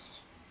doing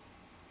this.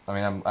 I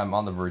mean, I'm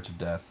on the verge of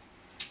death.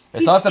 It's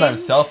He's not that I'm in-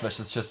 selfish.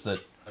 It's just that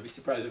I'd be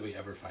surprised if we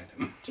ever find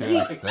him. to an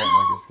extent,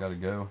 I just gotta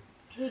go.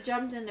 He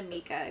jumped into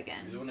Mika He's the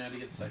again. one who had to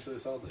get sexually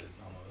assaulted,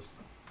 almost.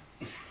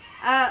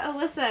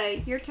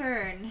 Alyssa, your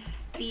turn.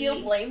 I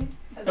feel blamed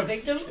as a I'm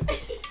victim. just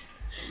kidding.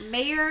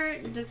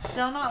 Mayor does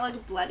still not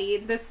look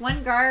bloodied. This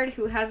one guard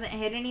who hasn't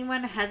hit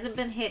anyone hasn't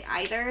been hit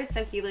either,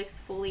 so he looks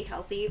fully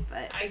healthy,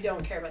 but I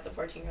don't care about the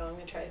 14-year-old. I'm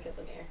going to try to kill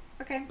the mayor.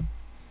 okay.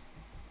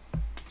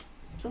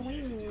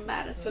 Celine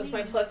Madison. So it's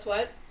my plus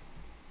what?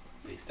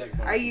 They stack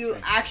bonus Are and you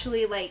strength.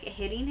 actually like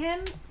hitting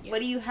him? Yes. What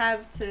do you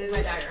have to?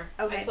 My dagger.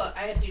 Okay.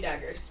 I had 2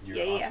 daggers. You're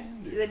Yeah.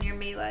 offhand, or- Then your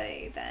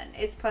melee. Then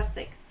it's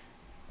 +6.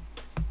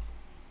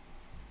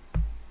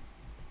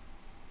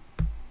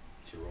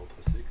 It's your roll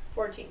 +6.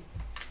 14.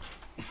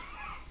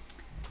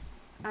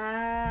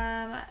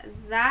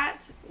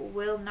 That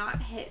will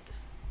not hit.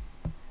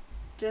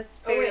 Just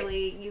Oh, wait.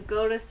 barely. You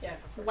go to Yeah.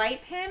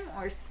 swipe him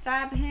or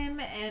stab him,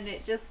 and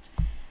it just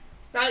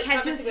Not, it's not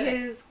catches missing with it.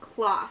 his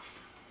cloth.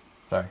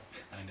 Sorry.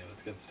 I know,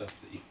 it's good stuff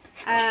that you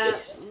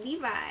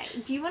Levi,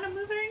 do you want to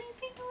move or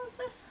anything,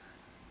 Alyssa?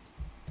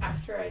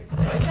 After I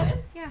swipe at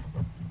him? Yeah.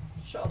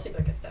 Sure, I'll take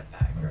like a step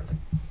back or like.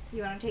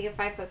 You want to take a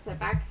 5-foot step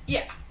back?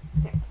 Yeah.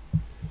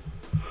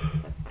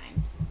 That's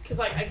fine. Because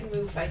like I can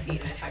move 5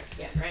 feet and attack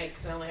again, right?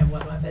 Because I only have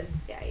one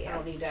weapon. Yeah, I yeah.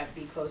 don't need to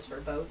be close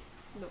for both.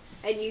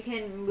 And you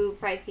can move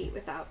 5 feet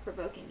without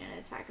provoking an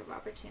attack of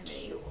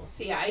opportunity. Cool.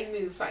 So yeah, I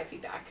move 5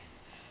 feet back.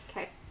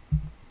 Okay.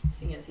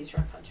 Seeing as he's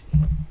trying to punch me,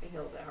 make it a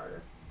little bit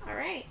harder. All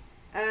right.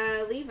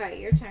 Levi,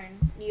 your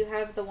turn. You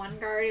have the one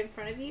guard in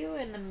front of you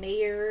and the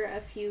mayor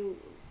a few,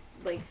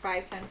 like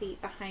 5-10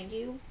 feet behind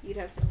you. You'd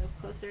have to move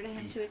closer to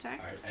him to attack.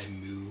 Alright, I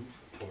move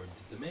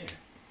towards the mayor.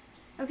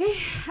 Okay.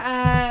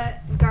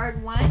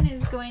 Guard 1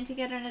 is going to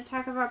get an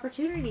attack of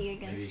opportunity Maybe you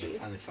against can you.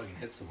 finally fucking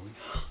hit someone.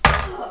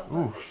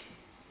 Ooh.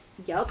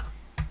 Yup.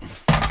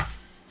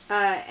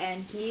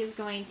 And he's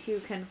going to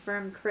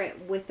confirm crit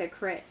with a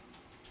crit.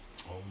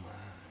 Oh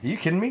my. Are you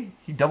kidding me?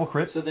 He double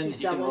crit? So then You he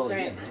can double roll crit.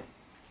 again, right?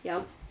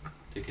 Yup.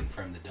 To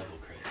confirm the double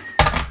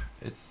crit.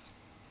 It's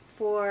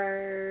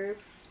For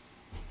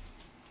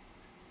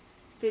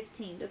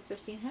 15. Does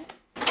 15 hit?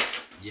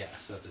 Yeah,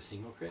 so that's a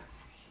single crit.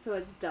 So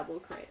it's double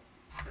crit.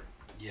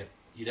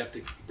 You'd have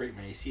to break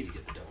my AC to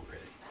get the double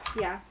crit.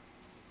 Yeah.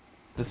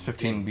 this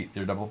 15 beat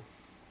their double.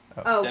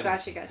 Oh,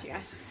 17 gotcha. is my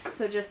AC.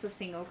 So just a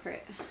single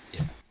crit.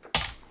 Yeah.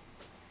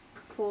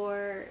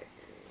 For...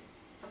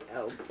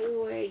 Oh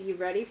boy, you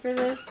ready for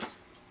this?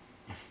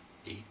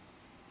 8.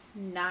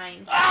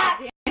 9 Ah!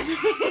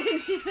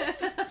 damage.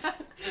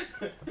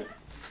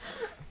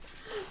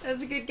 That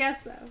was a good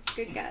guess, though.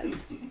 Good guess.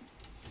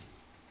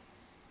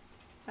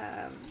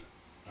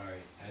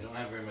 Alright, I don't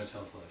have very much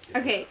health left. Yet.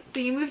 Okay, so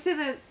you move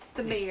to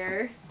the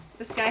mayor.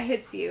 This guy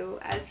hits you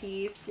as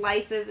he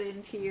slices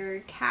into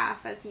your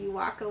calf as you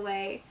walk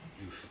away.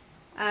 Oof.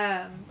 Um,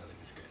 My leg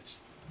is scratched.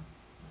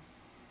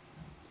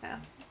 yeah.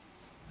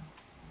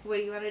 What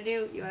do you want to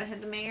do? You want to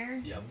hit the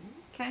mayor? Yep.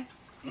 Okay.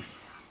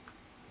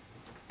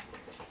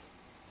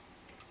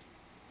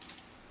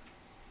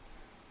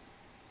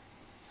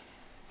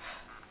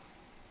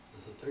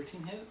 Does a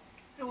 13 hit?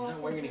 I He's not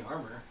wearing any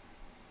armor.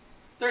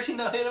 13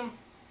 don't hit him?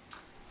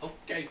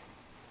 Okay.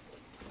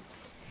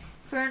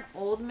 For an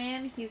old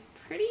man, he's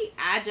pretty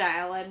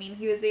agile. I mean,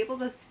 he was able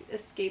to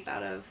escape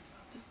out of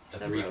A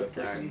the 3-foot rogue's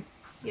person? arms.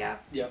 Yeah.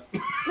 Yep.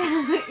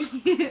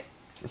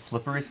 It's a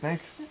slippery snake.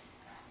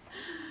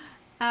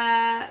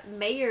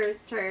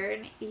 Mayor's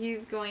turn.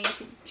 He's going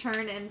to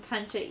turn and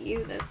punch at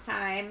you this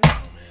time.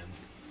 Oh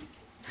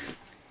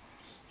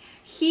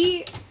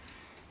man.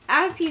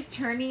 As he's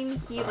turning,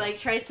 he like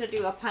tries to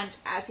do a punch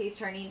as he's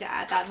turning to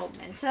add that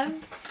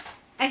momentum.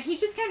 And he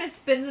just kind of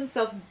spins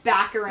himself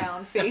back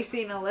around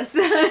facing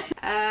Alyssa.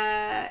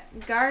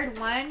 Guard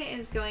 1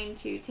 is going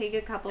to take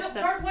a couple No,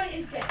 steps. guard 1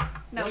 is dead.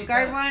 No, No, he's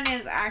guard not. 1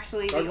 is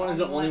actually Guard one is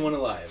the only one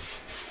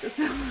alive. that's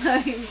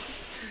alive.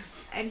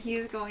 And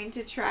he's going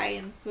to try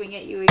and swing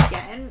at you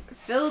again,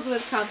 filled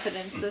with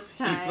confidence this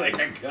time. He's like,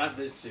 I got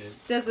this shit.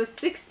 Does a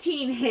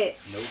 16 hit?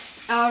 Nope.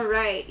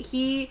 Alright,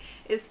 he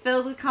is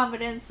filled with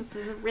confidence. This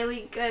is a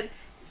really good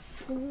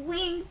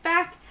swing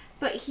back,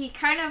 but he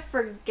kind of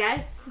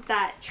forgets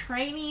that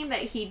training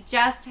that he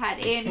just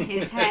had in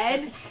his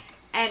head,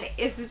 and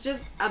it's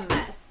just a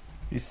mess.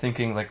 He's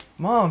thinking like,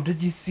 Mom,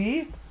 did you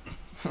see?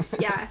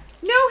 Yeah.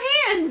 No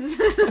hands!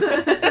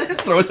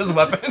 Throws his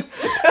weapon.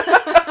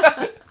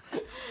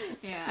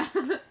 Yeah.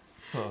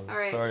 Oh,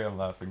 Alright. sorry, I'm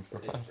laughing so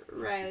much.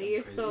 Riley,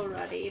 you're still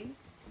running.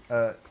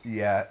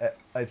 Yeah.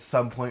 At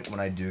some point when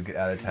I do get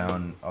out of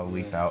town, I'll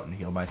leap out and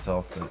heal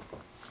myself. But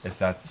if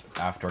that's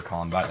after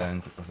combat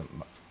ends, it doesn't.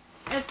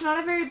 It's not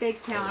a very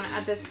big town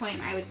at this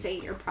point. I would say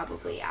you're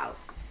probably out.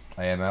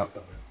 I am out.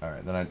 All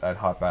right, then I'd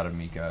hop out of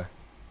Mika,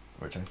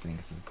 which I think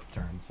is a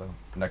turn. So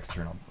next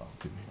turn I'll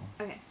do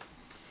heal. Okay.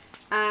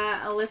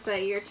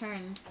 Alyssa, your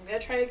turn. I'm gonna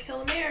try to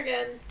kill Amir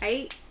again.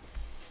 Right?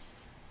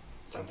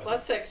 So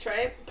 +6,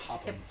 right?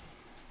 Pop him.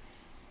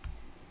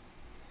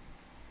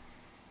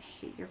 I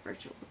hate your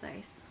virtual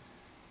dice.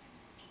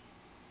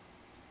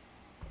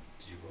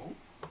 Did you roll?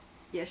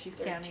 Yeah, she's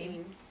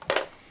counting.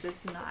 13.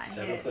 Does not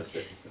 7 hit. plus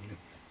 6.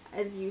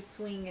 As you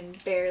swing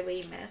and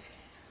barely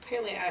miss.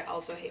 Apparently, I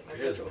also hate my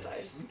virtual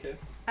dice. Okay.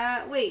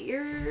 Wait,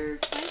 you're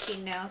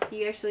flanking now, so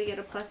you actually get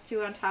a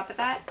 +2 on top of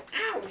that.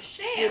 Ow,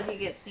 shit! And you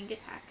get sneak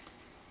attack.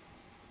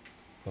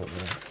 Oh, yeah.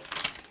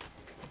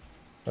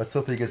 Let's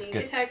hope he gets Sneak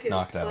attack is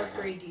knocked out.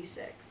 +3d6.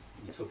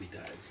 Let's hope he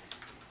dies.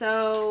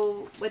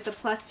 So, with the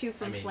 +2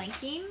 from I mean,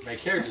 flanking, My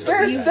character.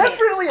 There's You-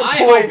 definitely a I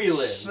hope point he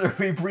lives. where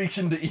we breach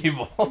into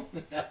evil. so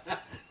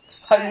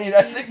I mean,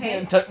 I you think the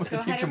hit. intent was Go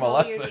to ahead teach and him a roll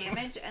lesson. your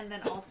damage, and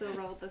then also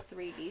roll the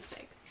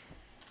 3d6.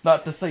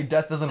 Not to say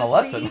death isn't The a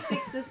lesson.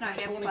 3d6 does not I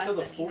get want to plus kill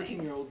the anything.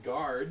 14-year-old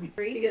guard.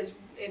 Because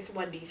it's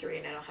 1d3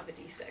 and I don't have a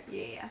d6.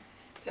 Yeah.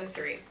 So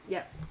 3.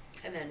 Yep.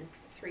 And then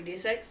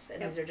 3d6,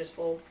 and Yep. these are just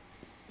full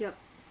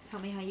Tell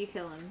me how you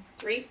kill him.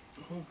 3,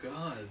 Oh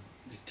God!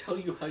 Just tell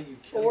you how you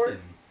killed 4.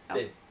 him. Oh.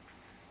 Hey,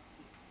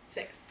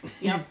 6.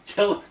 you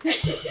tell.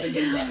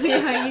 Tell me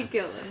how you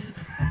kill him.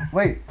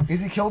 Wait,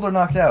 is he killed or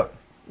knocked out?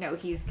 No,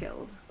 he's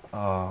killed.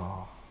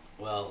 Oh.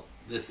 Well,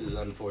 this is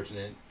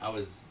unfortunate. Oh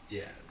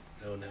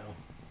no.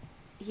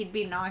 He'd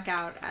be knocked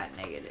out at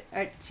 -2.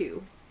 At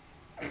 2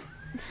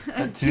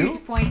 2?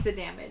 points of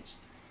damage.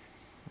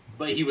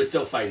 But he was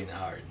still fighting that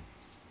hard.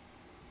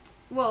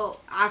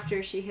 Well,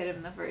 after she hit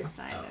him the first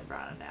time, Oh. it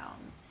brought him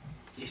down.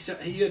 You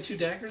had 2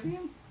 daggers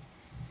again?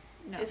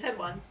 No. His head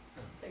 1.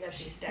 I guess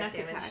She he's snuck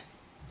stack damage. attack.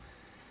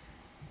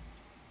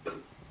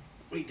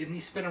 Wait, didn't he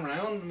spin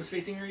around and was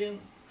facing her again?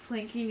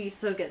 Flanking, you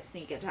still get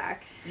sneak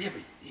attack. Yeah,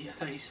 but I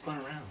thought he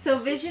spun around. So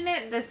vision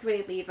it this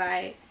way,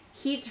 Levi.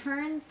 He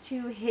turns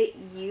to hit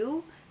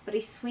you, but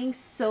he swings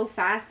so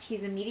fast,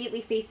 he's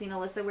immediately facing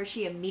Alyssa, where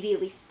she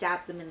immediately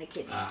stabs him in the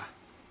kidney.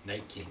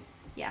 Night King.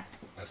 Yeah.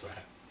 That's what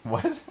happened.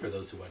 What? For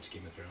those who watch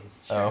Game of Thrones.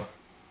 Oh.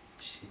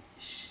 It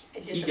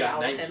He got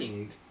disemboweled Night him.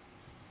 Kinged.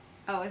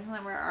 Oh, isn't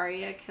that where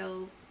Arya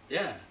kills?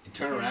 Yeah, he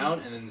turned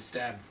around and then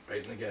stabbed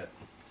right in the gut.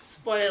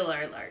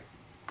 Spoiler alert.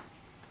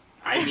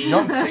 I mean,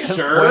 Don't say a sure.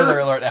 spoiler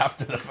alert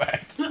after the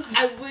fact.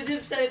 I would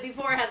have said it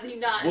before had he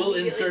not We'll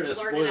immediately insert a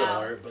blurted spoiler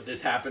out. alert, but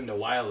this happened a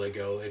while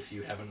ago if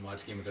you haven't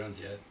watched Game of Thrones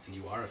yet and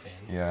you are a fan.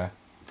 Yeah.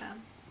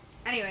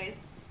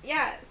 Anyways,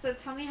 yeah, so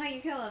tell me how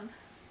you kill him.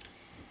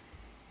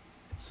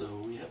 So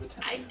we have a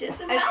 10. I now.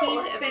 disembowel As he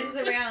him. spins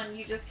around,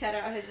 you just cut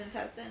out his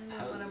intestines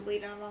How- and let him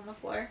bleed out on the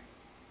floor.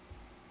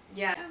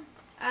 Yeah.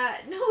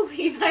 No,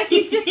 Levi,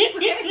 you just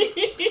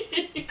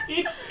went.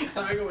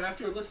 I go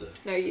after Alyssa.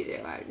 No, you do.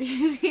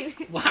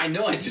 Well, I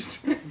know,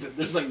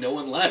 there's like no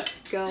one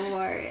left. Go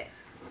for it.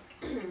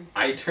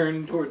 I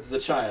turn towards the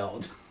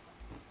child.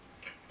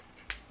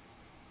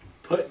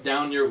 Put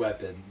down your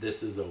weapon.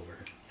 This is over.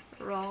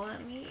 Roll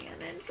at me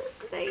and then put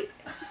the dice.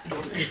 I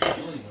don't think I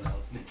kill anyone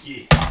else,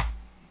 Nikki.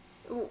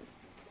 Ooh,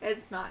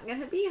 it's not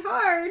gonna be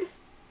hard.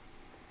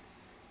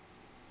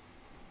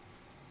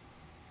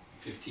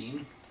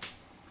 15.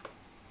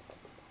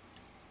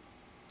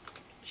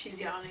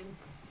 She's yawning.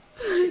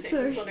 She's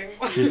Sorry. wondering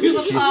why She's, there's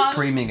a she's pause.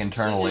 screaming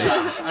internally.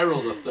 I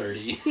rolled a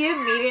 30. He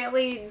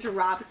immediately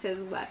drops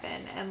his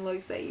weapon and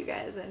looks at you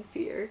guys in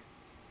fear.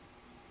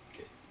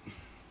 Okay.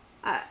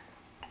 Uh,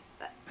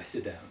 I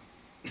sit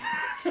down.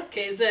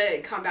 Okay, is the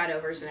combat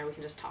over so now we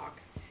can just talk?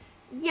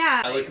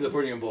 yeah. I look at the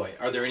 14-year-old boy.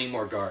 Are there any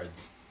more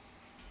guards?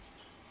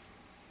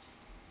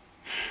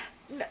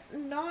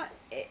 Not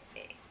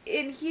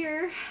in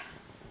here.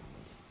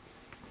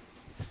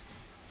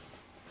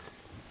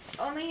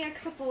 Only a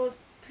couple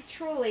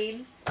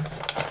patrolling.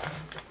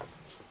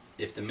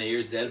 If the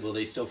mayor's dead, will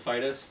they still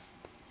fight us?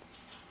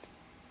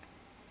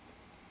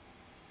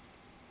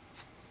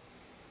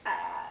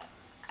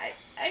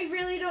 I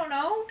really don't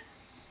know.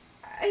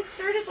 I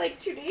started like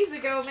 2 days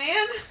ago,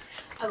 man.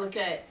 I look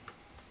at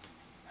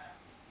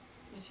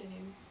What's your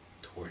name?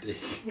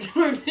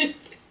 Tordic.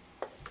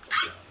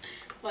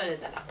 What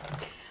did that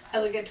happen? I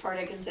look at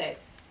Tordic and say,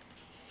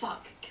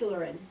 "Fuck,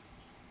 Killerin.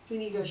 We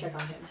need to go check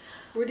on him.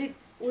 Where did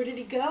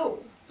he go?"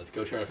 Let's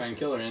go try to find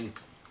Killerin.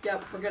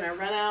 Yep, we're gonna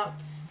run out.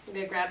 We're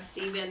gonna grab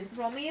Steven.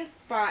 Roll me a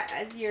spot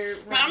as you're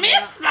Roll running me a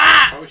out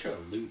spot! Probably try to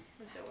loot,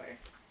 the door.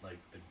 like,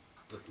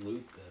 let's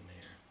loot the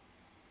mayor.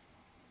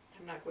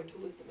 I'm not going to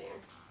loot the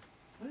mayor.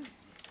 What?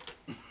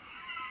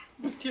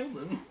 Killed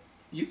him.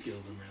 You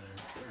killed him, rather.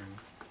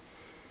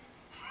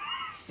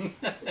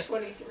 It's a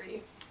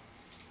 23.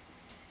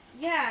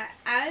 Yeah,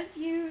 as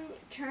you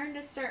turn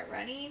to start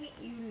running,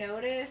 you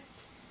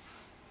notice.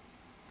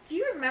 Do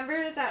you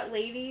remember that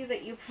lady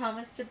that you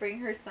promised to bring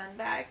her son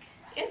back?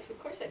 Yes, of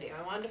course I do.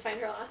 I wanted to find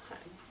her last time.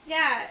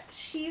 Yeah,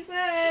 she's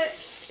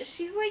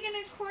like in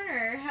a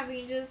corner,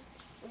 having just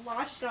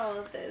watched all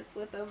of this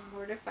with a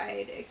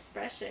mortified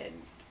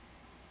expression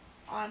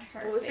on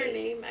her What was her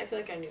face. name? I feel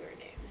like I knew her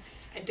name.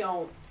 I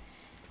don't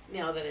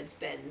now that it's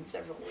been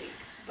several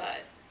weeks, but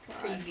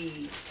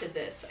preview to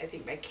this, I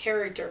think my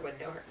character would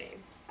know her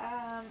name.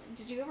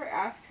 Did you ever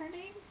ask her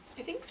name?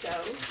 I think so.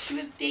 She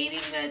was dating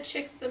the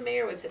chick that the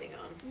mayor was hitting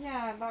on.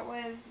 Yeah, that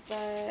was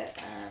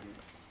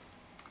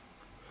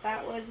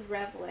that was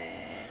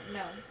Revlin.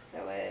 No,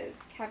 that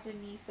was Captain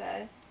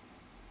Nisa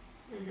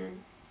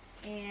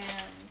Mm-hmm.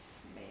 and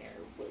Mayor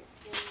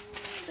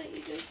Woodland that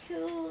you just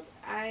killed.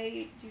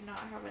 I do not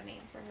have a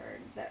name for her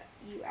that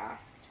you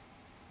asked.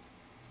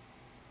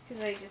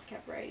 Because I just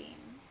kept writing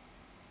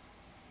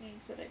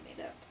names that I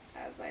made up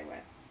as I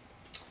went.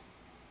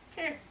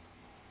 Fair.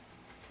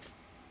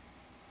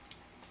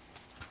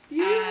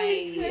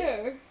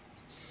 Yeah.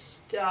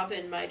 Stop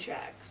in my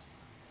tracks.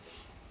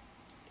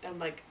 I'm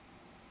like,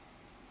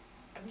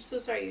 I'm so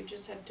sorry, you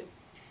just had to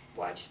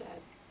watch that.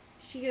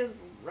 She goes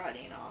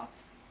running off.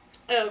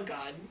 Oh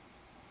god.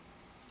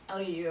 I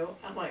look at you.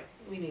 I'm like,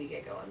 we need to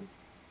get going.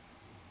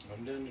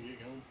 I'm done to get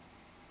going.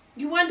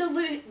 You want to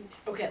loot?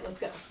 Okay, let's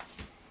go.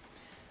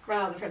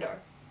 Run out the front door.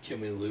 Can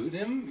we loot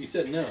him? You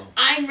said no.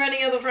 I'm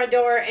running out the front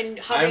door and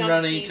hopping I'm on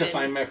running Steven. to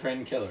find my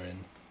friend Killerin.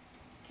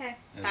 Okay.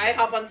 I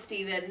hop on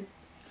Steven.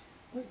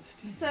 What?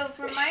 Steven? So,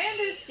 from my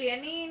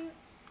understanding,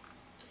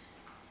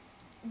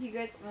 you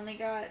guys only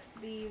got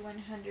the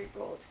 100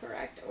 gold,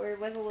 correct? Or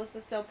was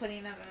Alyssa still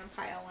putting that in a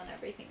pile when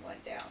everything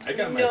went down? I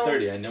got my No.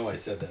 30. I know I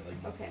said that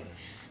like multiple Okay. times.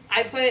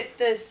 I put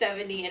the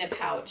 70 in a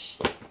pouch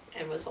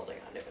and was holding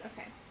on to it.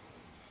 Okay.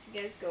 So, you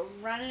guys go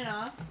running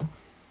off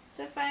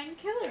to find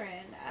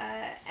Killerin.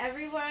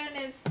 Everyone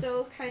is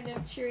still kind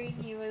of cheering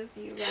you as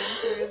you run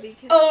through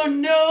because Oh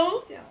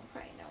no! they don't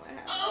quite know what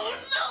happened. Oh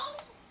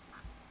no!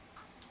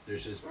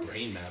 There's just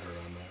brain matter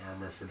on my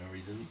armor for no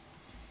reason.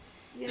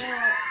 You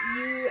know,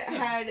 you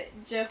had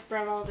just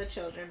brought all the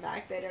children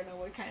back. They don't know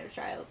what kind of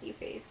trials you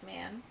faced,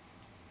 man.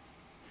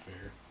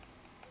 Fair.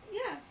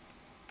 Yeah.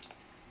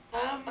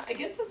 I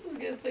guess this was a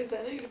good place.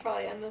 I know you could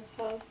probably end this,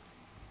 huh?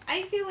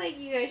 I feel like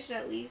you guys should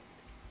at least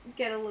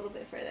get a little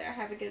bit further.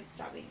 Have a good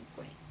stopping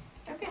point.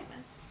 I Okay.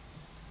 promise.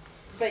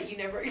 But you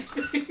never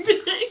expected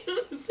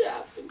this to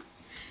happen.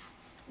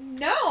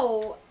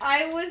 No,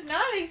 I was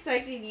not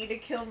expecting you to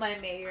kill my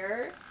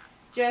mayor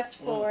just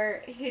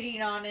for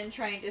hitting on and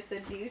trying to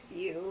seduce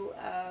you.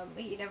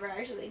 He never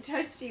actually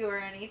touched you or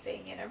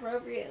anything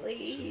inappropriately.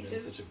 He Shouldn't have been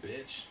just such a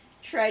bitch.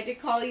 tried to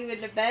call you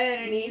into bed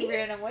and Me? you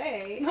ran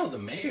away. No, the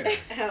mayor.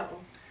 Ow.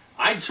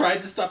 I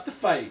tried to stop the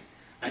fight.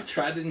 I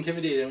tried to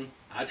intimidate him.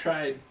 I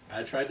tried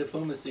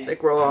diplomacy. I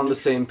think we're all on the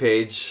same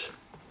page.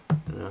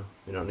 You know,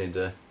 we don't need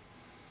to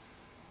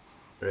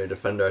really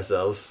defend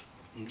ourselves.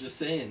 I'm just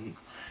saying.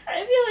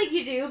 I feel like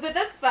you do, but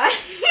that's fine.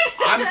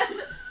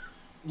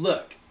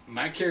 Look,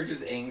 my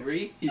character's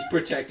angry. He's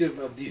protective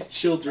of these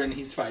children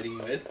he's fighting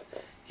with.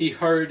 He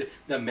heard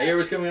the mayor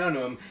was coming on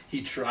to him.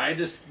 He tried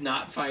to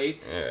not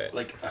fight Alright.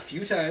 like a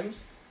few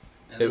times.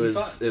 And It then he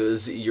was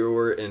fought.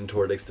 your and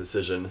Tordic's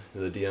decision.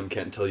 The DM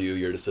can't tell you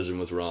your decision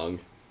was wrong.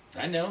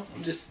 I know.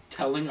 I'm just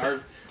telling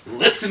our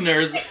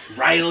listeners,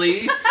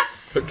 Riley.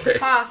 Okay.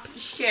 Cough,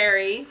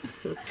 Sherry.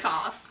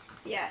 Cough.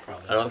 Yes.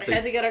 Probably. I don't I had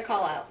think to get a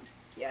call out.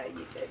 Yeah,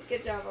 you did.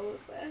 Good job,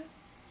 Alyssa.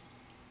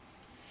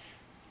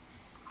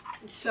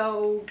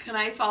 So, can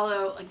I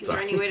follow, like, is there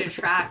any way to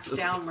track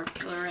down where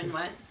Killerin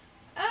went?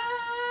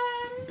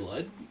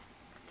 Blood?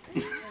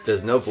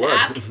 there's no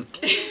blood.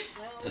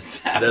 A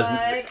sap? There's,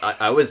 Blood.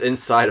 I was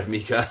inside of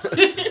Mika.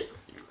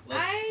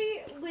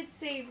 I would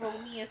say roll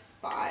me a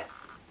spot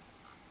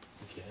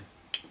Okay.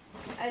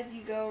 as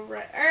you go, or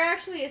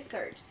actually a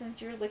search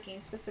since you're looking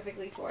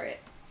specifically for it.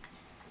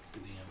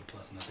 Good thing I have a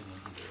plus nothing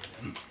on either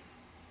of them.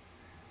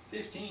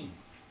 15.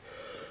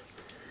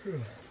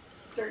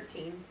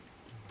 13.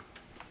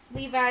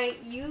 Levi,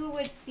 you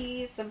would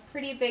see some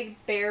pretty big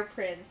bear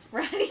prints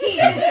running in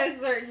a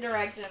certain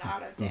direction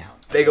out of town.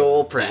 Big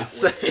ol'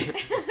 prince.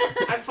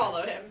 I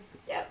followed him.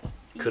 Yep.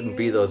 Couldn't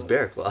be those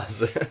bear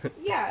claws.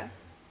 Yeah.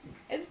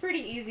 It's pretty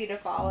easy to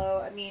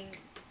follow. I mean,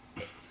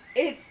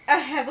 it's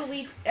not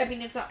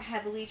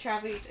heavily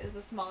trafficked. It's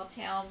a small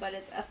town, but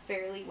it's a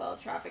fairly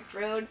well-trafficked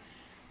road.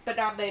 but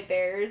not by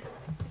bears.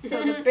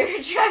 So the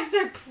bear tracks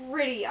are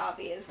pretty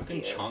obvious I to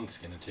think you. Chonk's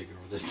gonna take over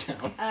this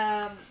town.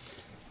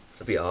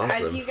 That'd be As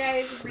awesome. you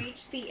guys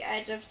reach the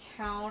edge of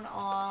town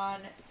on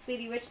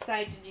Sweetie, which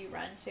side did you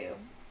run to?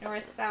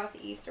 North, south,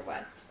 east, or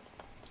west?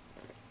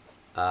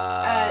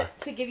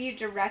 To give you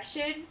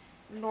direction,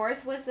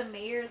 north was the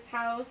mayor's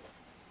house,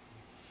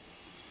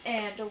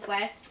 and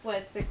west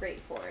was the Great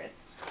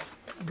Forest.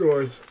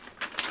 North.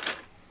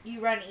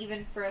 You run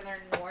even further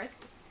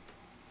north.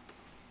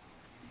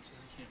 I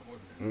can't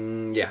order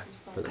it. Yeah,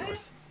 for the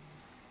north.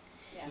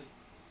 Yeah. It's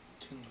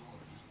just $10.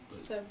 But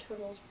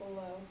Subtotals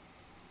below.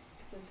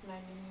 So it's $9.99.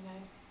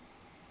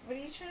 What are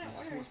you trying to that's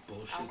the order? most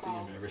bullshit Alcohol.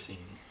 thing I've ever seen.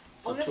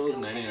 I'll just Subtotals go pick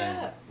it 99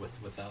 up.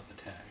 without the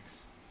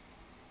tax.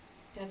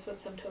 That's what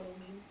subtotal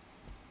means.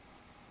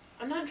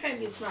 I'm not trying to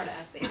be a smart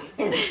ass, baby.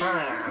 Why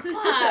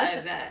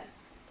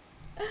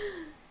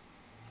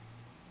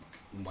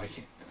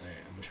can't? Alright,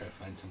 I'm gonna try to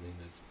find something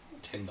that's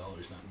 $10,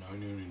 not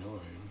 $9.99.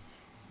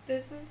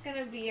 This is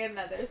gonna be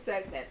another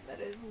segment that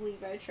is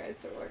Levi tries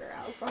to order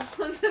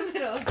alcohol in the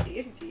middle of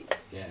D&D.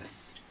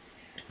 Yes.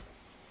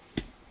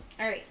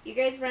 Alright, you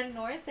guys run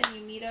north and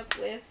you meet up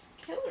with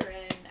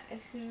Killerin,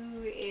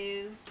 who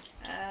is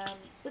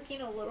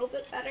looking a little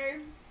bit better,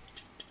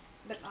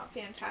 but not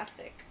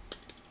fantastic.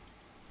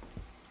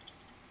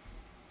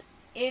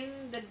 In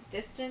the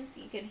distance,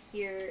 you can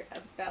hear a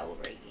bell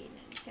ringing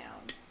in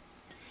town.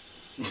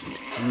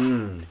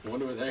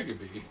 Wonder what that could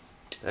be.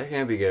 That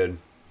can't be good.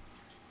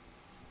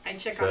 I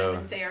check So- on him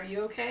and say, "Are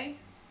you okay?"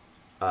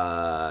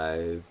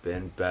 I've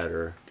been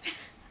better.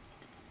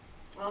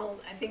 Well,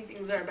 I think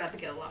things are about to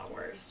get a lot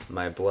worse.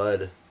 My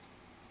blood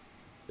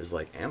is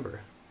like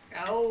amber.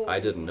 Oh. I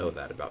didn't know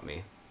that about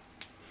me.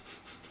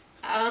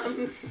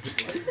 Um.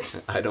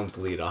 I don't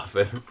bleed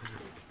often.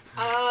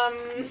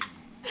 Um.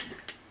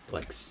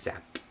 Like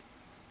sap.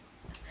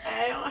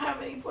 I don't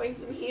have any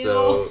points in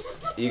heal. So,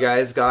 you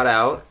guys got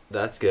out.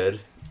 That's good.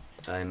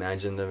 I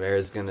imagine the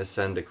mayor's gonna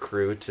send a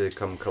crew to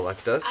come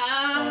collect us.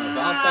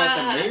 About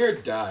that, the mayor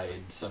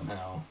died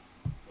somehow.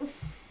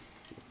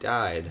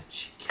 Died.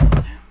 She killed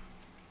him.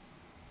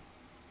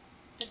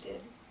 I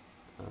did.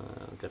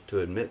 Got to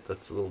admit,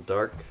 that's a little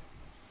dark.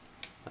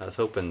 I was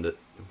hoping that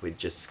we'd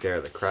just scare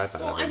the crap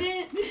out Well, of I him.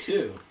 didn't. Me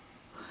too.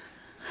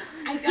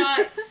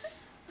 I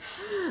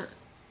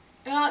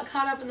got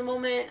caught up in the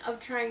moment of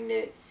trying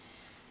to,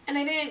 and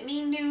I didn't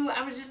mean to.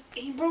 I was just,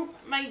 he broke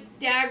my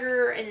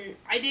dagger, and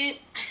I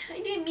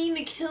didn't mean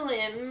to kill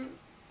him.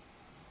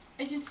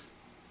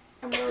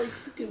 I'm really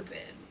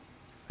stupid.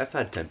 I've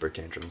had temper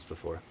tantrums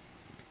before.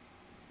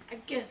 I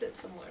guess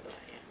it's similar to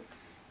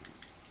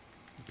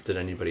that. Did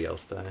anybody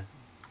else die?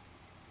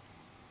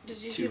 Did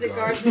you Two see the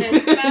guards.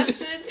 guards head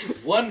smashed in?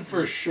 One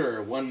for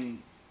sure.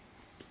 One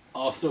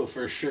also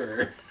for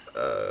sure.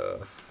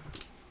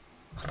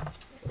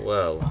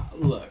 Well,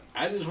 Look,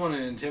 I just want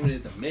to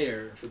intimidate the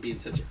mayor for being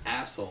such an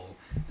asshole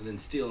and then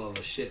steal all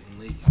the shit and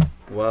leave.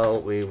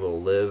 well, we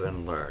will live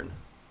and learn.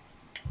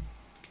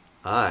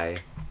 I,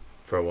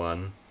 for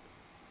one,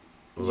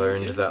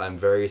 learned that I'm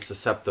very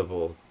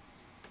susceptible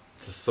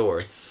to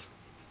swords.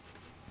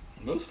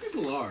 Most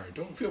people are.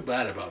 Don't feel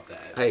bad about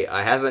that. Hey,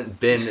 I haven't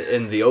been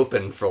in the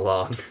open for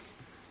long.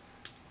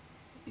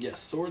 Yes,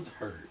 swords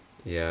hurt.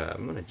 Yeah,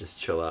 I'm gonna just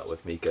chill out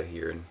with Mika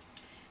here and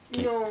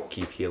keep, No.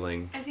 keep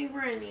healing. I think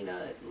we're gonna need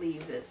to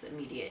leave this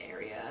immediate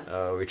area.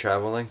 Are we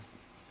traveling?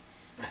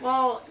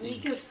 Well,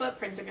 Mika's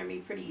footprints are gonna be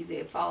pretty easy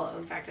to follow.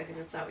 In fact, I think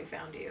that's how we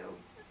found you.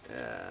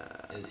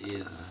 It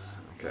is.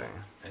 Okay.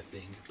 I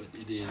think, but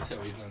it is how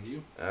we found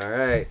you.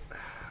 Alright.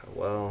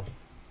 Well,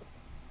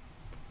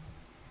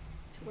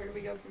 So where do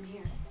we go from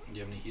here? Do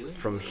you have any healing?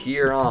 from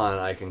here on,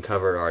 I can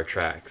cover our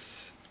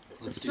tracks.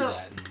 Let's do So-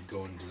 that and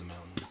go into the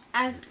mountains.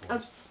 As a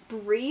Forest.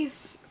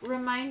 brief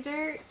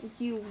reminder,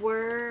 you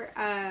were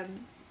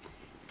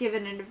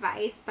given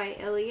advice by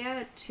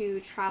Ilya to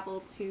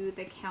travel to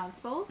the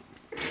council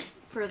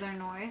further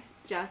north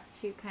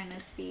just to kind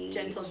of see.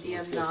 Gentle Let's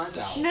DM go nod.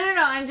 south. No,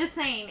 I'm just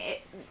saying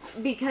it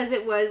because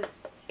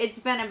it's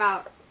been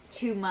about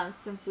 2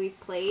 months since we've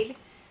played.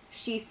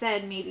 She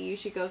said maybe you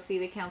should go see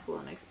the council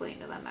and explain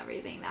to them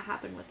everything that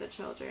happened with the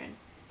children.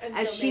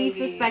 As she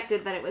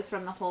suspected that it was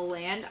from the whole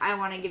land. I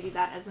want to give you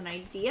that as an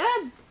idea,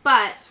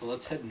 but So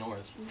let's head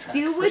north. Track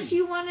do what free.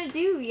 you want to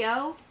do,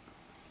 yo.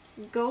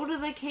 Go to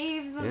the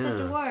caves of the Yeah.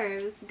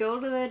 dwarves. Go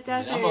to the I mean,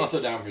 desert I'm also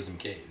down for some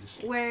caves.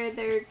 where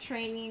they're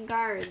training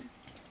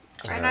guards.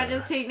 Why not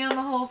just take down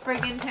the whole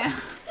friggin' town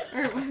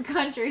or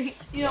country?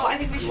 You know, I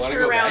think we should wanna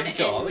turn go back around and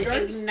kill all the and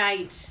guards?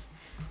 ignite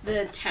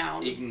the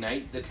town.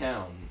 Ignite the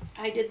town.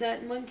 I did that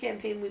in one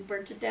campaign. We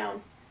burnt it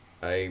down.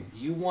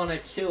 You want to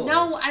kill?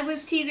 No, I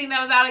was teasing. That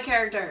was out of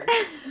character.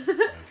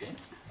 Okay.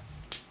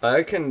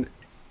 I can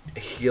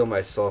heal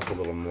myself a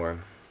little more.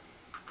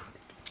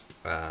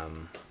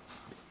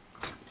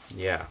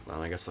 Yeah,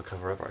 well, I guess I'll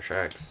cover up our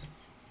tracks.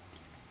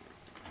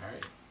 All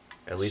right.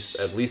 At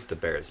least the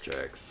bear's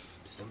tracks.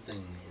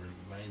 Something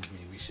reminds me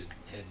we should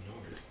head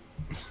north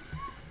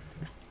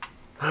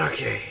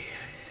Okay.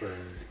 for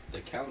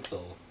the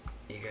council.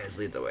 You guys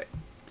lead the way.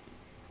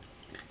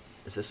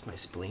 Is this my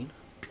spleen?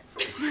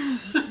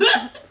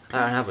 I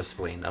don't have a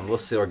spleen. I'm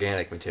mostly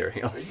organic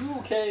material. Are you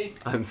okay?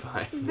 I'm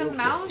fine. The Okay.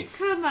 mouse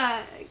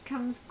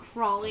comes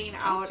crawling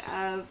out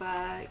of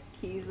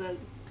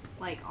Kiza's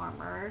like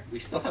armor, We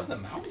still have the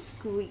mouse?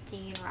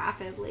 squeaking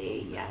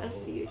rapidly.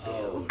 Yes, you do.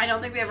 Oh. I don't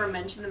think we ever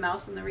mentioned the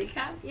mouse in the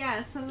recap.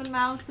 Yeah, so the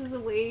mouse is a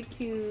way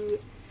to.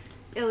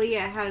 Ilya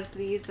has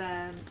these.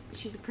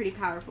 She's a pretty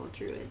powerful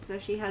druid, so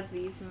she has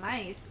these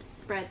mice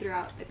spread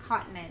throughout the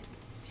continent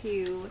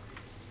to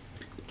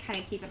kind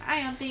of keep an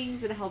eye on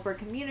things and help her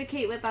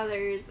communicate with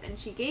others. And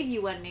she gave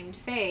you one named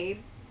Faye.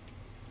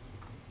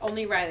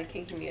 Only Riley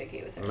can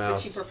communicate with her, but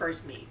she Mouse.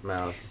 prefers me.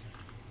 Mouse,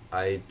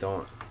 I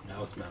don't.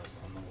 Mouse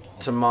on the wall.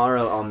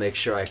 Tomorrow I'll make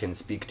sure I can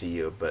speak to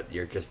you, but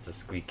you're just a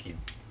squeaky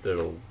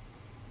little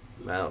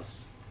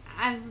mouse.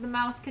 As the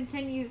mouse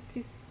continues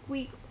to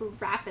squeak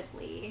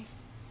rapidly,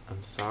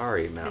 I'm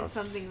sorry, it's mouse.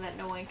 something that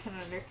no one can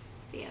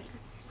understand.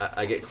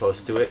 I get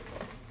close to it.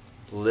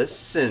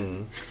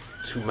 Listen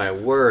to my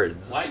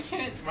words. Why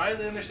can't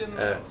Riley understand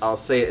the mouse? I'll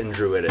say it in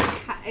Druidic.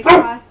 It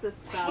costs a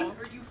spell. What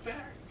are you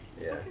back?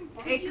 Yeah.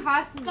 It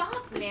costs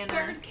Fuck the mana.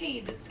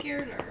 birdcage that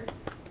scared her.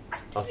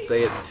 I'll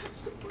say it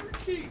It's a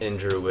birdcage. in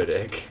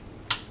Druidic.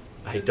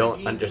 I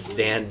don't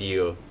understand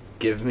you.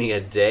 Give me a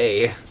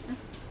day.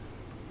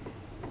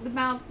 The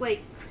mouse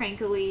like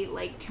crankily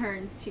like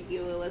turns to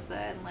you,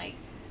 Alyssa, and like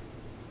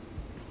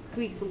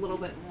squeaks a little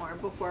bit more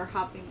before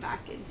hopping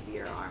back into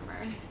your armor.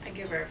 I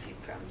give her a few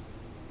crumbs.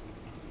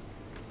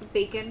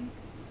 Bacon.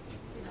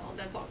 No,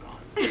 that's all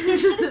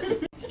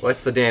gone.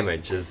 What's the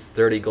damage? Is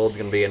 30 gold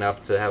gonna be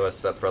enough to have us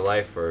set for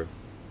life, or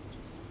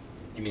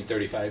You mean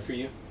 35 for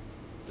you?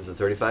 is it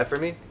 35 for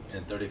me?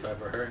 And 35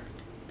 for her?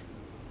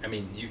 I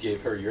mean, you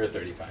gave her your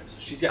 35, so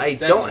she's got I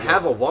 70 don't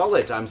have a gold.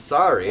 wallet. I'm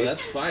sorry. Well,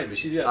 that's fine, but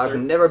she's got I've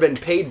 30. never been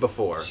paid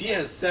before. She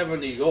has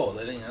 70 gold.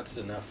 I think that's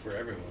enough for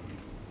everyone.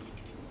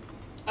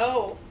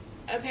 Oh,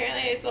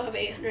 apparently I still have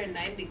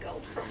 890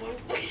 gold from when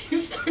we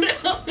started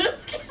on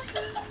this game.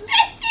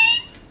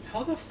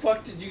 How the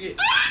fuck did you get...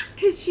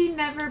 Because she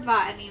never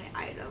bought any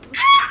items.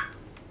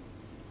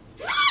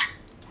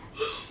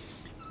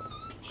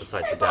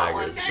 Besides I the bought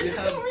one daggers.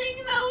 magical Yeah. ring,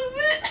 that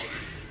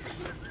was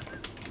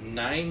it.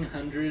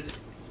 900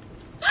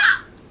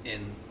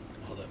 in...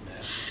 Hold up,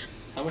 Matt.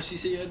 How much did you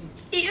say you had?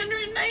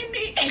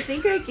 890. I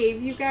think I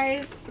gave you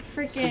guys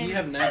freaking. So you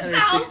have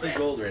 960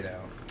 gold right now.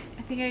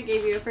 I think I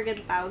gave you a freaking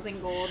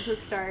 1,000 gold to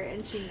start,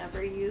 and she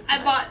never used. I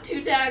much. bought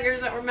 2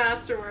 daggers that were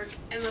masterwork,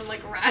 and then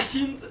like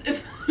rations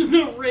and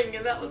a ring,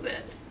 and that was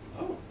it.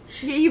 Oh.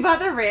 Yeah, you bought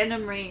the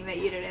random ring that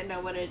you didn't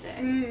know what it did.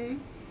 Mm-hmm.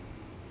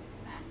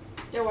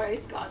 Don't worry,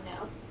 it's gone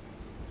now.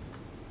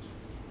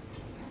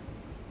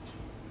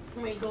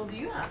 How many gold do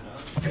you have?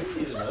 I didn't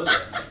need to know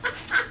that.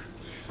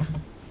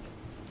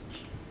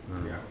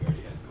 Hmm. Yeah, we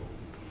already had gold.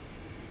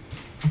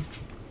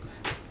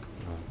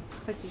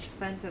 But you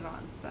spent it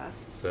on stuff.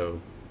 So,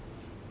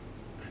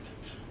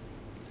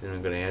 is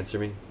anyone gonna answer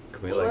me?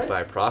 Can we What? like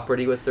buy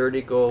property with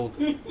 30 gold?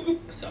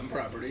 Some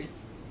property.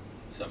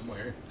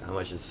 Somewhere. How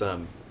much is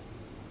some?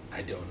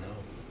 I don't know.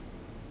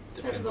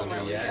 Depends Depends on on where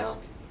who we you go. ask.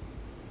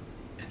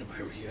 And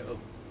where we go.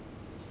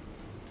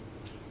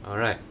 All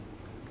right.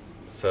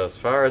 So as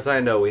far as I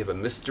know, we have a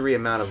mystery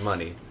amount of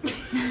money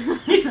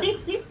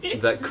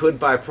that could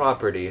buy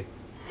property,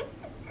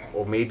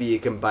 or maybe you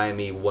can buy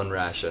me 1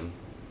 ration.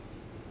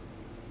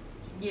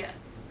 Yeah.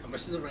 How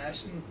much is a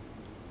ration?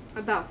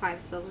 About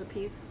 5 silver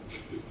piece.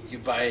 You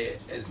buy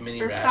as many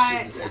For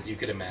rations 5. as you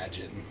could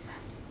imagine.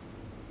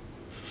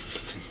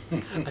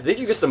 I think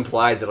you just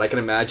implied that I can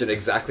imagine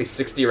exactly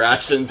 60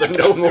 rations and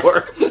no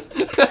more.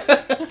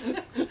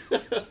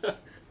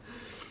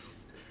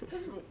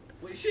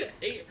 Wait,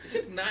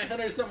 shit,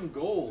 900 something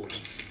gold.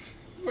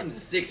 More than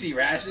 60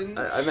 rations?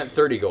 I meant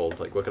 30 gold.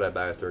 Like, what could I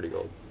buy with 30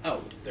 gold?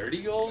 Oh,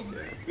 30 gold?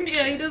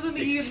 Yeah, he doesn't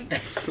think you 60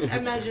 rations.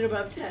 imagine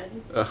above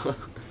 10.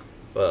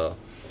 Well,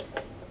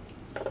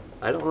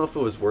 I don't know if it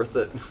was worth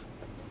it.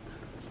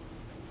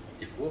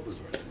 If what was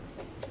worth it?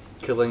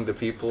 Killing the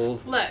people.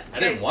 Look, I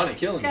didn't want to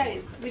kill anyone.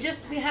 Guys,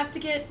 we have to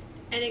get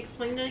and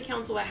explain to the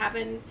council what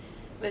happened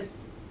with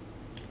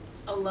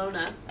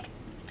Alona,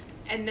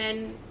 and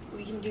then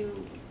we can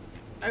do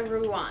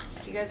whatever we want.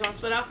 If you guys want to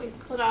split off, we can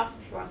split off.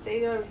 If you want to stay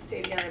together, we can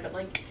stay together. But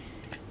like,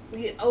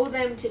 we owe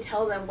them to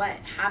tell them what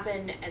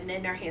happened, and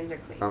then our hands are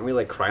clean. Aren't we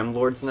like crime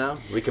lords now?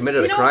 We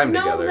committed We a crime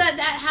don't know together.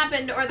 that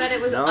happened or that it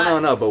was No,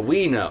 us. no, but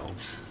we know.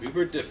 We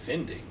were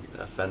defending.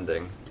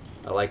 Offending.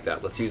 I like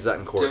that. Let's use that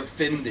in court.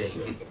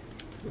 Defending.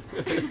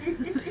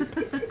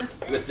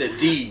 With the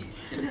D.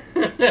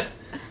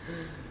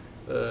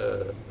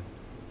 Well.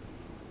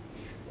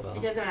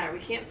 It doesn't matter. We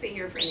can't stay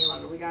here for any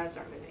longer. We gotta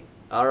start moving.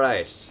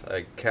 Alright.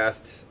 I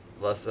cast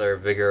lesser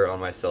vigor on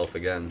myself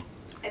again.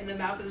 And the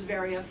mouse is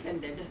very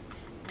offended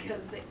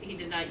because he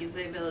did not use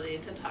the ability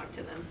to talk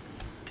to them.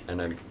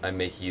 And I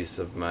make use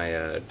of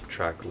my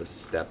trackless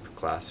step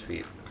class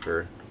feat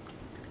for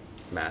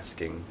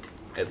masking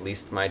at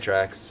least my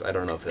tracks. I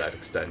don't know if that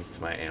extends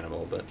to my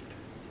animal, but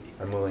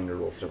I'm willing to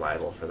roll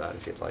survival for that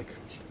if you'd like.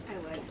 I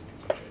would.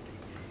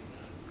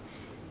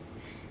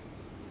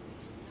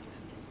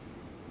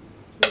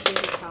 We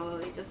did follow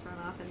just run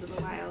off into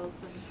the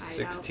wilds and hide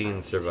 16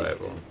 out.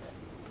 survival.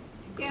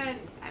 Yeah,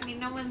 I mean,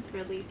 no one's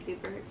really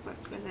super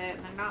equipped with it,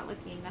 and they're not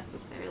looking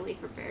necessarily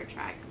for bear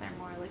tracks. They're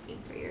more looking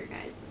for your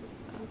guys's.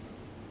 So.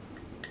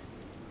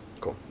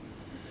 Cool.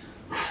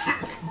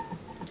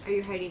 Are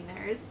you hiding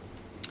theirs?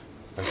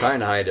 I'm trying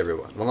to hide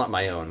everyone. Well, not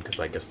my own, because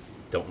I just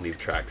don't leave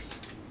tracks.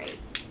 Right.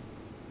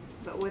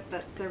 But with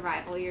that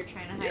survival, you're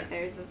trying to hide Yeah.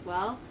 theirs as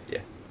well?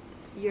 Yeah.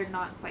 You're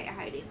not quite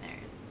hiding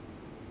theirs.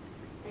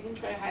 I can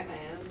try to hide my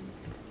own.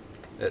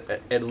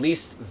 At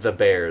least the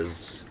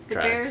bears' The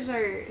tracks. bears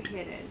are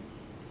hidden.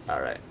 All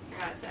right. I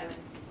got 7.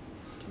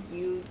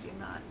 You do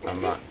not.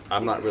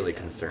 I'm not really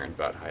concerned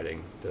about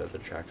hiding the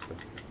tracks though.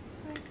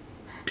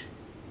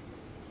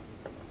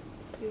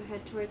 You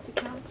head towards the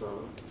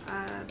council.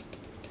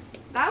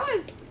 That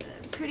was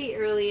pretty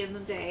early in the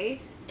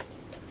day.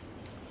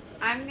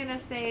 I'm gonna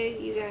say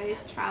you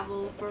guys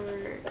travel for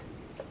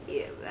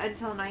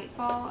until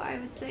nightfall, I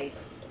would say.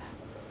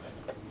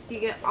 So you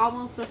get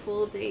almost a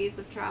full days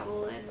of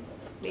travel and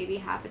maybe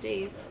half a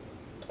day's.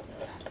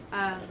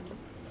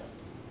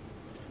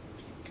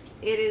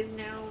 It is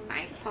now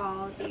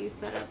nightfall. Do you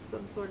set up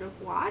some sort of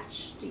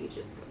watch? Do you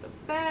just go to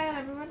bed,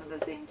 everyone at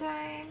the same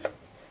time?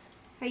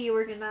 How you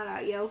working that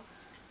out, yo?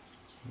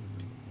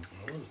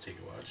 I want to take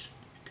a watch.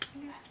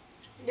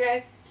 Yeah,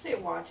 I'd say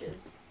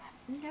watches.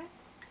 Okay.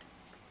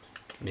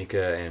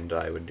 Mika and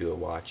I would do a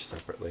watch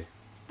separately.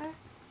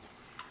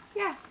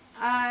 Yeah.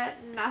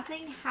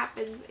 Nothing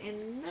happens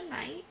in the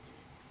night.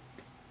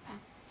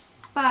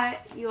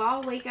 But you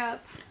all wake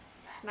up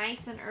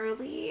nice and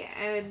early,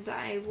 and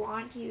I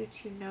want you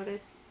to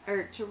notice,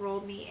 or to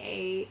roll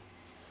me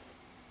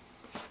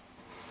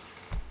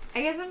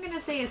I guess I'm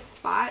gonna say a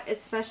spot,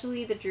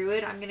 especially the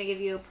druid. I'm gonna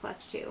give you a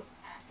 +2.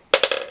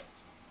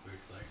 Weird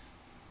flex.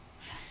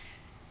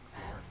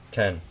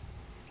 10.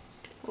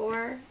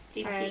 4,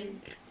 18.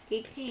 10,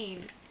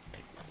 18.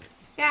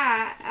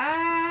 Yeah,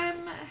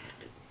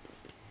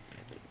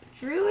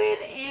 druid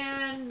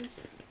and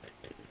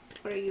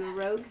what are you, a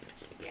rogue?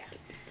 Yeah.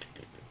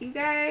 You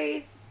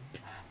guys,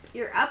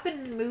 you're up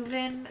and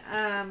moving.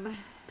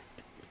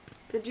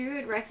 The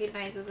druid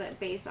recognizes it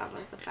based off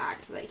of the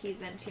fact that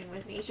he's in tune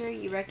with nature.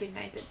 You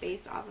recognize it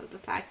based off of the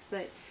fact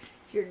that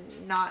you're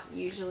not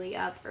usually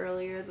up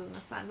earlier than the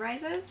sun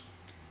rises.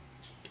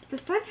 The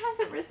sun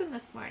hasn't risen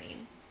this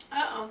morning.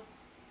 Uh-oh.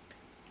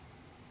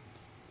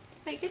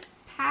 Like, it's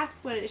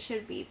past what it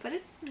should be, but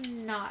it's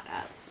not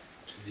up.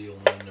 The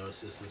only one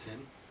notice this is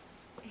him.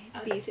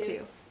 Us These too.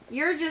 two.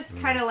 You're just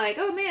kind of like,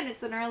 oh man,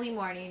 it's an early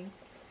morning.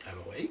 I'm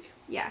awake?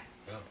 Yeah.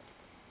 Oh.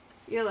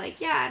 You're like,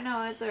 yeah,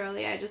 no, it's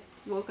early. I just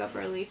woke up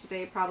early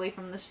today, probably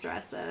from the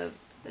stress of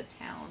the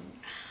town.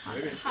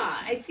 Huh.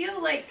 I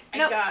feel like I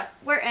Nope. got...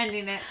 We're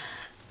ending it.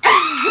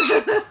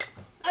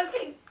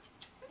 Okay.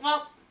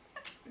 Well,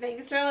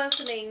 thanks for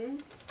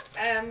listening.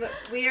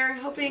 We are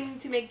hoping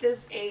to make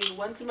this a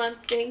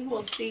once-a-month thing.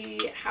 We'll see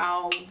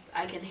how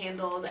I can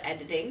handle the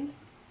editing.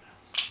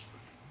 It's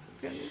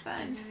gonna be I'm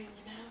fun. moving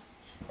the mouse.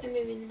 I'm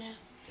moving the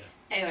mouse. Yeah.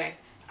 Anyway.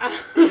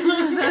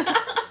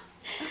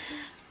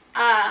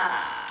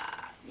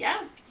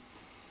 Yeah.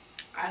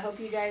 I hope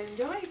you guys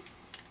enjoy.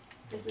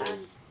 This Fun.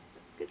 is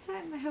Good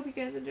time. I hope you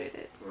guys enjoyed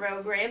it.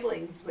 Rogue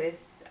Ramblings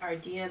with our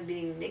DM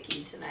being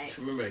Nikki tonight. Just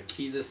remember,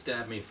 Kiza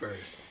stabbed me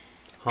first.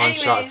 Han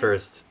shot Anyways.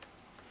 first.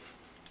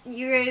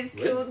 You guys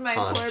What? killed my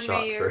Han poor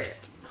shot mayor.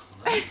 first.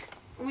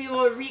 We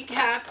will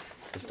recap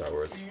To Star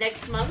Wars.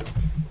 next month.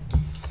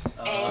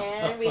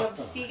 And we hope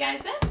to see you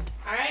guys then.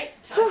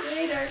 Alright, talk to you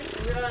later.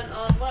 Run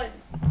on 1,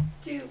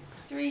 2,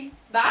 3.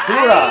 Bye!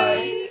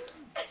 Hoorah!